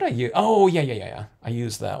 What did I use? Oh, yeah. I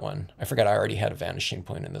used that one. I forgot I already had a vanishing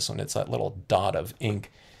point in this one. It's that little dot of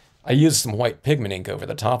ink. I used some white pigment ink over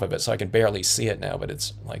the top of it, so I can barely see it now, but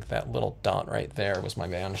it's like that little dot right there was my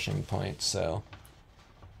vanishing point, so.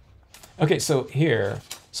 Okay, so here,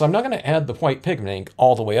 so I'm not going to add the white pigment ink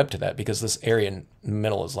all the way up to that because this area in the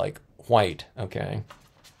middle is like white, okay?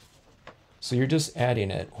 So you're just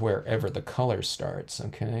adding it wherever the color starts,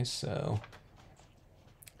 okay? So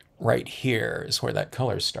right here is where that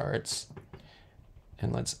color starts.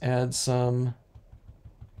 And let's add some,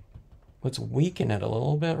 let's weaken it a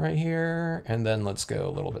little bit right here, and then let's go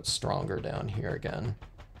a little bit stronger down here again.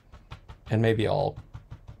 And maybe I'll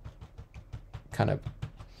kind of,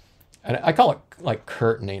 I call it like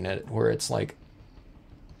curtaining it, where it's like,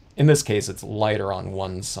 in this case, it's lighter on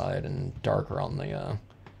one side and darker on the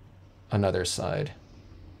another side.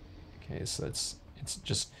 Okay, so it's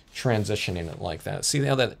just transitioning it like that. See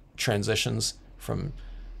how that transitions from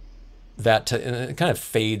that to, and it kind of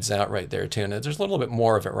fades out right there too, and there's a little bit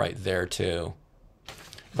more of it right there too.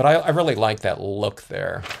 But I really like that look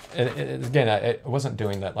there. And again, I wasn't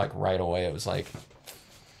doing that like right away. It was like,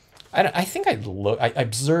 I think I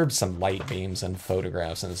observed some light beams and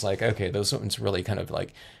photographs, and it's like, okay, those ones really kind of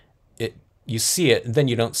like, it. You see it, and then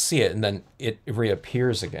you don't see it, and then it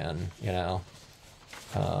reappears again, you know.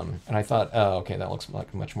 And I thought, oh, okay, that looks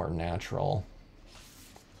like much more natural.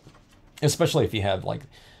 Especially if you have like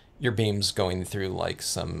your beams going through like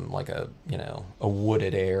some like a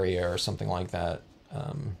wooded area or something like that.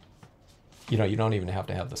 You know, you don't even have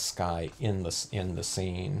to have the sky in the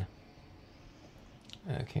scene.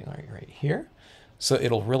 Okay, right here. So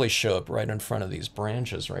it'll really show up right in front of these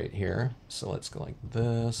branches right here. So let's go like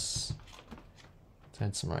this. Let's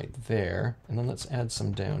add some right there. And then let's add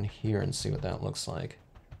some down here and see what that looks like.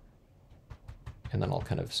 And then I'll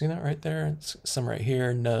kind of see that right there. Some right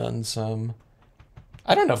here, none, some.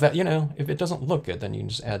 I don't know if that, you know, if it doesn't look good, then you can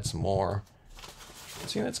just add some more.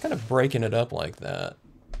 See, that's kind of breaking it up like that.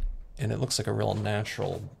 And it looks like a real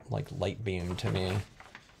natural, like, light beam to me.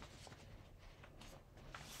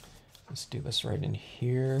 Let's do this right in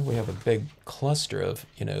here. We have a big cluster of,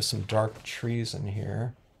 you know, some dark trees in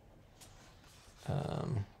here.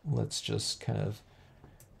 Let's just kind of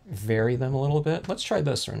vary them a little bit. Let's try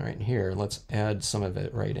this one right here. Let's add some of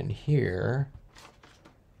it right in here.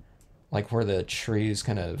 Like where the trees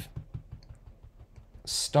kind of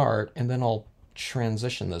start, and then I'll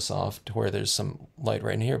transition this off to where there's some light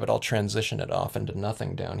right in here, but I'll transition it off into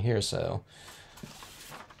nothing down here, so.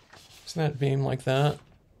 Isn't that beam like that?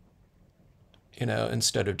 You know,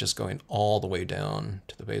 instead of just going all the way down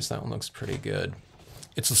to the base. That one looks pretty good.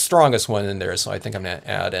 It's the strongest one in there, so I think I'm going to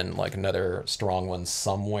add in like another strong one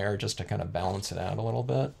somewhere just to kind of balance it out a little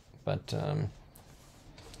bit. But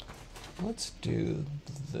let's do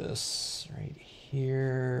this right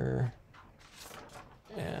here.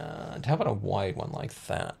 And how about a wide one like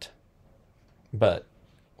that? But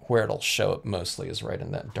where it'll show up mostly is right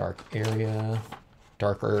in that darker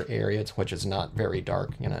area, which is not very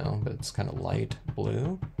dark, you know, but it's kind of light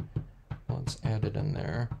blue. Let's add it in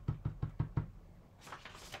there.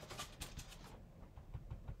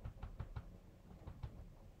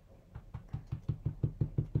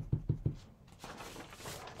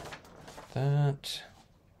 That.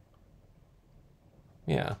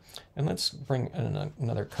 Yeah, and let's bring in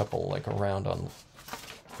another couple like around on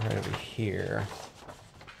right over here.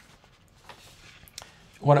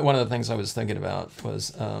 One of the things I was thinking about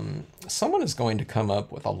was someone is going to come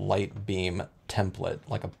up with a light beam template,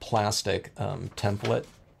 like a plastic template,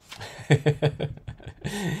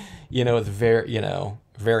 you know, with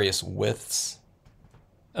various widths.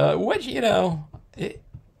 Which, you know,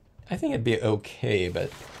 I think it'd be okay,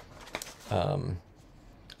 but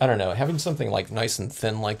I don't know. Having something like nice and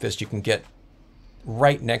thin like this, you can get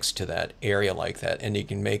right next to that area like that, and you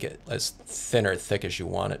can make it as thin or thick as you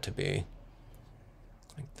want it to be.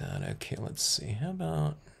 Like that. Okay, let's see. How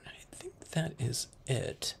about, I think that is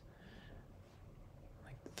it.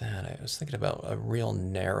 Like that. I was thinking about a real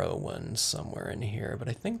narrow one somewhere in here, but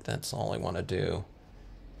I think that's all I want to do.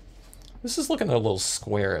 This is looking a little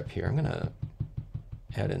square up here. I'm going to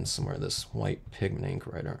add in some more of this white pigment ink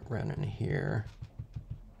right around in here.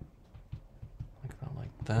 Like about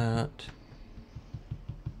like that.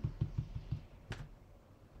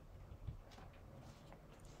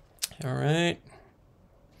 All right.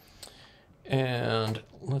 And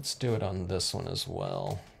let's do it on this one as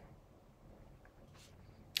well.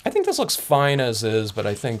 I think this looks fine as is, but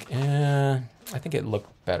I think it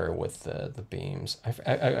looked better with the beams.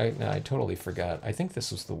 I totally forgot. I think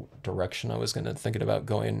this was the direction I was thinking about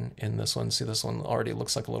going in this one. See, this one already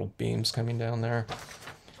looks like a little beams coming down there.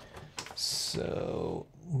 So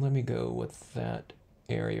let me go with that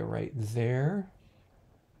area right there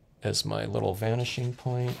as my little vanishing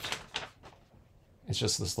point. It's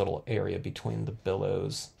just this little area between the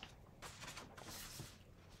billows.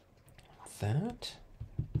 That.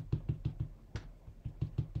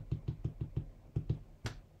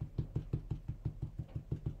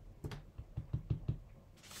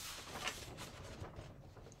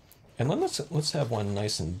 And then let's have one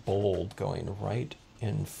nice and bold going right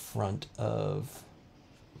in front of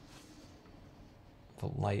the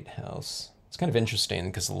lighthouse. It's kind of interesting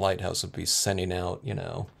because the lighthouse would be sending out, you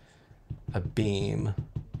know, a beam,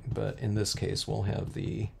 but in this case we'll have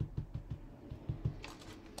the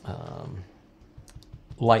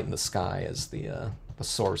light in the sky as the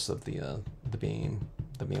source of the beam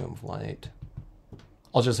of light.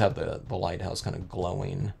 I'll just have the lighthouse kind of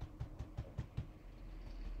glowing.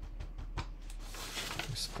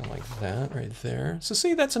 Something like that right there. So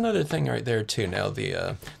see, that's another thing right there too. Now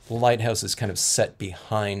the lighthouse is kind of set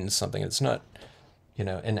behind something. It's not, you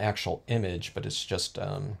know, an actual image, but it's just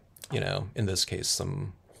you know, in this case,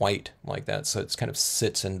 some white like that. So it's kind of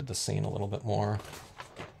sits into the scene a little bit more.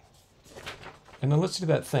 And then let's do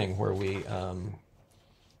that thing where we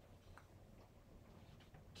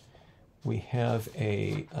have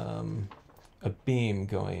a beam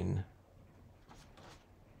going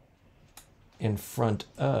in front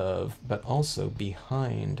of, but also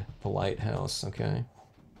behind the lighthouse, okay?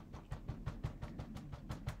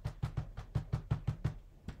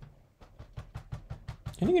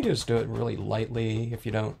 And you can just do it really lightly if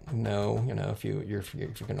you don't know, you know, if you're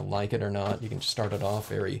going to like it or not. You can start it off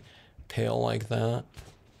very pale like that.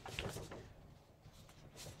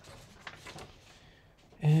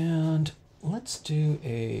 And let's do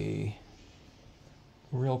a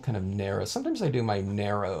real kind of narrow. Sometimes I do my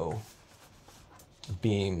narrow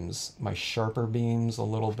beams, my sharper beams, a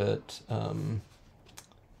little bit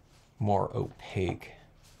more opaque.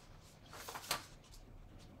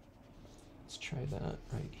 Let's try that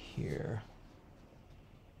right here.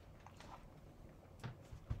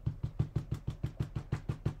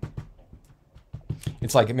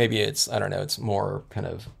 It's like maybe it's, I don't know, it's more kind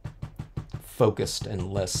of focused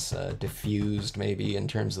and less diffused maybe in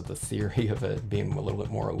terms of the theory of it being a little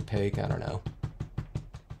bit more opaque. I don't know.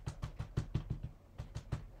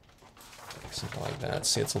 Something like that.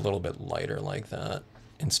 See, it's a little bit lighter like that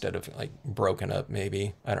instead of like broken up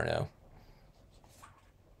maybe. I don't know.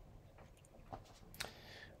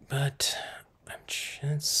 But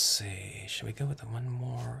let's see. Should we go with the one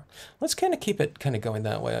more? Let's kind of keep it kind of going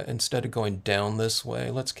that way. Instead of going down this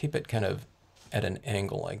way, let's keep it kind of at an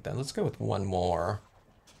angle like that. Let's go with one more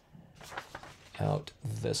out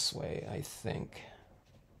this way, I think.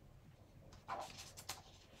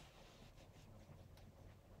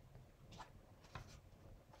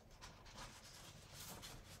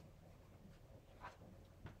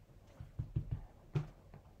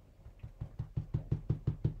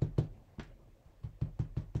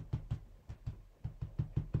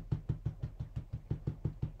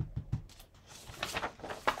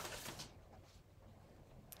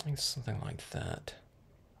 Something like that.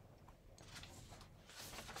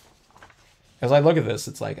 As I look at this,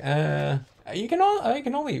 it's like, I can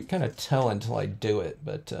only kind of tell until I do it,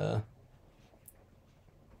 but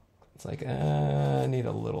It's like, I need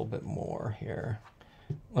a little bit more here.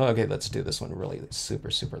 Okay, let's do this one really super,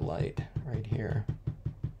 super light right here.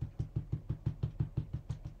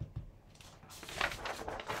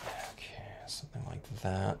 Okay, something like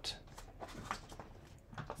that.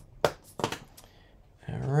 All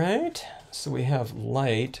right, so we have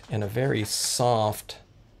light and a very soft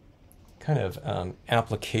kind of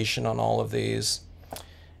application on all of these.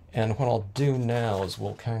 And what I'll do now is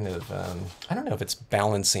we'll kind of, I don't know if it's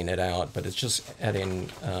balancing it out, but it's just adding,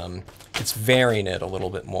 it's varying it a little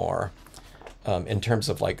bit more in terms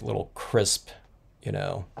of like little crisp, you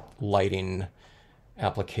know, lighting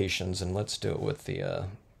applications. And let's do it with the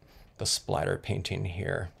splatter painting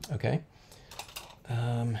here, okay?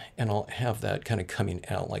 And I'll have that kind of coming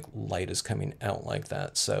out, like light is coming out like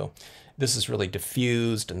that. So this is really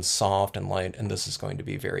diffused and soft and light, and this is going to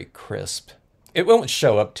be very crisp. It won't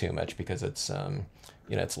show up too much because it's,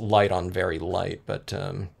 you know, it's light on very light, but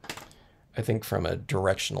I think from a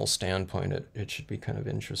directional standpoint, it should be kind of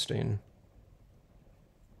interesting.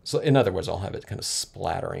 So in other words, I'll have it kind of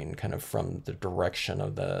splattering kind of from the direction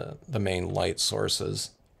of the main light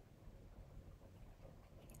sources.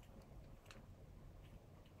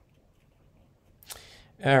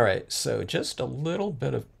 All right, so just a little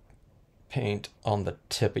bit of paint on the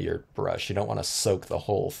tip of your brush. You don't want to soak the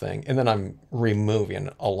whole thing. And then I'm removing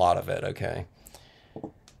a lot of it, okay?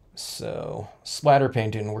 So splatter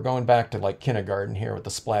painting, we're going back to like kindergarten here with the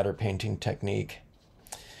splatter painting technique.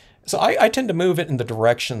 So I tend to move it in the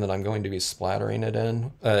direction that I'm going to be splattering it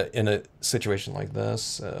in a situation like this.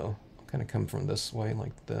 So I'll kind of come from this way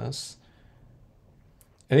like this.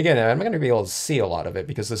 And again, I'm not going to be able to see a lot of it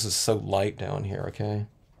because this is so light down here, okay?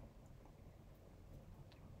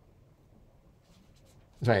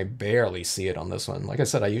 I barely see it on this one. Like I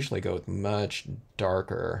said, I usually go with much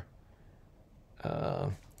darker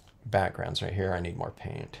backgrounds. Right here, I need more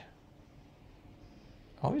paint.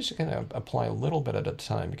 Always kind of apply a little bit at a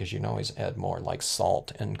time because you can always add more, like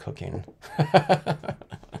salt in cooking.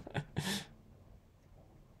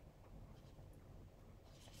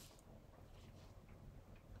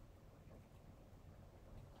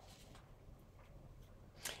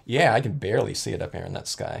 Yeah, I can barely see it up here in that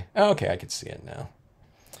sky. Okay, I can see it now.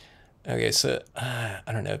 Okay, so I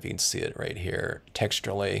don't know if you can see it right here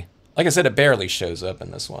texturally. Like I said, it barely shows up in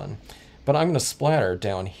this one. But I'm going to splatter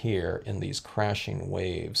down here in these crashing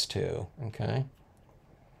waves too, okay?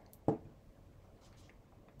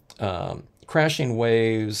 Crashing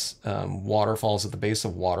waves, waterfalls at the base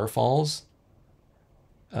of waterfalls.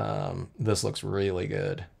 This looks really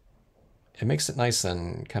good. It makes it nice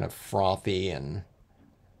and kind of frothy and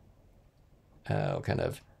kind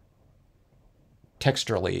of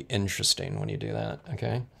texturally interesting when you do that,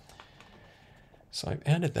 okay? So I've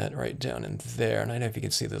added that right down in there, and I don't know if you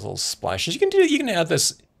can see those little splashes. You can add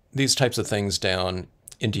these types of things down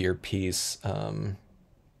into your piece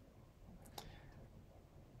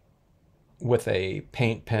with a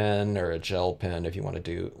paint pen or a gel pen if you want to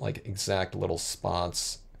do like exact little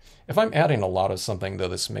spots. If I'm adding a lot of something, though,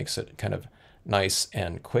 this makes it kind of nice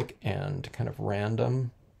and quick and kind of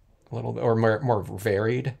random a little bit, or more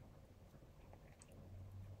varied.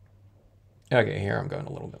 Okay, here I'm going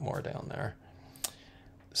a little bit more down there.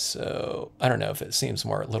 So I don't know if it seems a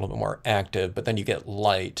little bit more active, but then you get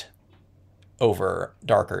light over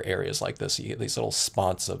darker areas like this. You get these little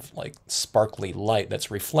spots of like sparkly light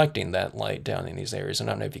that's reflecting that light down in these areas. And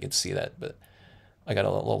I don't know if you can see that, but I got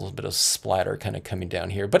a little bit of splatter kind of coming down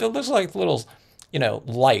here. But it looks like little, you know,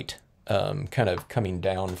 light kind of coming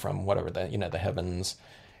down from whatever the, you know, the heavens.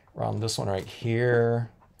 Around this one right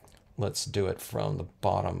here, let's do it from the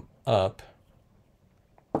bottom up.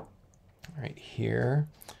 Right here.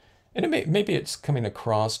 And maybe it's coming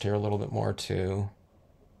across here a little bit more too.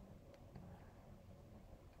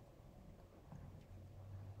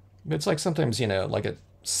 But it's like sometimes, you know, like at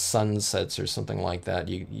sunsets or something like that,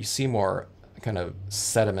 you see more kind of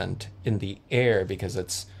sediment in the air because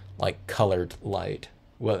it's like colored light.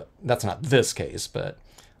 Well, that's not this case, but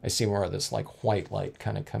I see more of this like white light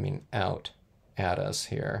kind of coming out at us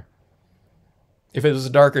here. If it was a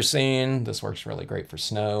darker scene, this works really great for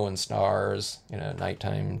snow and stars, you know,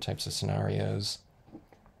 nighttime types of scenarios.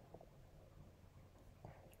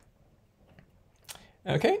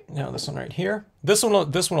 Okay, now this one right here. This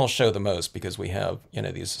one will show the most because we have, you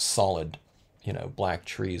know, these solid, you know, black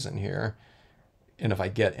trees in here. And if I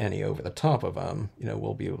get any over the top of them, you know,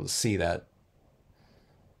 we'll be able to see that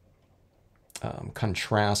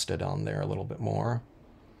contrasted on there a little bit more.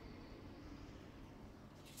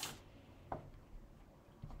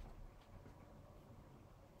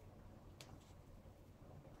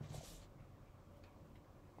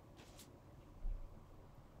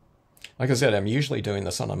 Like I said, I'm usually doing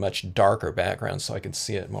this on a much darker background so I can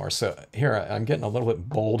see it more. So here I'm getting a little bit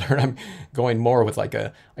bolder. I'm going more with like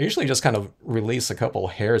I usually just kind of release a couple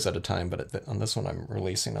hairs at a time, but on this one I'm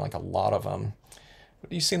releasing like a lot of them.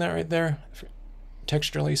 Do you see that right there?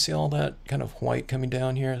 Texturally, see all that kind of white coming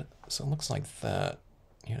down here? So it looks like that,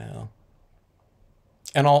 you know.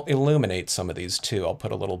 And I'll illuminate some of these too. I'll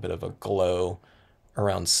put a little bit of a glow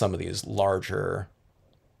around some of these larger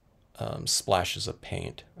splashes of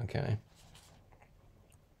paint, okay?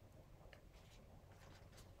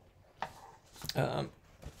 All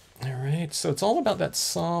right, so it's all about that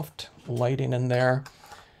soft lighting in there.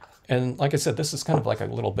 And like I said, this is kind of like a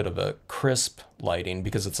little bit of a crisp lighting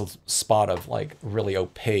because it's a spot of like really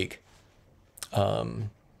opaque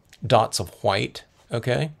dots of white,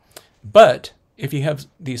 okay? But if you have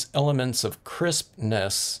these elements of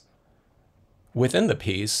crispness within the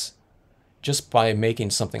piece, just by making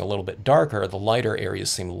something a little bit darker, the lighter areas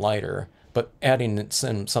seem lighter, but adding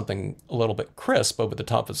something a little bit crisp over the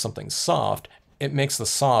top of something soft, it makes the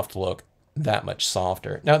soft look that much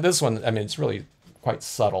softer. Now this one, I mean, it's really quite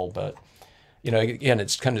subtle, but you know, again,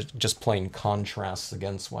 it's kind of just plain contrasts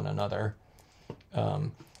against one another.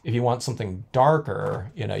 If you want something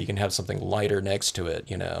darker, you know, you can have something lighter next to it,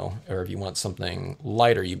 you know, or if you want something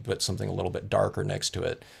lighter, you put something a little bit darker next to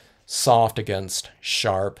it. Soft against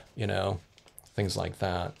sharp, you know, things like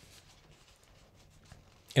that.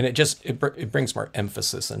 And it brings more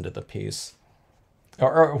emphasis into the piece,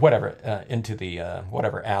 or whatever, into the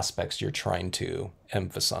whatever aspects you're trying to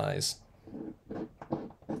emphasize.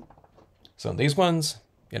 So these ones,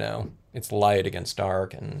 you know, it's light against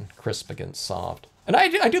dark and crisp against soft. And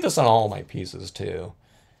I do this on all my pieces too.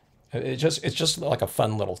 It's just like a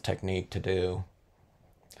fun little technique to do.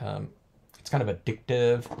 It's kind of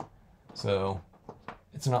addictive, so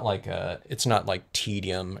it's not like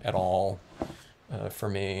tedium at all for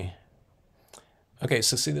me. Okay,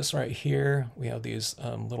 so see this right here? We have these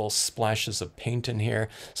little splashes of paint in here.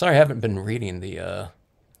 Sorry, I haven't been reading the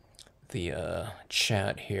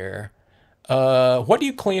chat here. What do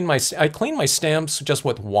you clean my? I clean my stamps just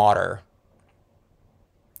with water.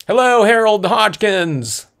 Hello, Harold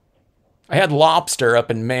Hodgkins. I had lobster up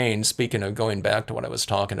in Maine. Speaking of going back to what I was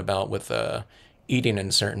talking about with eating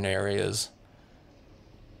in certain areas.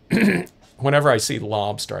 Whenever I see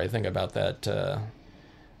lobster, I think about that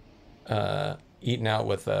eating out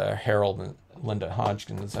with Harold and Linda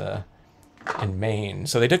Hodgkins in Maine.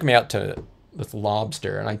 So they took me out to with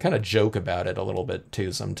lobster, and I kind of joke about it a little bit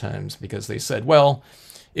too sometimes because they said, well,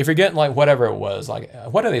 if you're getting like whatever it was, like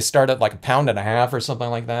what do they start at, like 1.5 pounds or something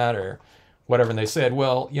like that, or whatever, and they said,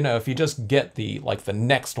 well, you know, if you just get the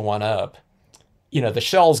next one up, you know, the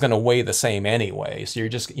shell's going to weigh the same anyway, so you're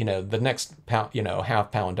just, you know, the next pound, you know,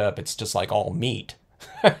 1/2 pound up, it's just like all meat.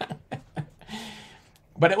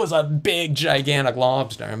 But it was a big, gigantic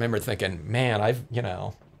lobster. I remember thinking, man,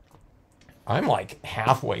 I'm like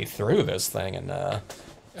halfway through this thing, and I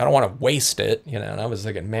don't want to waste it, you know. And I was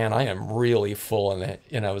thinking, man, I am really full, and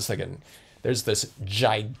you know, I was thinking, there's this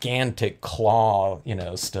gigantic claw, you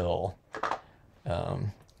know, still. But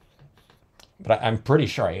I'm pretty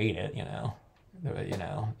sure I ate it, you know. You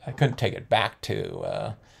know, I couldn't take it back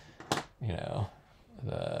to, you know,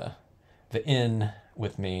 the inn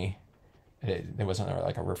with me. There wasn't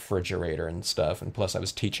like a refrigerator and stuff, and plus I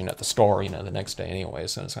was teaching at the store, you know, the next day anyway,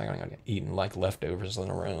 so it's like I'm gonna eating like leftovers in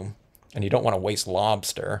the room, and you don't want to waste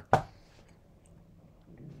lobster.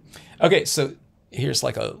 Okay, so here's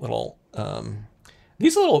like a little,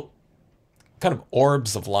 these little kind of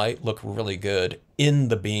orbs of light look really good in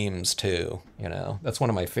the beams too, you know. That's one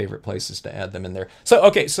of my favorite places to add them in there. So,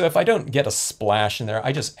 okay, so if I don't get a splash in there,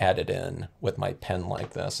 I just add it in with my pen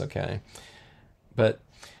like this, okay? But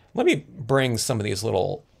let me bring some of these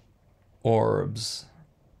little orbs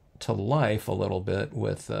to life a little bit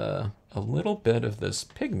with a little bit of this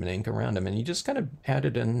pigment ink around them, and you just kind of add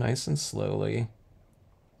it in nice and slowly.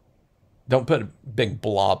 Don't put a big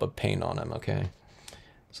blob of paint on them, okay?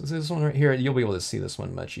 So this one right here, you'll be able to see this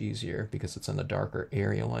one much easier because it's in a darker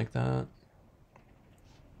area like that.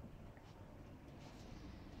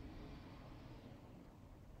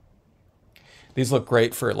 These look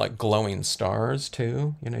great for like glowing stars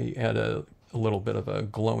too. You know, you add a little bit of a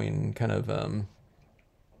glowing kind of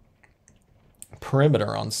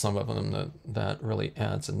perimeter on some of them that really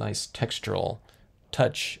adds a nice textural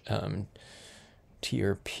touch to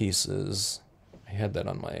your pieces. I had that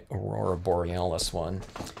on my Aurora Borealis one.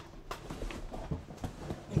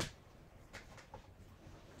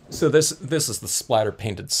 So this is the splatter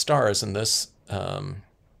painted stars in this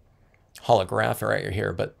holograph right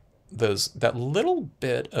here, but that little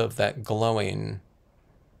bit of that glowing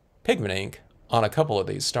pigment ink on a couple of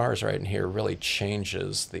these stars right in here really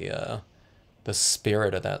changes the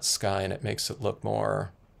spirit of that sky, and it makes it look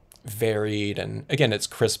more varied. And again, it's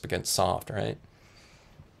crisp against soft, right?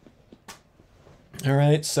 All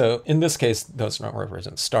right, so in this case, those don't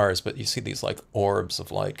represent stars, but you see these like orbs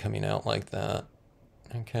of light coming out like that.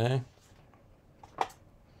 Okay.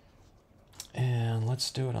 And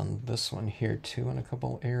let's do it on this one here too in a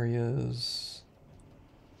couple areas.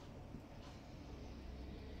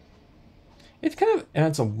 It kind of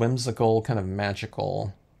adds a whimsical, kind of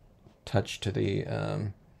magical touch to the,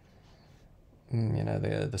 you know,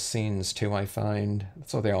 the scenes too, I find.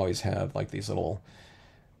 That's what they always have, like these little,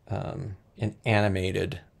 in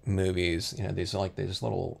animated movies, you know, these like these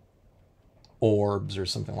little orbs or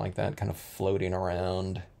something like that kind of floating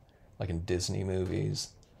around, like in Disney movies.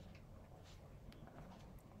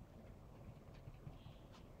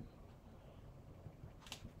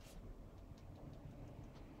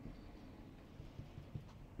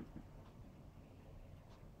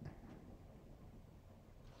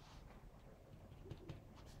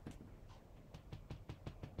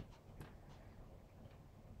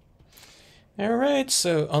 All right,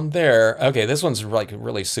 so on there, okay, this one's like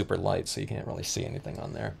really super light, so you can't really see anything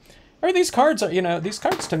on there. All right, these cards are, you know, these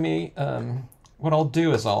cards to me, what I'll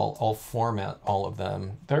do is I'll format all of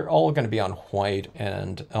them. They're all going to be on white,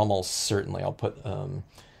 and almost certainly I'll put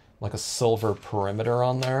like a silver perimeter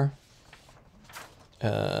on there.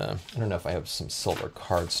 I don't know if I have some silver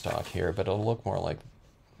cardstock here, but it'll look more like,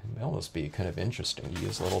 it'll almost be kind of interesting to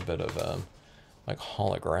use a little bit of like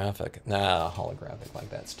holographic. Nah, holographic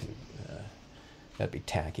like that's too... that'd be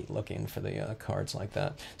tacky looking for the cards like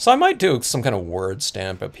that. So I might do some kind of word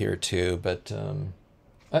stamp up here too, but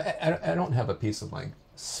I don't have a piece of like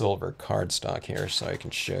silver cardstock here so I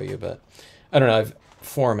can show you, but I don't know, I've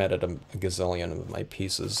formatted a gazillion of my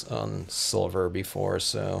pieces on silver before,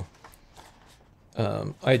 so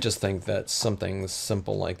I just think that something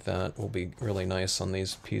simple like that will be really nice on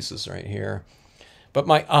these pieces right here. But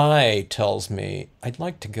my eye tells me I'd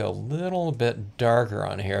like to go a little bit darker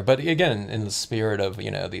on here. But again, in the spirit of, you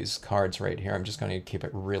know, these cards right here, I'm just going to keep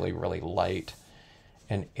it really, really light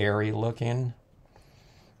and airy looking.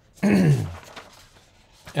 And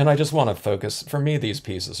I just want to focus, for me, these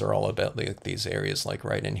pieces are all about these areas like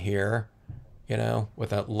right in here, you know,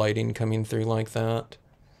 with that lighting coming through like that.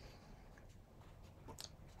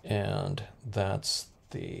 And that's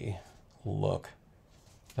the look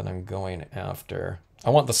that I'm going after. I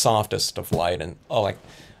want the softest of light and like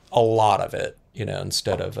a lot of it, you know,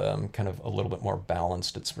 instead of kind of a little bit more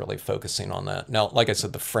balanced. It's really focusing on that. Now, like I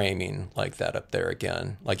said, the framing like that up there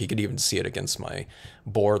again, like you could even see it against my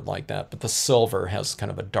board like that, but the silver has kind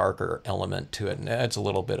of a darker element to it and adds a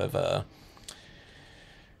little bit of a,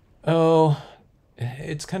 oh,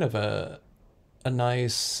 it's kind of a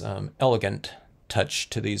nice, elegant touch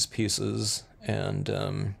to these pieces,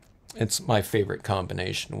 and it's my favorite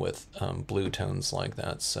combination with blue tones like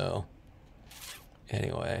that. So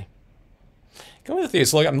anyway, going with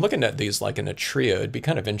these, like I'm looking at these like in a trio. It'd be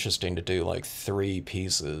kind of interesting to do like 3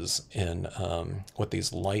 pieces in with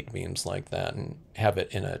these light beams like that, and have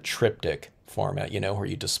it in a triptych format, you know, where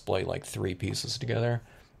you display like 3 pieces together.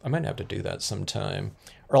 I might have to do that sometime,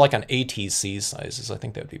 or like on ATC sizes. I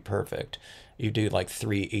think that would be perfect. You do like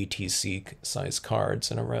 3 ATC size cards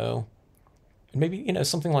in a row. Maybe, you know,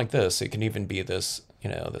 something like this. It can even be this, you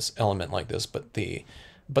know, this element like this, but the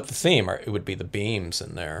theme, it would be the beams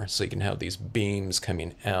in there. So you can have these beams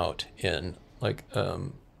coming out in like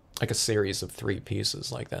a series of 3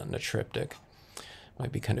 pieces like that in a triptych.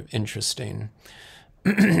 Might be kind of interesting.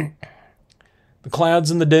 The clouds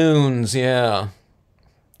and the dunes, yeah.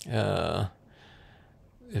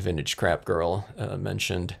 Vintage Crap Girl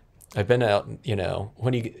mentioned. I've been out, you know,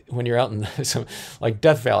 when you're out in like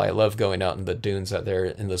Death Valley, I love going out in the dunes out there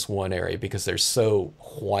in this one area because they're so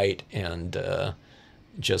white and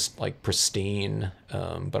just like pristine.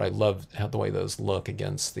 But I love how the way those look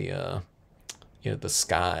against the you know, the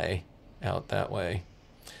sky out that way.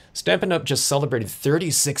 Stampin' Up! Just celebrated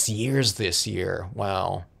 36 years this year.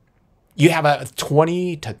 Wow. You have a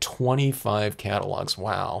 20 to 25 catalogs.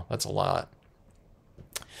 Wow, that's a lot.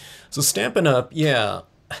 So Stampin' Up!, yeah.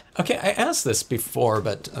 Okay, I asked this before,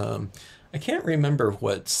 but I can't remember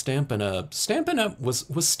what Stampin' Up! Was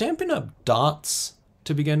Stampin' Up! Dots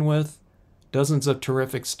to begin with? Dozens of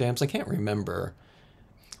terrific stamps? I can't remember.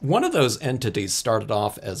 One of those entities started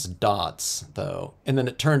off as dots, though, and then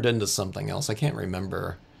it turned into something else. I can't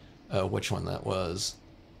remember which one that was.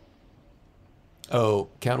 Oh,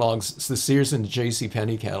 catalogs, the Sears and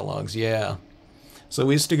JCPenney catalogs, yeah. So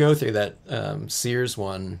we used to go through that Sears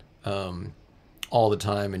one all the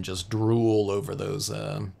time and just drool over those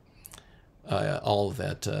all of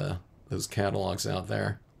that, those catalogs out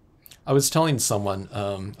there. I was telling someone,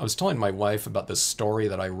 I was telling my wife about this story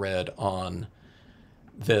that I read on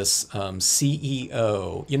this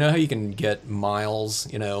CEO. You know how you can get miles,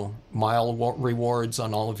 rewards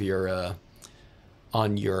on all of your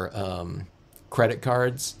credit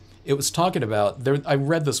cards. It was talking about there. I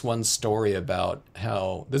read this one story about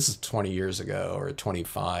how this is 20 years ago or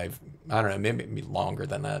 25. I don't know, maybe longer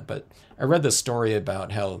than that. But I read this story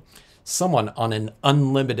about how someone on an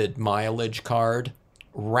unlimited mileage card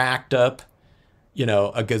racked up,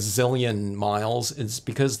 a gazillion miles. It's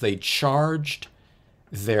because they charged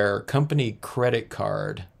their company credit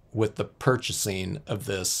card with the purchasing of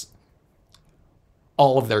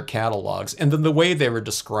all of their catalogs. And then the way they were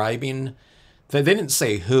describing, they didn't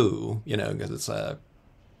say who, because it's a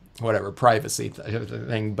whatever privacy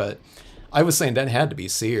thing, but I was saying that had to be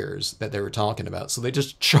Sears that they were talking about. So they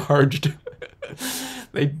just charged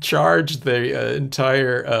the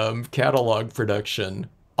entire catalog production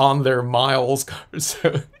on their miles card.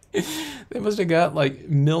 So they must have got like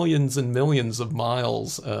millions and millions of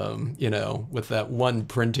miles, with that one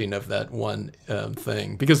printing of that one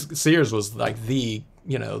thing. Because Sears was like the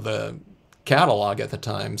catalog at the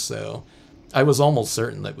time. So I was almost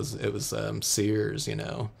certain that it was Sears,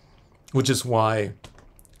 which is why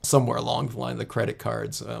somewhere along the line the credit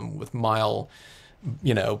cards with mile,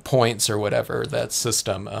 points or whatever, that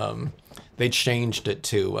system, they changed it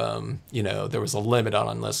to, there was a limit on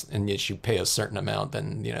unless you pay a certain amount,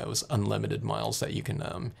 then, it was unlimited miles that you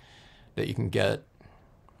can get.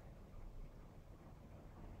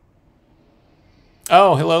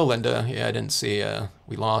 Oh, hello, Linda. Yeah, I didn't see,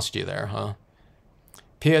 we lost you there, huh?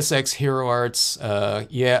 PSX Hero Arts,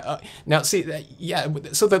 yeah. Now, see,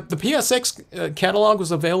 so the PSX catalog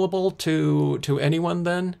was available to anyone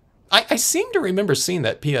then? I seem to remember seeing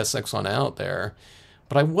that PSX one out there,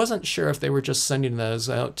 but I wasn't sure if they were just sending those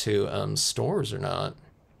out to stores or not.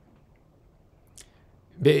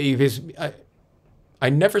 Because I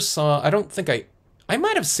never saw, I don't think I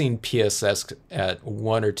might have seen PSX at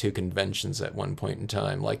one or two conventions at one point in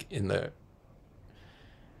time, like in the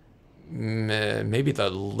maybe the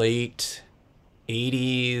late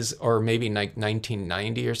 80s or maybe like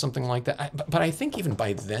 1990 or something like that. But I think even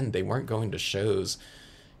by then they weren't going to shows.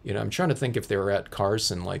 I'm trying to think if they were at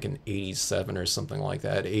Carson like in 87 or something like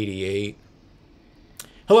that, 88.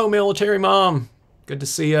 Hello, military mom. Good to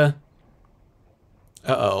see ya.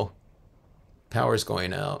 Uh-oh. Power's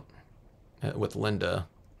going out with Linda.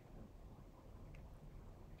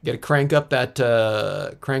 Got to crank up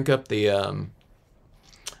the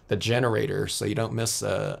generator so you don't miss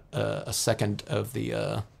a second of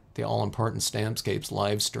the all-important Stampscapes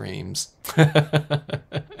live streams.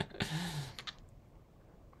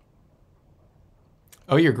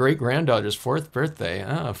 Oh, your great-granddaughter's 4th birthday.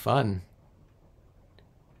 Oh, fun.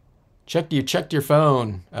 You checked your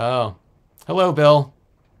phone. Oh. Hello, Bill.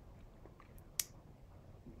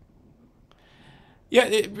 Yeah,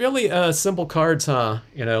 really simple cards, huh?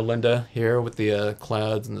 Linda, here with the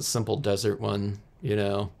clouds and the simple desert one,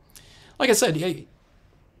 Like I said,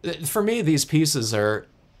 for me, these pieces are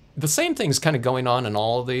the same thing's kind of going on in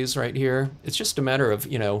all of these right here. It's just a matter of,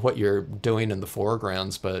 what you're doing in the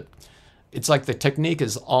foregrounds, but it's like the technique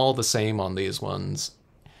is all the same on these ones.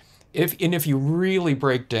 If you really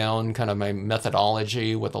break down kind of my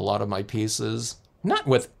methodology with a lot of my pieces, not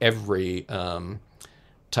with every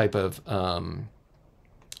type of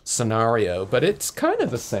scenario, but it's kind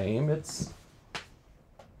of the same. It's,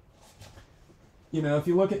 if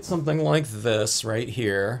you look at something like this right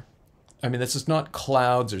here, I mean, this is not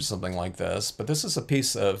clouds or something like this, but this is a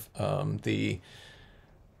piece of the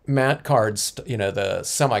matte cards, the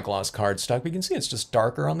semi-gloss cardstock. But you can see it's just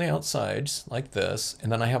darker on the outsides like this.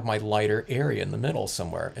 And then I have my lighter area in the middle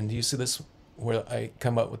somewhere. And do you see this where I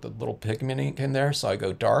come up with a little pigment ink in there? So I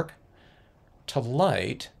go dark to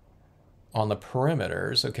light on the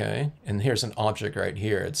perimeters, okay? And here's an object right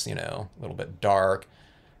here. It's, a little bit dark,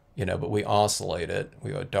 but we oscillate it.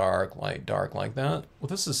 We go dark, like that. Well,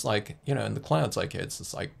 this is like, in the clouds like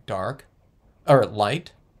it's like dark, or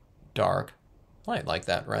light, dark, light like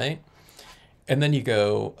that, right? And then you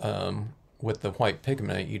go with the white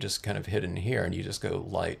pigment, you just kind of hit in here and you just go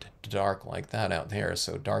light to dark like that out there.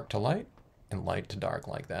 So dark to light and light to dark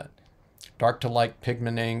like that. Dark to light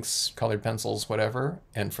pigment inks, colored pencils, whatever.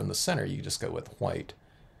 And from the center, you just go with white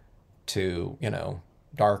to,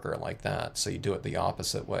 darker like that. So you do it the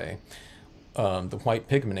opposite way. The white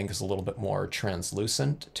pigment ink is a little bit more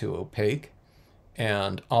translucent to opaque.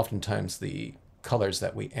 And oftentimes the colors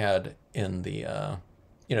that we add in the,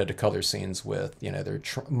 to color scenes with, they're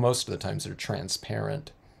most of the times they're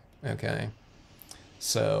transparent. Okay.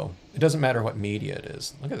 So it doesn't matter what media it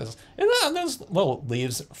is. Look at this. And those little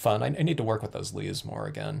leaves are fun. I need to work with those leaves more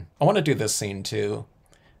again. I want to do this scene too,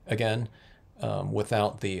 again,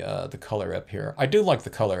 without the color up here. I do like the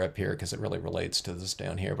color up here because it really relates to this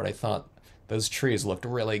down here, but I thought those trees looked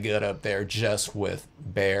really good up there just with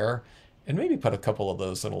bare. And maybe put a couple of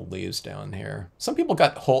those little leaves down here. Some people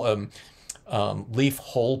got whole leaf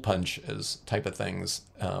hole punches type of things.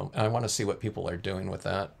 And I want to see what people are doing with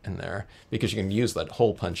that in there, because you can use that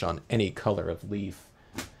hole punch on any color of leaf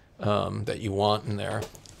that you want in there.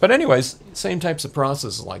 But anyways, same types of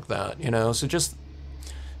processes like that, you know. So just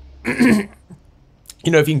you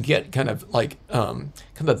know, if you can get kind of like kind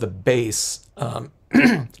of the base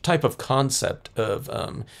type of concept of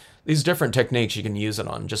these different techniques, you can use it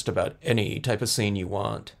on just about any type of scene you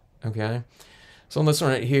want. Okay. So on this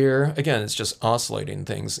one right here, again, it's just oscillating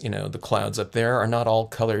things. You know, the clouds up there are not all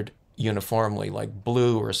colored uniformly like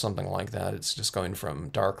blue or something like that. It's just going from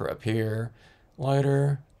darker up here,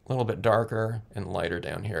 lighter, a little bit darker, and lighter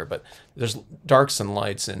down here. But there's darks and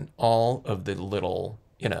lights in all of the little,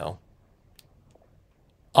 you know,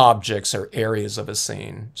 objects or areas of a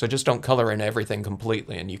scene. So just don't color in everything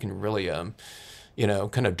completely, and you can really, you know,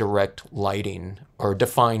 kind of direct lighting or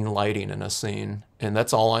define lighting in a scene. And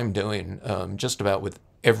that's all I'm doing just about with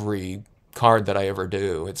every card that I ever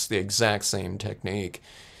do. It's the exact same technique.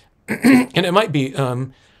 And it might be,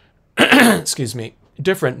 excuse me,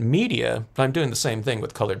 different media, but I'm doing the same thing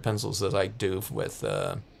with colored pencils as I do with,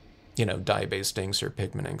 you know, dye-based inks or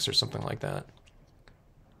pigment inks or something like that.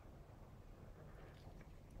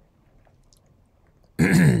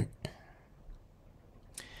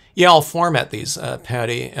 Yeah, I'll format these,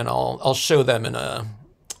 Patty, and I'll show them in a.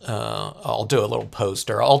 I'll do a little post,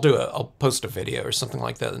 or I'll post a video or something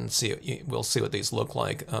like that, and we'll see what these look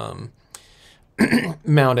like,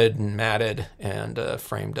 mounted and matted and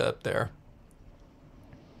framed up there.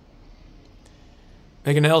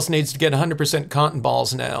 Megan Ellis needs to get 100% cotton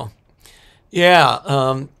balls now.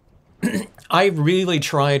 Yeah, I really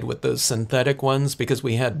tried with those synthetic ones because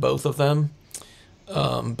we had both of them.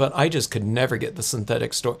 But I just could never get the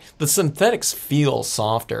synthetic story. The synthetics feel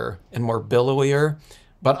softer and more billowier,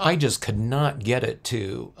 but I just could not get it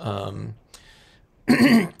to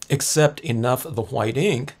accept enough of the white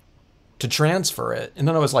ink to transfer it. And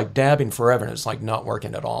then I was like dabbing forever, and it's like not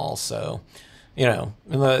working at all. So, you know,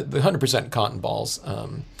 the 100% cotton balls,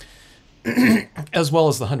 as well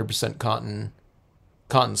as the 100%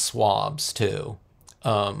 cotton swabs too,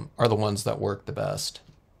 are the ones that work the best.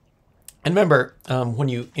 And remember, when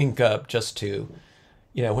you ink up, just to,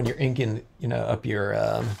 you know, when you're inking, you know, up your,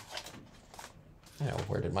 you know,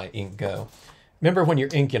 where did my ink go? Remember when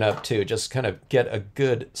you're inking up too, just kind of get a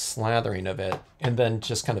good slathering of it, and then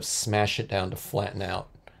just kind of smash it down to flatten out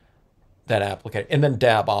that applicator, and then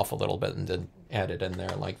dab off a little bit and then add it in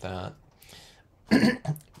there like that.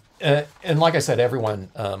 And like I said,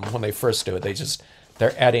 everyone, when they first do it,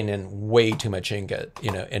 they're adding in way too much ink at,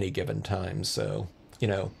 you know, any given time. So, you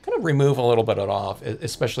know, kind of remove a little bit of it off,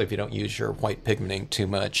 especially if you don't use your white pigment ink too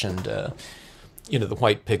much. And, you know, the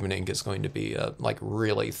white pigment ink is going to be like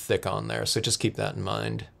really thick on there. So just keep that in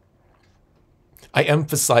mind. I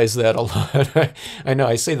emphasize that a lot. I know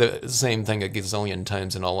I say the same thing a gazillion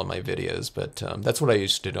times in all of my videos, but that's what I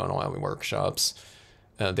used to do in all my workshops.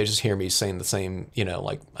 They just hear me saying the same, you know,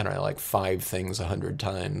 like, I don't know, like 5 things 100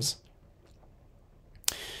 times.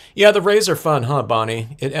 Yeah, the rays are fun, huh,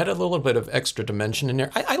 Bonnie? It added a little bit of extra dimension in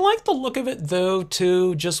there. I like the look of it, though,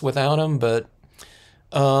 too, just without them. But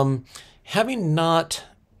having not,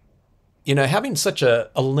 you know, having such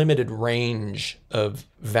a limited range of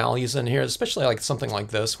values in here, especially like something like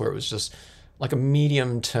this, where it was just like a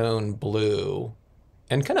medium tone blue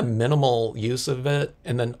and kind of minimal use of it,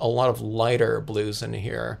 and then a lot of lighter blues in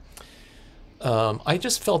here. I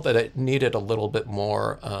just felt that it needed a little bit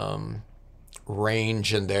more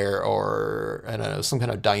range in there, or I don't know, some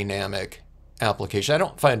kind of dynamic application. I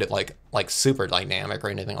don't find it like super dynamic or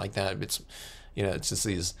anything like that. It's, you know, it's just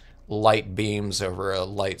these light beams over a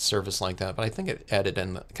light surface like that, but I think it added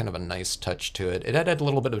in kind of a nice touch to it. It added a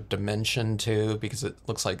little bit of dimension too, because it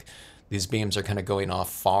looks like these beams are kind of going off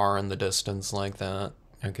far in the distance like that.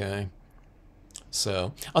 Okay,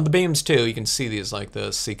 so on the beams too, you can see these like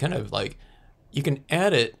this. See, kind of like you can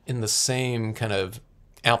add it in the same kind of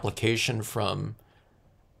application from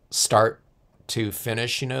start to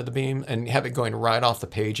finish, you know, the beam, and have it going right off the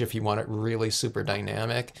page if you want it really super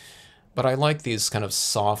dynamic. But I like these kind of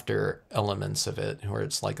softer elements of it, where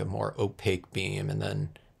it's like a more opaque beam, and then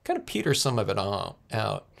kind of peter some of it out.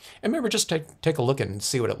 And remember, just take a look and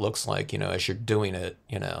see what it looks like, you know, as you're doing it,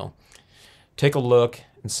 you know. Take a look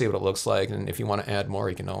and see what it looks like, and if you want to add more,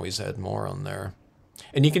 you can always add more on there.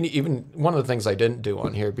 And you can even, one of the things I didn't do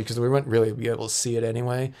on here, because we wouldn't really be able to see it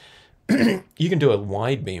anyway, you can do a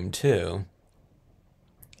wide beam too,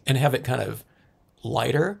 and have it kind of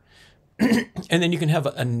lighter. And then you can have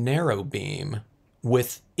a narrow beam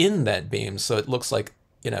within that beam, so it looks like,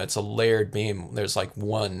 it's a layered beam. There's like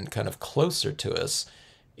one kind of closer to us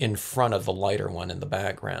in front of the lighter one in the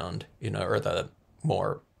background, or the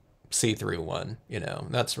more see-through one,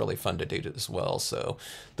 That's really fun to do as well. So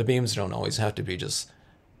the beams don't always have to be just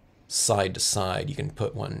side to side. You can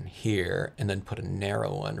put one here and then put a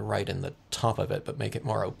narrow one right in the top of it, but make it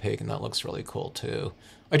more opaque, and that looks really cool too.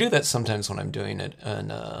 I do that sometimes when I'm doing it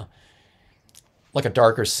in like a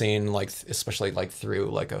darker scene, like especially like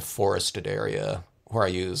through like a forested area, where I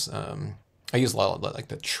use a lot of like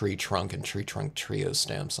the tree trunk and tree trunk trio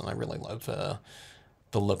stamps, and I really love the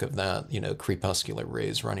look of that, crepuscular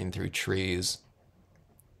rays running through trees.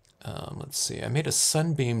 Let's see, I made a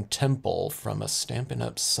sunbeam temple from a Stampin'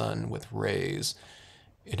 Up! Sun with rays.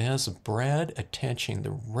 It has a brad attaching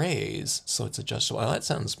the rays, so it's adjustable. Well, that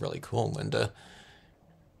sounds really cool, Linda.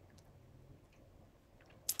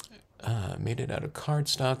 Made it out of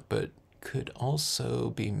cardstock, but could also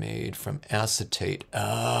be made from acetate.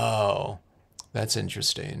 Oh, that's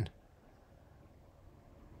interesting.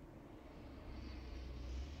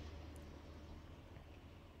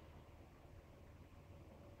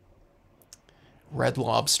 Red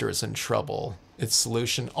Lobster is in trouble. Its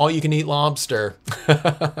solution, all you can eat lobster.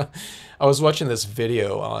 I was watching this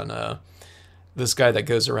video on this guy that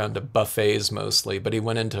goes around to buffets mostly, but he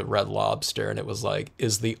went into Red Lobster, and it was like,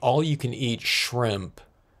 is the all you can eat shrimp,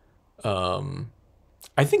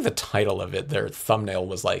 I think the title of it, their thumbnail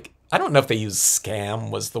was like, I don't know if they used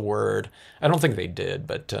scam was the word. I don't think they did,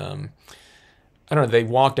 but I don't know, they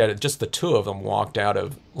walked out, just the two of them walked out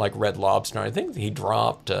of like Red Lobster. I think he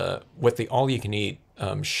dropped with the all you can eat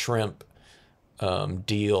shrimp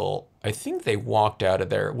deal. I think they walked out of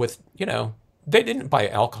there with, they didn't buy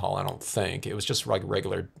alcohol, I don't think. It was just like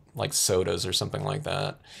regular like sodas or something like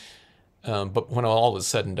that. But when all was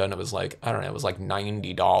said and done, it was like, I don't know, it was like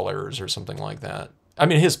 $90 or something like that. I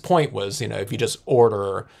mean, his point was, if you just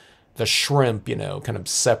order the shrimp, kind of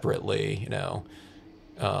separately,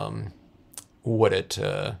 would it,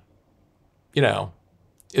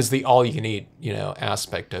 is the all you can eat,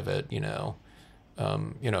 aspect of it,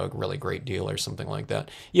 a really great deal or something like that.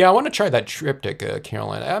 Yeah, I want to try that triptych,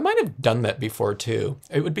 Caroline. I might have done that before too.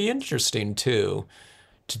 It would be interesting too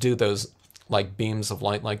to do those like beams of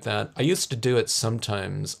light like that. I used to do it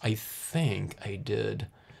sometimes. I think I did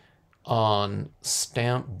on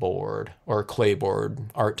stamp board or clay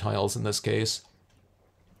board, art tiles in this case.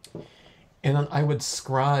 And then I would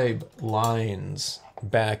scribe lines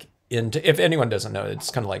back into, if anyone doesn't know, it's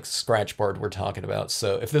kind of like scratchboard we're talking about.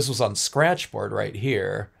 So if this was on scratchboard right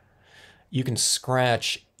here, you can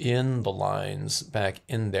scratch in the lines back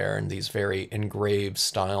in there in these very engraved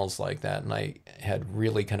styles like that. And I had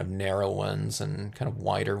really kind of narrow ones and kind of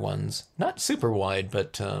wider ones. Not super wide,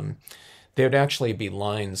 but they would actually be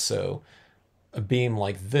lines. So a beam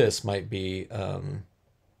like this might be,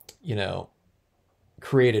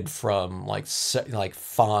 created from like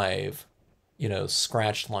 5,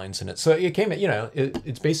 scratched lines in it. So it came,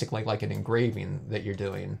 it's basically like an engraving that you're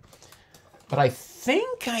doing. But I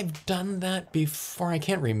think I've done that before. I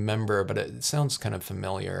can't remember, but it sounds kind of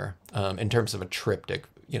familiar in terms of a triptych,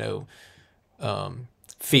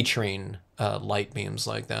 featuring light beams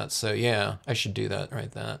like that. So yeah, I should do that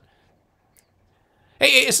right that.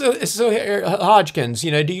 Hey, so Hodgkins, do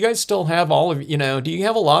you guys still have all of, do you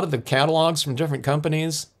have a lot of the catalogs from different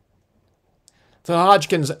companies? So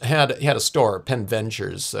Hodgkins had a store, Penn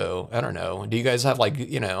Ventures, so I don't know. Do you guys have like,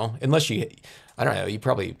 unless you, I don't know, you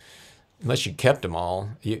probably, unless you kept them all,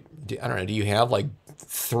 I don't know, do you have like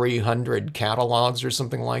 300 catalogs or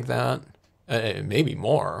something like that? Maybe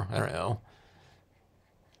more, I don't know.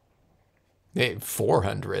 Maybe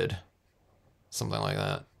 400, something like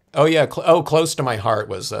that. Oh yeah, close to my heart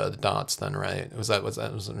was the dots then, right? Was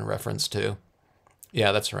that in reference to?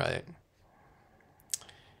 Yeah, that's right.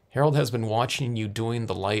 Harold has been watching you doing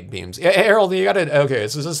the light beams. Yeah, Harold, you gotta, okay,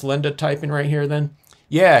 so is this Linda typing right here then?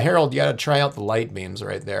 Yeah, Harold, you gotta try out the light beams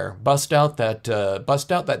right there. Bust out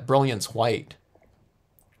that Brilliance White.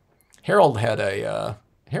 Harold had a,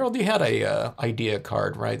 Harold, you had a idea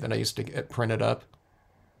card, right, that I used to get printed up?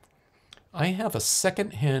 I have a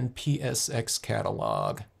secondhand PSX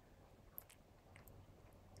catalog.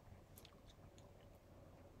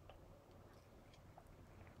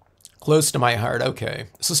 Close to my heart, okay.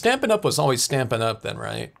 So Stampin' Up! Was always Stampin' Up! Then,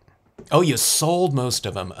 right? Oh, you sold most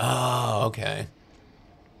of them. Oh, okay.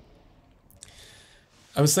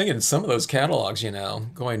 I was thinking some of those catalogs, you know,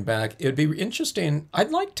 going back, it'd be interesting.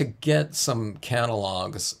 I'd like to get some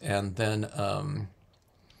catalogs and then,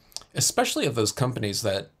 especially of those companies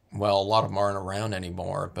that, well, a lot of them aren't around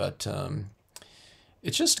anymore, but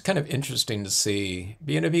it's just kind of interesting to see.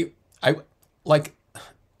 I like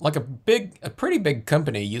a pretty big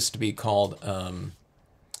company used to be called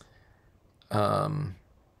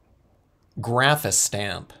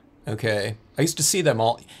Graphistamp. Okay, I used to see them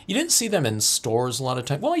all. You didn't see them in stores a lot of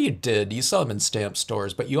time. Well, you did. You saw them in stamp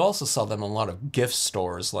stores, but you also saw them in a lot of gift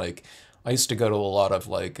stores. Like I used to go to a lot of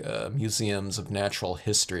like museums of natural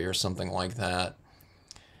history or something like that,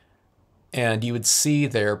 and you would see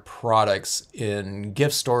their products in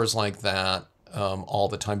gift stores like that all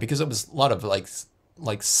the time because it was a lot of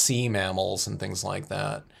like sea mammals and things like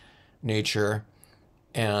that, nature.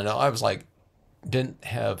 And I was like, didn't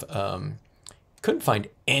have couldn't find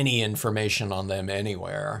any information on them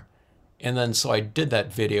anywhere. And then so I did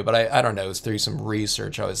that video, but I don't know, through some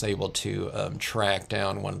research, I was able to track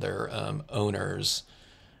down one of their owners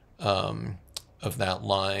of that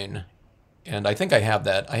line. And I think I have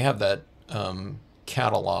that. I have that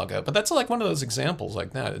catalog up. But that's like one of those examples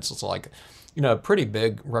like that. It's just like, you know, a pretty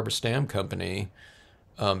big rubber stamp company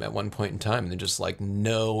at one point in time, and just like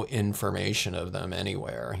no information of them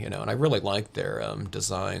anywhere, you know. And I really liked their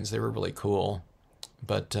designs. They were really cool.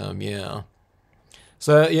 But yeah.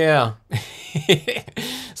 So yeah.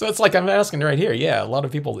 So it's like I'm asking right here. Yeah, a lot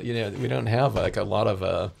of people, you know, we don't have like a lot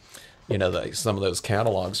of you know, some of those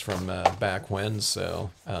catalogs from back when. So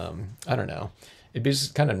I don't know. It'd be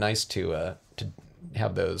just kind of nice to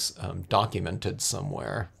have those documented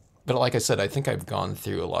somewhere. But like I said, I think I've gone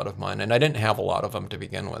through a lot of mine, and I didn't have a lot of them to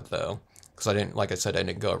begin with, though, because I didn't, like I said, I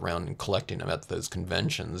didn't go around and collecting them at those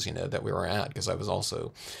conventions, you know, that we were at, because I was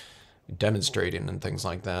also demonstrating and things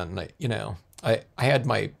like that. And you know, I had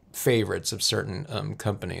my favorites of certain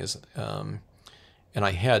companies, and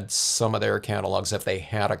I had some of their catalogs if they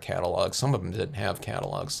had a catalog. Some of them didn't have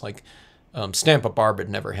catalogs. Like Stamp Barb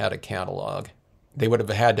had never had a catalog. They would have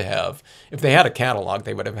had to have, if they had a catalog,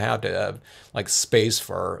 they would have had to have like space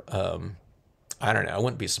for, I don't know, I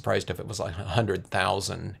wouldn't be surprised if it was like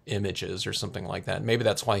 100,000 images or something like that. Maybe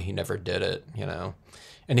that's why he never did it, you know.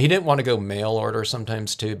 And he didn't want to go mail order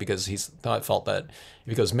sometimes too, because he felt that if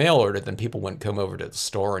he goes mail order, then people wouldn't come over to the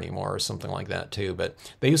store anymore or something like that too. But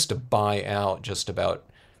they used to buy out just about,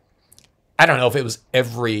 I don't know if it was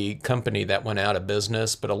every company that went out of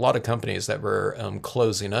business, but a lot of companies that were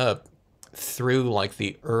closing up through like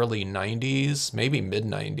the early 90s, maybe mid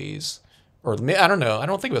 90s, or I don't know. I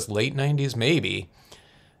don't think it was late 90s, maybe.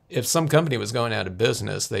 If some company was going out of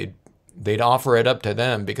business, they'd offer it up to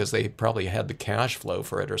them because they probably had the cash flow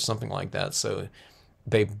for it or something like that. So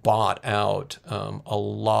they bought out a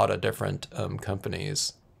lot of different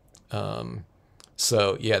companies.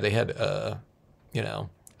 So yeah, they had you know,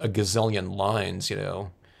 a gazillion lines, you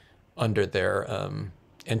know, under their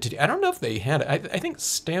entity. I don't know if they had. I think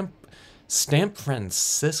Stamp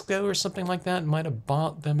Francisco or something like that might have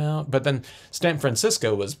bought them out. But then Stamp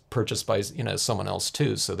Francisco was purchased by, you know, someone else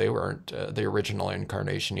too, so they weren't the original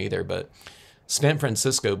incarnation either. But Stamp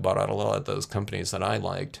Francisco bought out a lot of those companies that I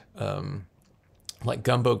liked, like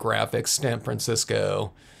Gumbo Graphics, Stamp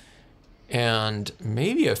Francisco, and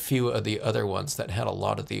maybe a few of the other ones that had a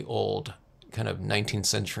lot of the old kind of 19th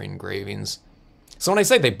century engravings. So when I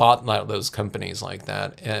say they bought those companies like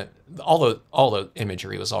that, all the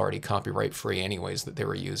imagery was already copyright free anyways that they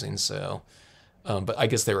were using. So, but I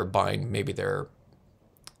guess they were buying maybe their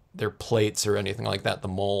plates or anything like that, the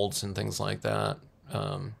molds and things like that,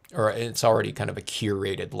 or it's already kind of a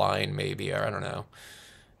curated line maybe, or I don't know.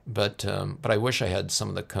 But I wish I had some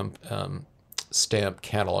of the stamp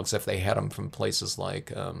catalogs if they had them from places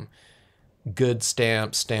like Good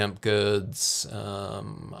Stamp, Stamp Goods.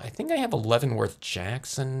 I think I have a Leavenworth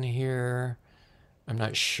Jackson here. I'm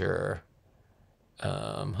not sure.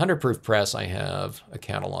 100 Proof Press I have a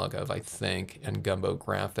catalog of, I think, and Gumbo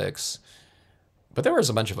Graphics. But there was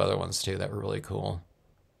a bunch of other ones too that were really cool.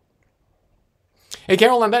 Hey,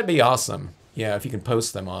 Caroline, that'd be awesome. Yeah, if you can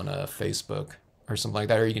post them on Facebook or something like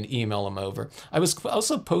that, or you can email them over. I was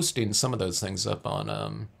also posting some of those things up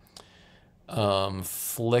on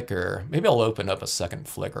Flickr. Maybe I'll open up a second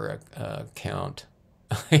Flickr account.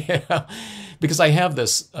 Yeah, because I have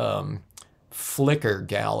this Flickr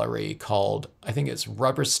gallery called, I think it's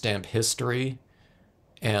Rubber Stamp History,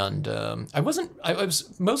 and I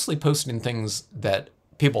was mostly posting things that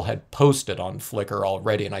people had posted on Flickr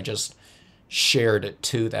already, and I just shared it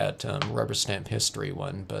to that Rubber Stamp History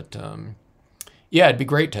one. But yeah, it'd be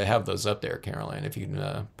great to have those up there, Caroline, if you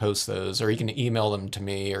can post those, or you can email them to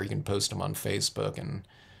me, or you can post them on Facebook, and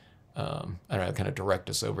I don't know, kind of direct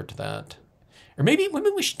us over to that. Or maybe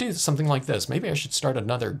we should do something like this. Maybe I should start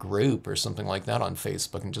another group or something like that on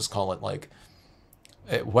Facebook and just call it like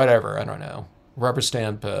whatever. I don't know, rubber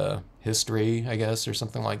stamp history, I guess, or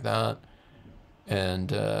something like that.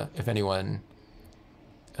 And if anyone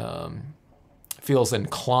feels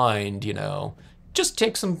inclined, just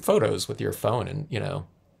take some photos with your phone and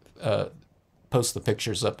post the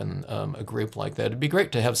pictures up in a group like that. It'd be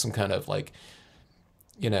great to have some kind of like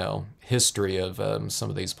history of some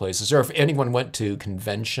of these places, or if anyone went to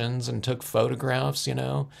conventions and took photographs,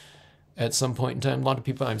 at some point in time. A lot of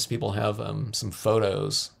people have some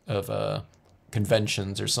photos of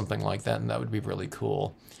conventions or something like that, and that would be really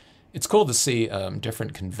cool. It's cool to see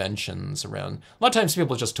different conventions around. A lot of times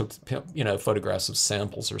people just took photographs of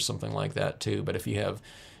samples or something like that too, but if you have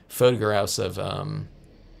photographs of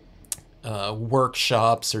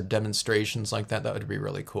workshops or demonstrations like that, that would be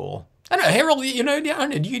really cool. I don't know, Harold,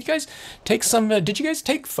 do you guys take some, did you guys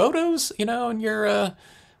take photos, in your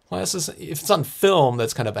classes? If it's on film,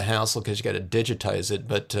 that's kind of a hassle because you got to digitize it.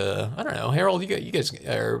 But I don't know, Harold, you guys,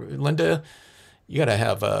 or Linda, you got to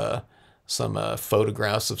have some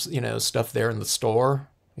photographs of, stuff there in the store,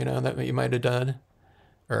 that you might have done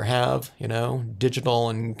or have, digital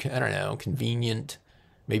and, I don't know, convenient.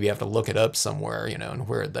 Maybe you have to look it up somewhere, and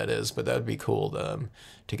where that is, but that would be cool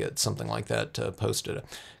to get something like that posted. A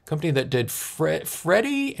company that did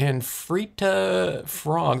Freddy and Frita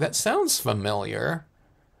Frog. That sounds familiar,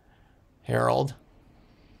 Harold.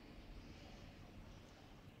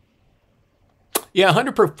 Yeah,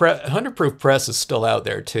 100 Proof Press is still out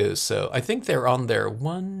there too, so I think they're on their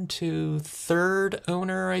 3rd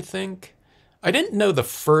owner, I think. I didn't know the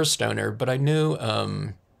first owner, but I knew...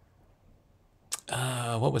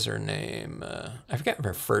 what was her name? I forget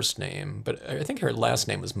her first name, but I think her last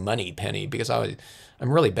name was Moneypenny because I'm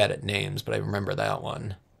really bad at names, but I remember that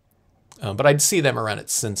one. But I'd see them around at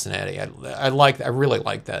Cincinnati. I really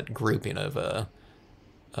like that grouping of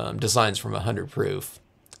designs from 100 Proof.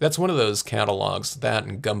 That's one of those catalogs, that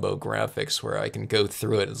and Gumbo Graphics, where I can go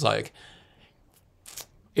through it. It's like,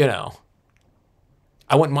 I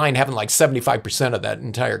wouldn't mind having like 75% of that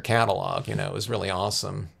entire catalog. It was really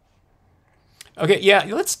awesome. Okay, yeah,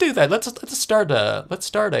 let's do that. Let's start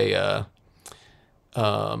a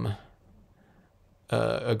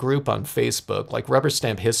group on Facebook, like Rubber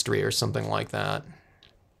Stamp History or something like that.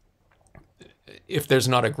 If there's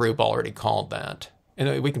not a group already called that,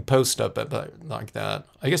 and we can post up like that.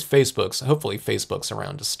 I guess hopefully Facebook's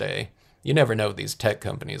around to stay. You never know with these tech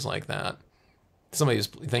companies like that. Some of these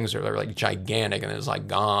things are like gigantic and it's like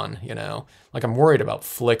gone. Like I'm worried about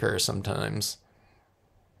Flickr sometimes.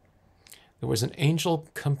 There was an Angel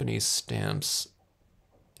Company Stamps.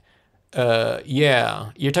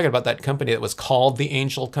 Yeah, you're talking about that company that was called the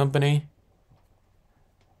Angel Company?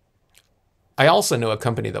 I also know a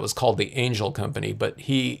company that was called the Angel Company, but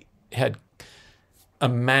he had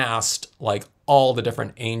amassed like all the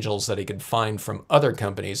different angels that he could find from other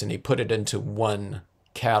companies, and he put it into one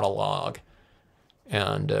catalog.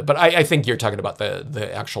 And but I think you're talking about the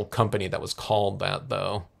actual company that was called that,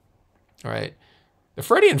 though. All right. The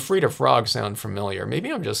Freddy and Frida Frog sound familiar. Maybe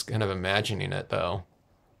I'm just kind of imagining it, though.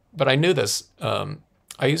 But I knew this.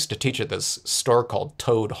 I used to teach at this store called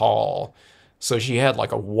Toad Hall. So she had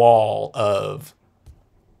like a wall of,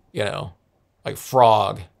 like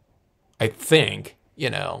frog, I think.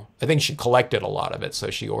 I think she collected a lot of it, so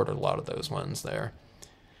she ordered a lot of those ones there.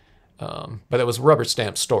 But it was a rubber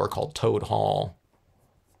stamp store called Toad Hall.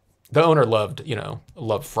 The owner loved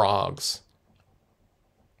frogs.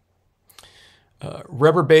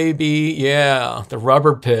 Rubber Baby, yeah, the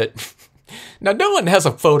rubber pit. Now, no one has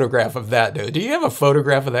a photograph of that, dude. Do you have a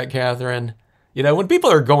photograph of that, Catherine? When people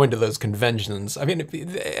are going to those conventions, I mean,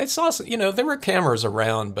 it's awesome. There were cameras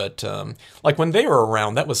around, but like when they were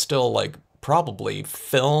around, that was still like probably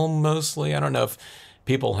film mostly. I don't know if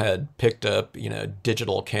people had picked up,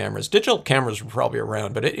 digital cameras. Digital cameras were probably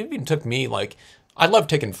around, but it even took me like, I love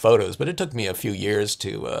taking photos, but it took me a few years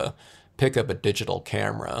to pick up a digital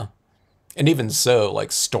camera. And even so,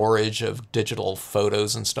 like storage of digital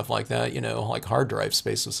photos and stuff like that, like hard drive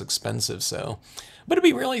space was expensive. So, but it'd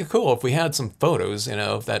be really cool if we had some photos,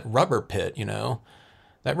 of that rubber pit,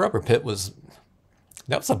 that rubber pit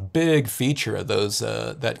that was a big feature of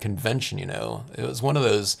that convention, It was one of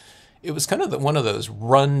those, it was kind of one of those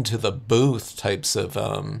run to the booth types of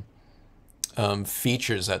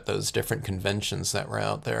features at those different conventions that were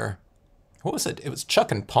out there. What was it? It was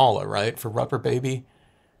Chuck and Paula, right? For Rubber Baby.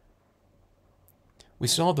 We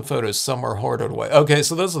still have the photos somewhere hoarded away. Okay,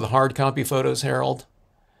 so those are the hard copy photos, Harold.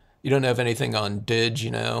 You don't have anything on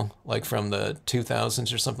Dig, like from the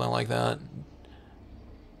 2000s or something like that?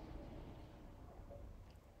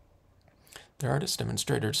 The artist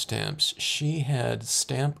demonstrator stamps. She had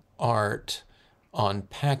stamp art on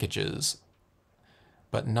packages,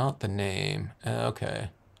 but not the name.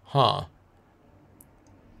 Okay. Huh.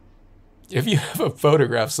 If you have a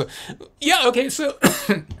photograph, so yeah, okay, so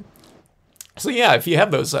so yeah, if you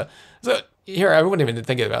have those, so here I wouldn't even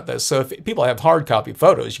think about this. So if people have hard copy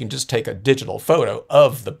photos, you can just take a digital photo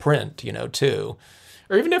of the print, you know, too.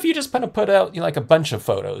 Or even if you just kind of put out, you know, like a bunch of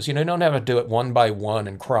photos, you know, you don't have to do it one by one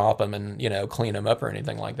and crop them and, you know, clean them up or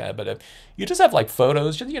anything like that. But if you just have like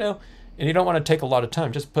photos, just, you know, and you don't want to take a lot of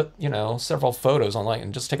time, just put, you know, several photos online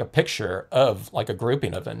and just take a picture of like a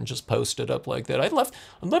grouping of it and just post it up like that. I'd love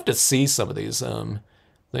to see some of these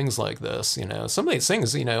things like this, you know. Some of these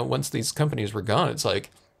things, you know, once these companies were gone, it's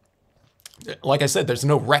like I said, there's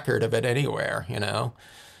no record of it anywhere, you know.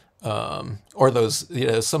 Or those, you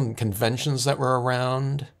know, some conventions that were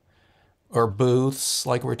around or booths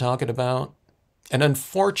like we're talking about. And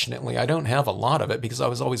unfortunately, I don't have a lot of it because I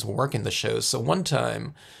was always working the shows. So one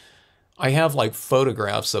time I have like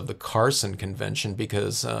photographs of the Carson convention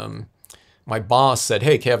because my boss said,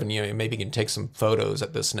 hey, Kevin, you know, maybe you can take some photos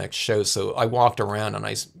at this next show. So I walked around and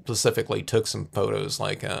I specifically took some photos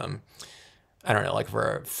like, I don't know, like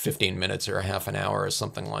for 15 minutes or a half an hour or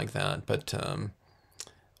something like that. But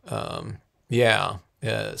yeah,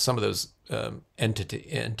 some of those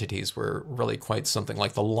entities were really quite something.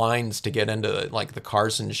 Like the lines to get into like the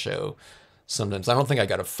Carson show. Sometimes I don't think I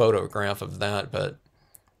got a photograph of that, but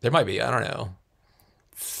there might be, I don't know,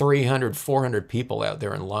 300, 400 people out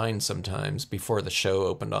there in line sometimes before the show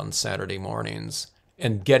opened on Saturday mornings.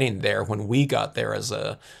 And getting there when we got there as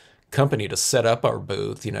a company to set up our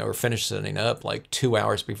booth, you know, or finish setting up like 2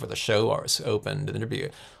 hours before the show was opened, and there'd be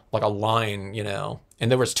like a line, you know, and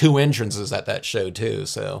there was 2 entrances at that show too.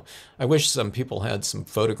 So I wish some people had some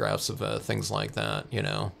photographs of things like that, you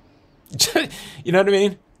know. You know what I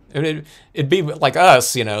mean? It'd be like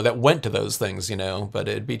us, you know, that went to those things, you know, but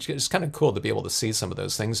it'd be just kind of cool to be able to see some of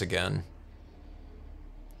those things again.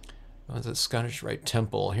 Was it Scottish Rite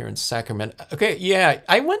Temple here in Sacramento? Okay, yeah,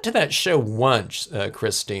 I went to that show once,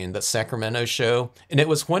 Christine, the Sacramento show, and it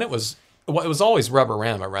was when it was always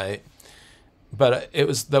Rubberama, right? But it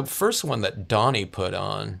was the first one that Donnie put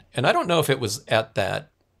on, and I don't know if it was at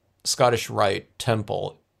that Scottish Rite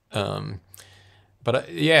Temple,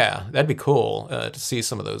 but yeah, that'd be cool to see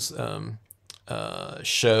some of those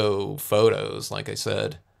show photos. Like I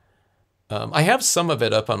said, I have some of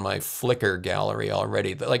it up on my Flickr gallery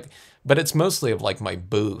already. But it's mostly of like my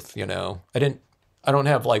booth. You know, I don't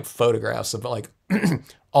have like photographs of like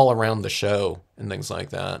all around the show and things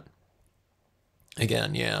like that.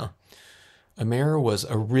 Again, yeah, a mirror was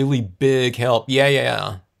a really big help.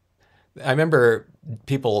 Yeah. I remember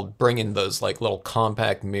people bringing those like little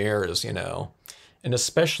compact mirrors, you know. And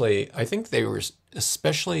especially, I think they were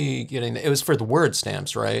especially getting, it was for the word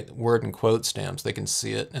stamps, right? Word and quote stamps. They can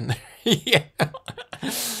see it in there. Yeah.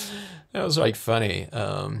 That was like funny.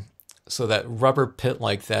 So that rubber pit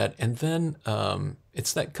like that. And then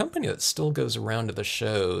it's that company that still goes around to the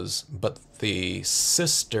shows, but the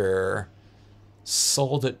sister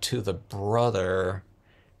sold it to the brother.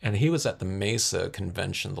 And he was at the Mesa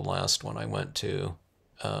convention, the last one I went to.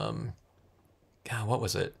 God, what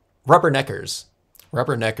was it? Rubberneckers.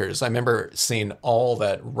 Rubberneckers. I remember seeing all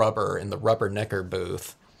that rubber in the Rubbernecker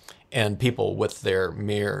booth, and people with their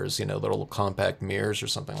mirrors, you know, little compact mirrors or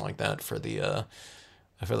something like that for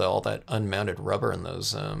all that unmounted rubber in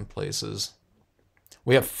those places.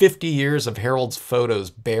 We have 50 years of Harold's photos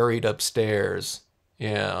buried upstairs.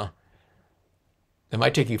 Yeah. It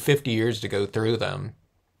might take you 50 years to go through them.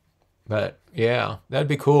 But yeah, that'd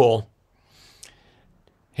be cool.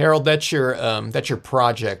 Harold, that's your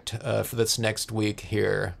project for this next week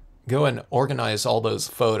here. Go and organize all those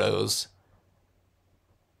photos.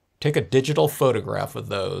 Take a digital photograph of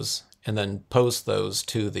those and then post those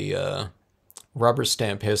to the rubber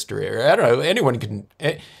stamp history. Or I don't know, anyone can,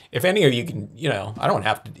 if any of you can, you know, I don't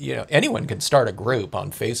have to, you know, anyone can start a group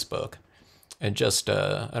on Facebook and just,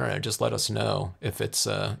 I don't know, just let us know if it's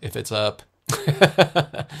up.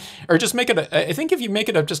 Or just make it I think if you make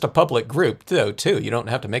it just a public group too, you don't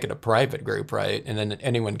have to make it a private group, right? And then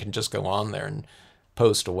anyone can just go on there and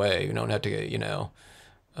post away. You don't have to, you know,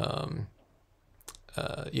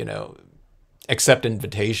 accept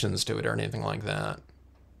invitations to it or anything like that.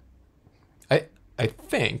 I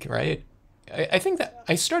think, right? I think that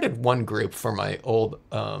I started one group for my old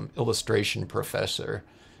illustration professor.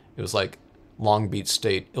 It was like Long Beach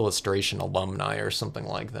State illustration alumni or something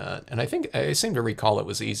like that. And I seem to recall it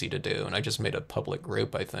was easy to do. And I just made a public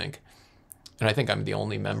group, I think. And I think I'm the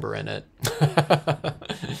only member in it.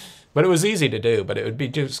 But it was easy to do, but it would be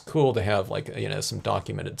just cool to have like, some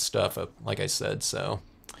documented stuff up, like I said. So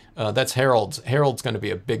that's Harold's. Harold's going to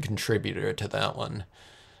be a big contributor to that one,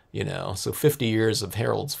 So 50 years of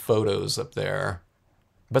Harold's photos up there.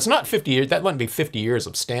 But it's not 50 years. That wouldn't be 50 years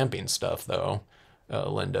of stamping stuff, though,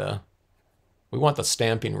 Linda. We want the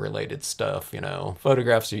stamping related stuff,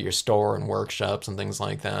 photographs of your store and workshops and things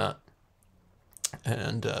like that.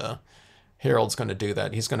 And Harold's going to do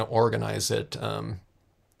that. He's going to organize it,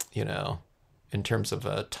 in terms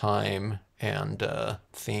of time and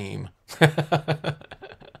theme.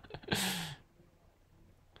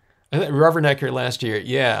 Rubbernecker last year,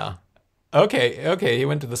 yeah. Okay, he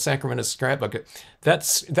went to the Sacramento Scrapbook. That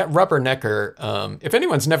Rubbernecker, if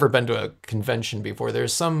anyone's never been to a convention before,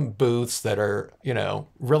 there's some booths that are,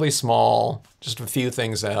 really small, just a few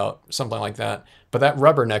things out, something like that. But that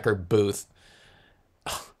Rubbernecker booth,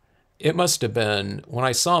 it must have been, when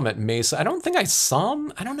I saw him at Mesa, I don't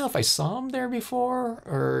know if I saw him there before,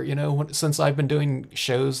 or, since I've been doing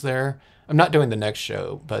shows there. I'm not doing the next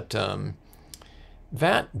show, but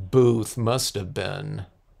that booth must have been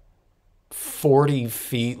 40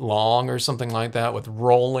 feet long or something like that, with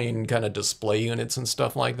rolling kind of display units and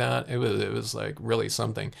stuff like that. It was like really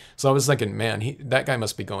something. So I was thinking, man, that guy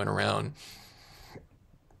must be going around,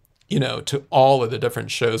 to all of the different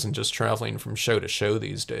shows and just traveling from show to show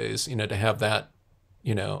these days, to have that,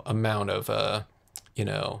 amount of,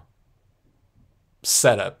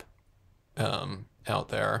 setup out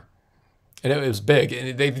there. And it was big.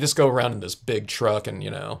 And they just go around in this big truck and,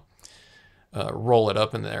 roll it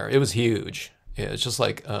up in there. It was huge. Yeah, it's just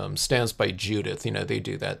like Stamps by Judith. They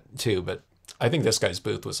do that too. But I think this guy's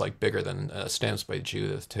booth was like bigger than Stamps by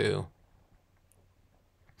Judith too.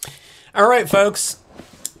 All right, folks.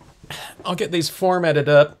 I'll get these formatted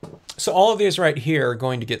up. So all of these right here are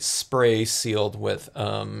going to get spray sealed with,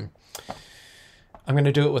 I'm going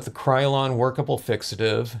to do it with the Krylon workable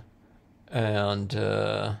fixative. And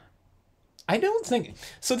I don't think,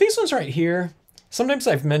 so these ones right here, sometimes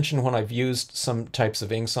I've mentioned when I've used some types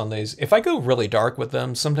of inks on these, if I go really dark with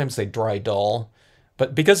them, sometimes they dry dull.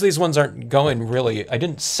 But because these ones aren't going really, I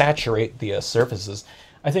didn't saturate the surfaces,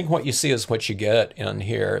 I think what you see is what you get in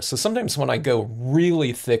here. So sometimes when I go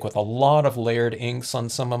really thick with a lot of layered inks on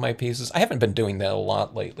some of my pieces, I haven't been doing that a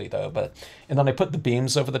lot lately though, and then I put the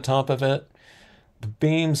beams over the top of it. The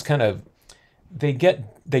beams kind of, they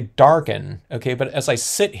darken, okay? But as I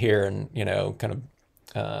sit here and, kind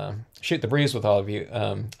of shoot the breeze with all of you,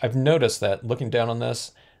 I've noticed that looking down on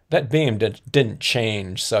this, that beam didn't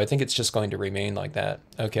change, so I think it's just going to remain like that,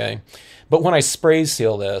 okay? But when I spray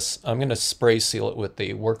seal this, I'm going to spray seal it with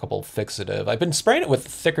the workable fixative. I've been spraying it with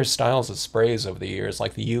thicker styles of sprays over the years,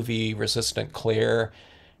 like the UV resistant clear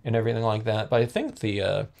and everything like that. But I think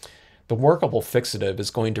the workable fixative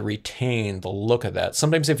is going to retain the look of that.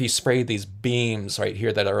 Sometimes if you spray these beams right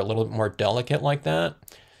here that are a little bit more delicate like that,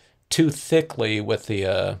 too thickly with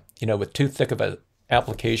the, with too thick of an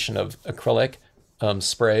application of acrylic,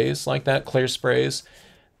 sprays like that, clear sprays,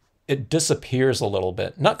 it disappears a little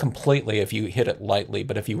bit. Not completely if you hit it lightly,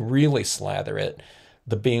 but if you really slather it,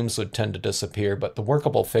 the beams would tend to disappear. But the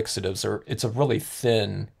workable fixatives it's a really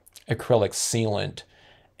thin acrylic sealant,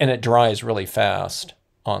 and it dries really fast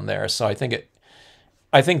on there. So I think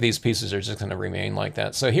these pieces are just going to remain like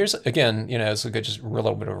that. So here's, again, it's a good, just a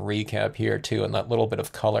little bit of a recap here too, and that little bit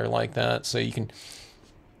of color like that. So you can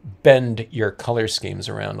bend your color schemes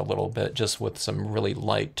around a little bit just with some really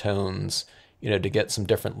light tones, to get some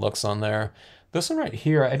different looks on there. This one right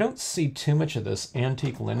here, I don't see too much of this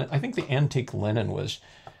antique linen. I think the antique linen was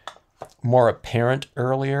more apparent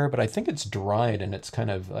earlier, but I think it's dried and it's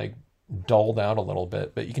kind of like dulled out a little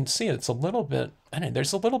bit. But you can see it's a little bit,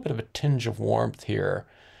 there's a little bit of a tinge of warmth here,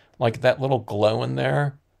 like that little glow in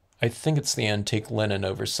there. I think it's the antique linen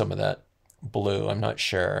over some of that blue. I'm not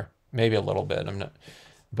sure. Maybe a little bit. I'm not.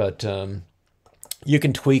 But you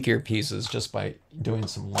can tweak your pieces just by doing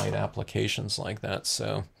some light applications like that.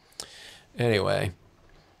 So anyway,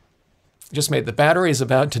 just made the battery's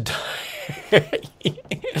about to die.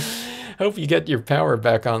 Hope you get your power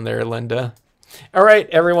back on there, Linda. All right,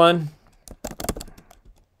 everyone.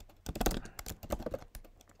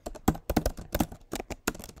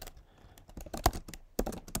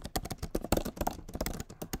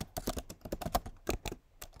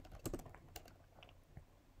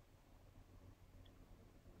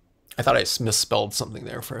 I thought I misspelled something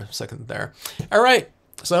there for a second there. All right,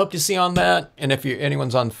 so I hope to see you on that. And if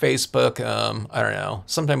anyone's on Facebook, I don't know,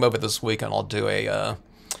 sometime over this weekend I'll do a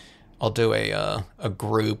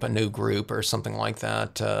group, a new group or something like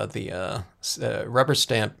that. The rubber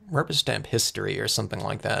stamp history or something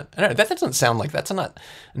like that. I don't know, that doesn't sound like, that's not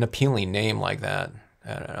an appealing name like that.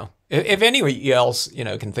 I don't know. If anybody else, you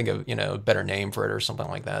know, can think of, you know, a better name for it or something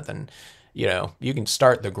like that, then, you know, you can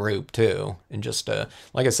start the group too, and just,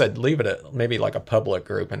 like I said, leave it at maybe like a public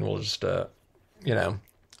group, and we'll just, you know,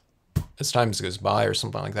 as time goes by or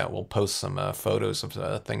something like that, we'll post some photos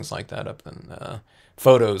of things like that up, and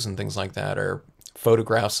photos and things like that, or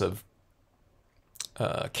photographs of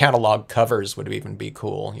catalog covers would even be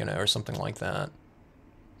cool, you know, or something like that.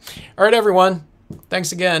 All right, everyone.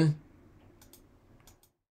 Thanks again.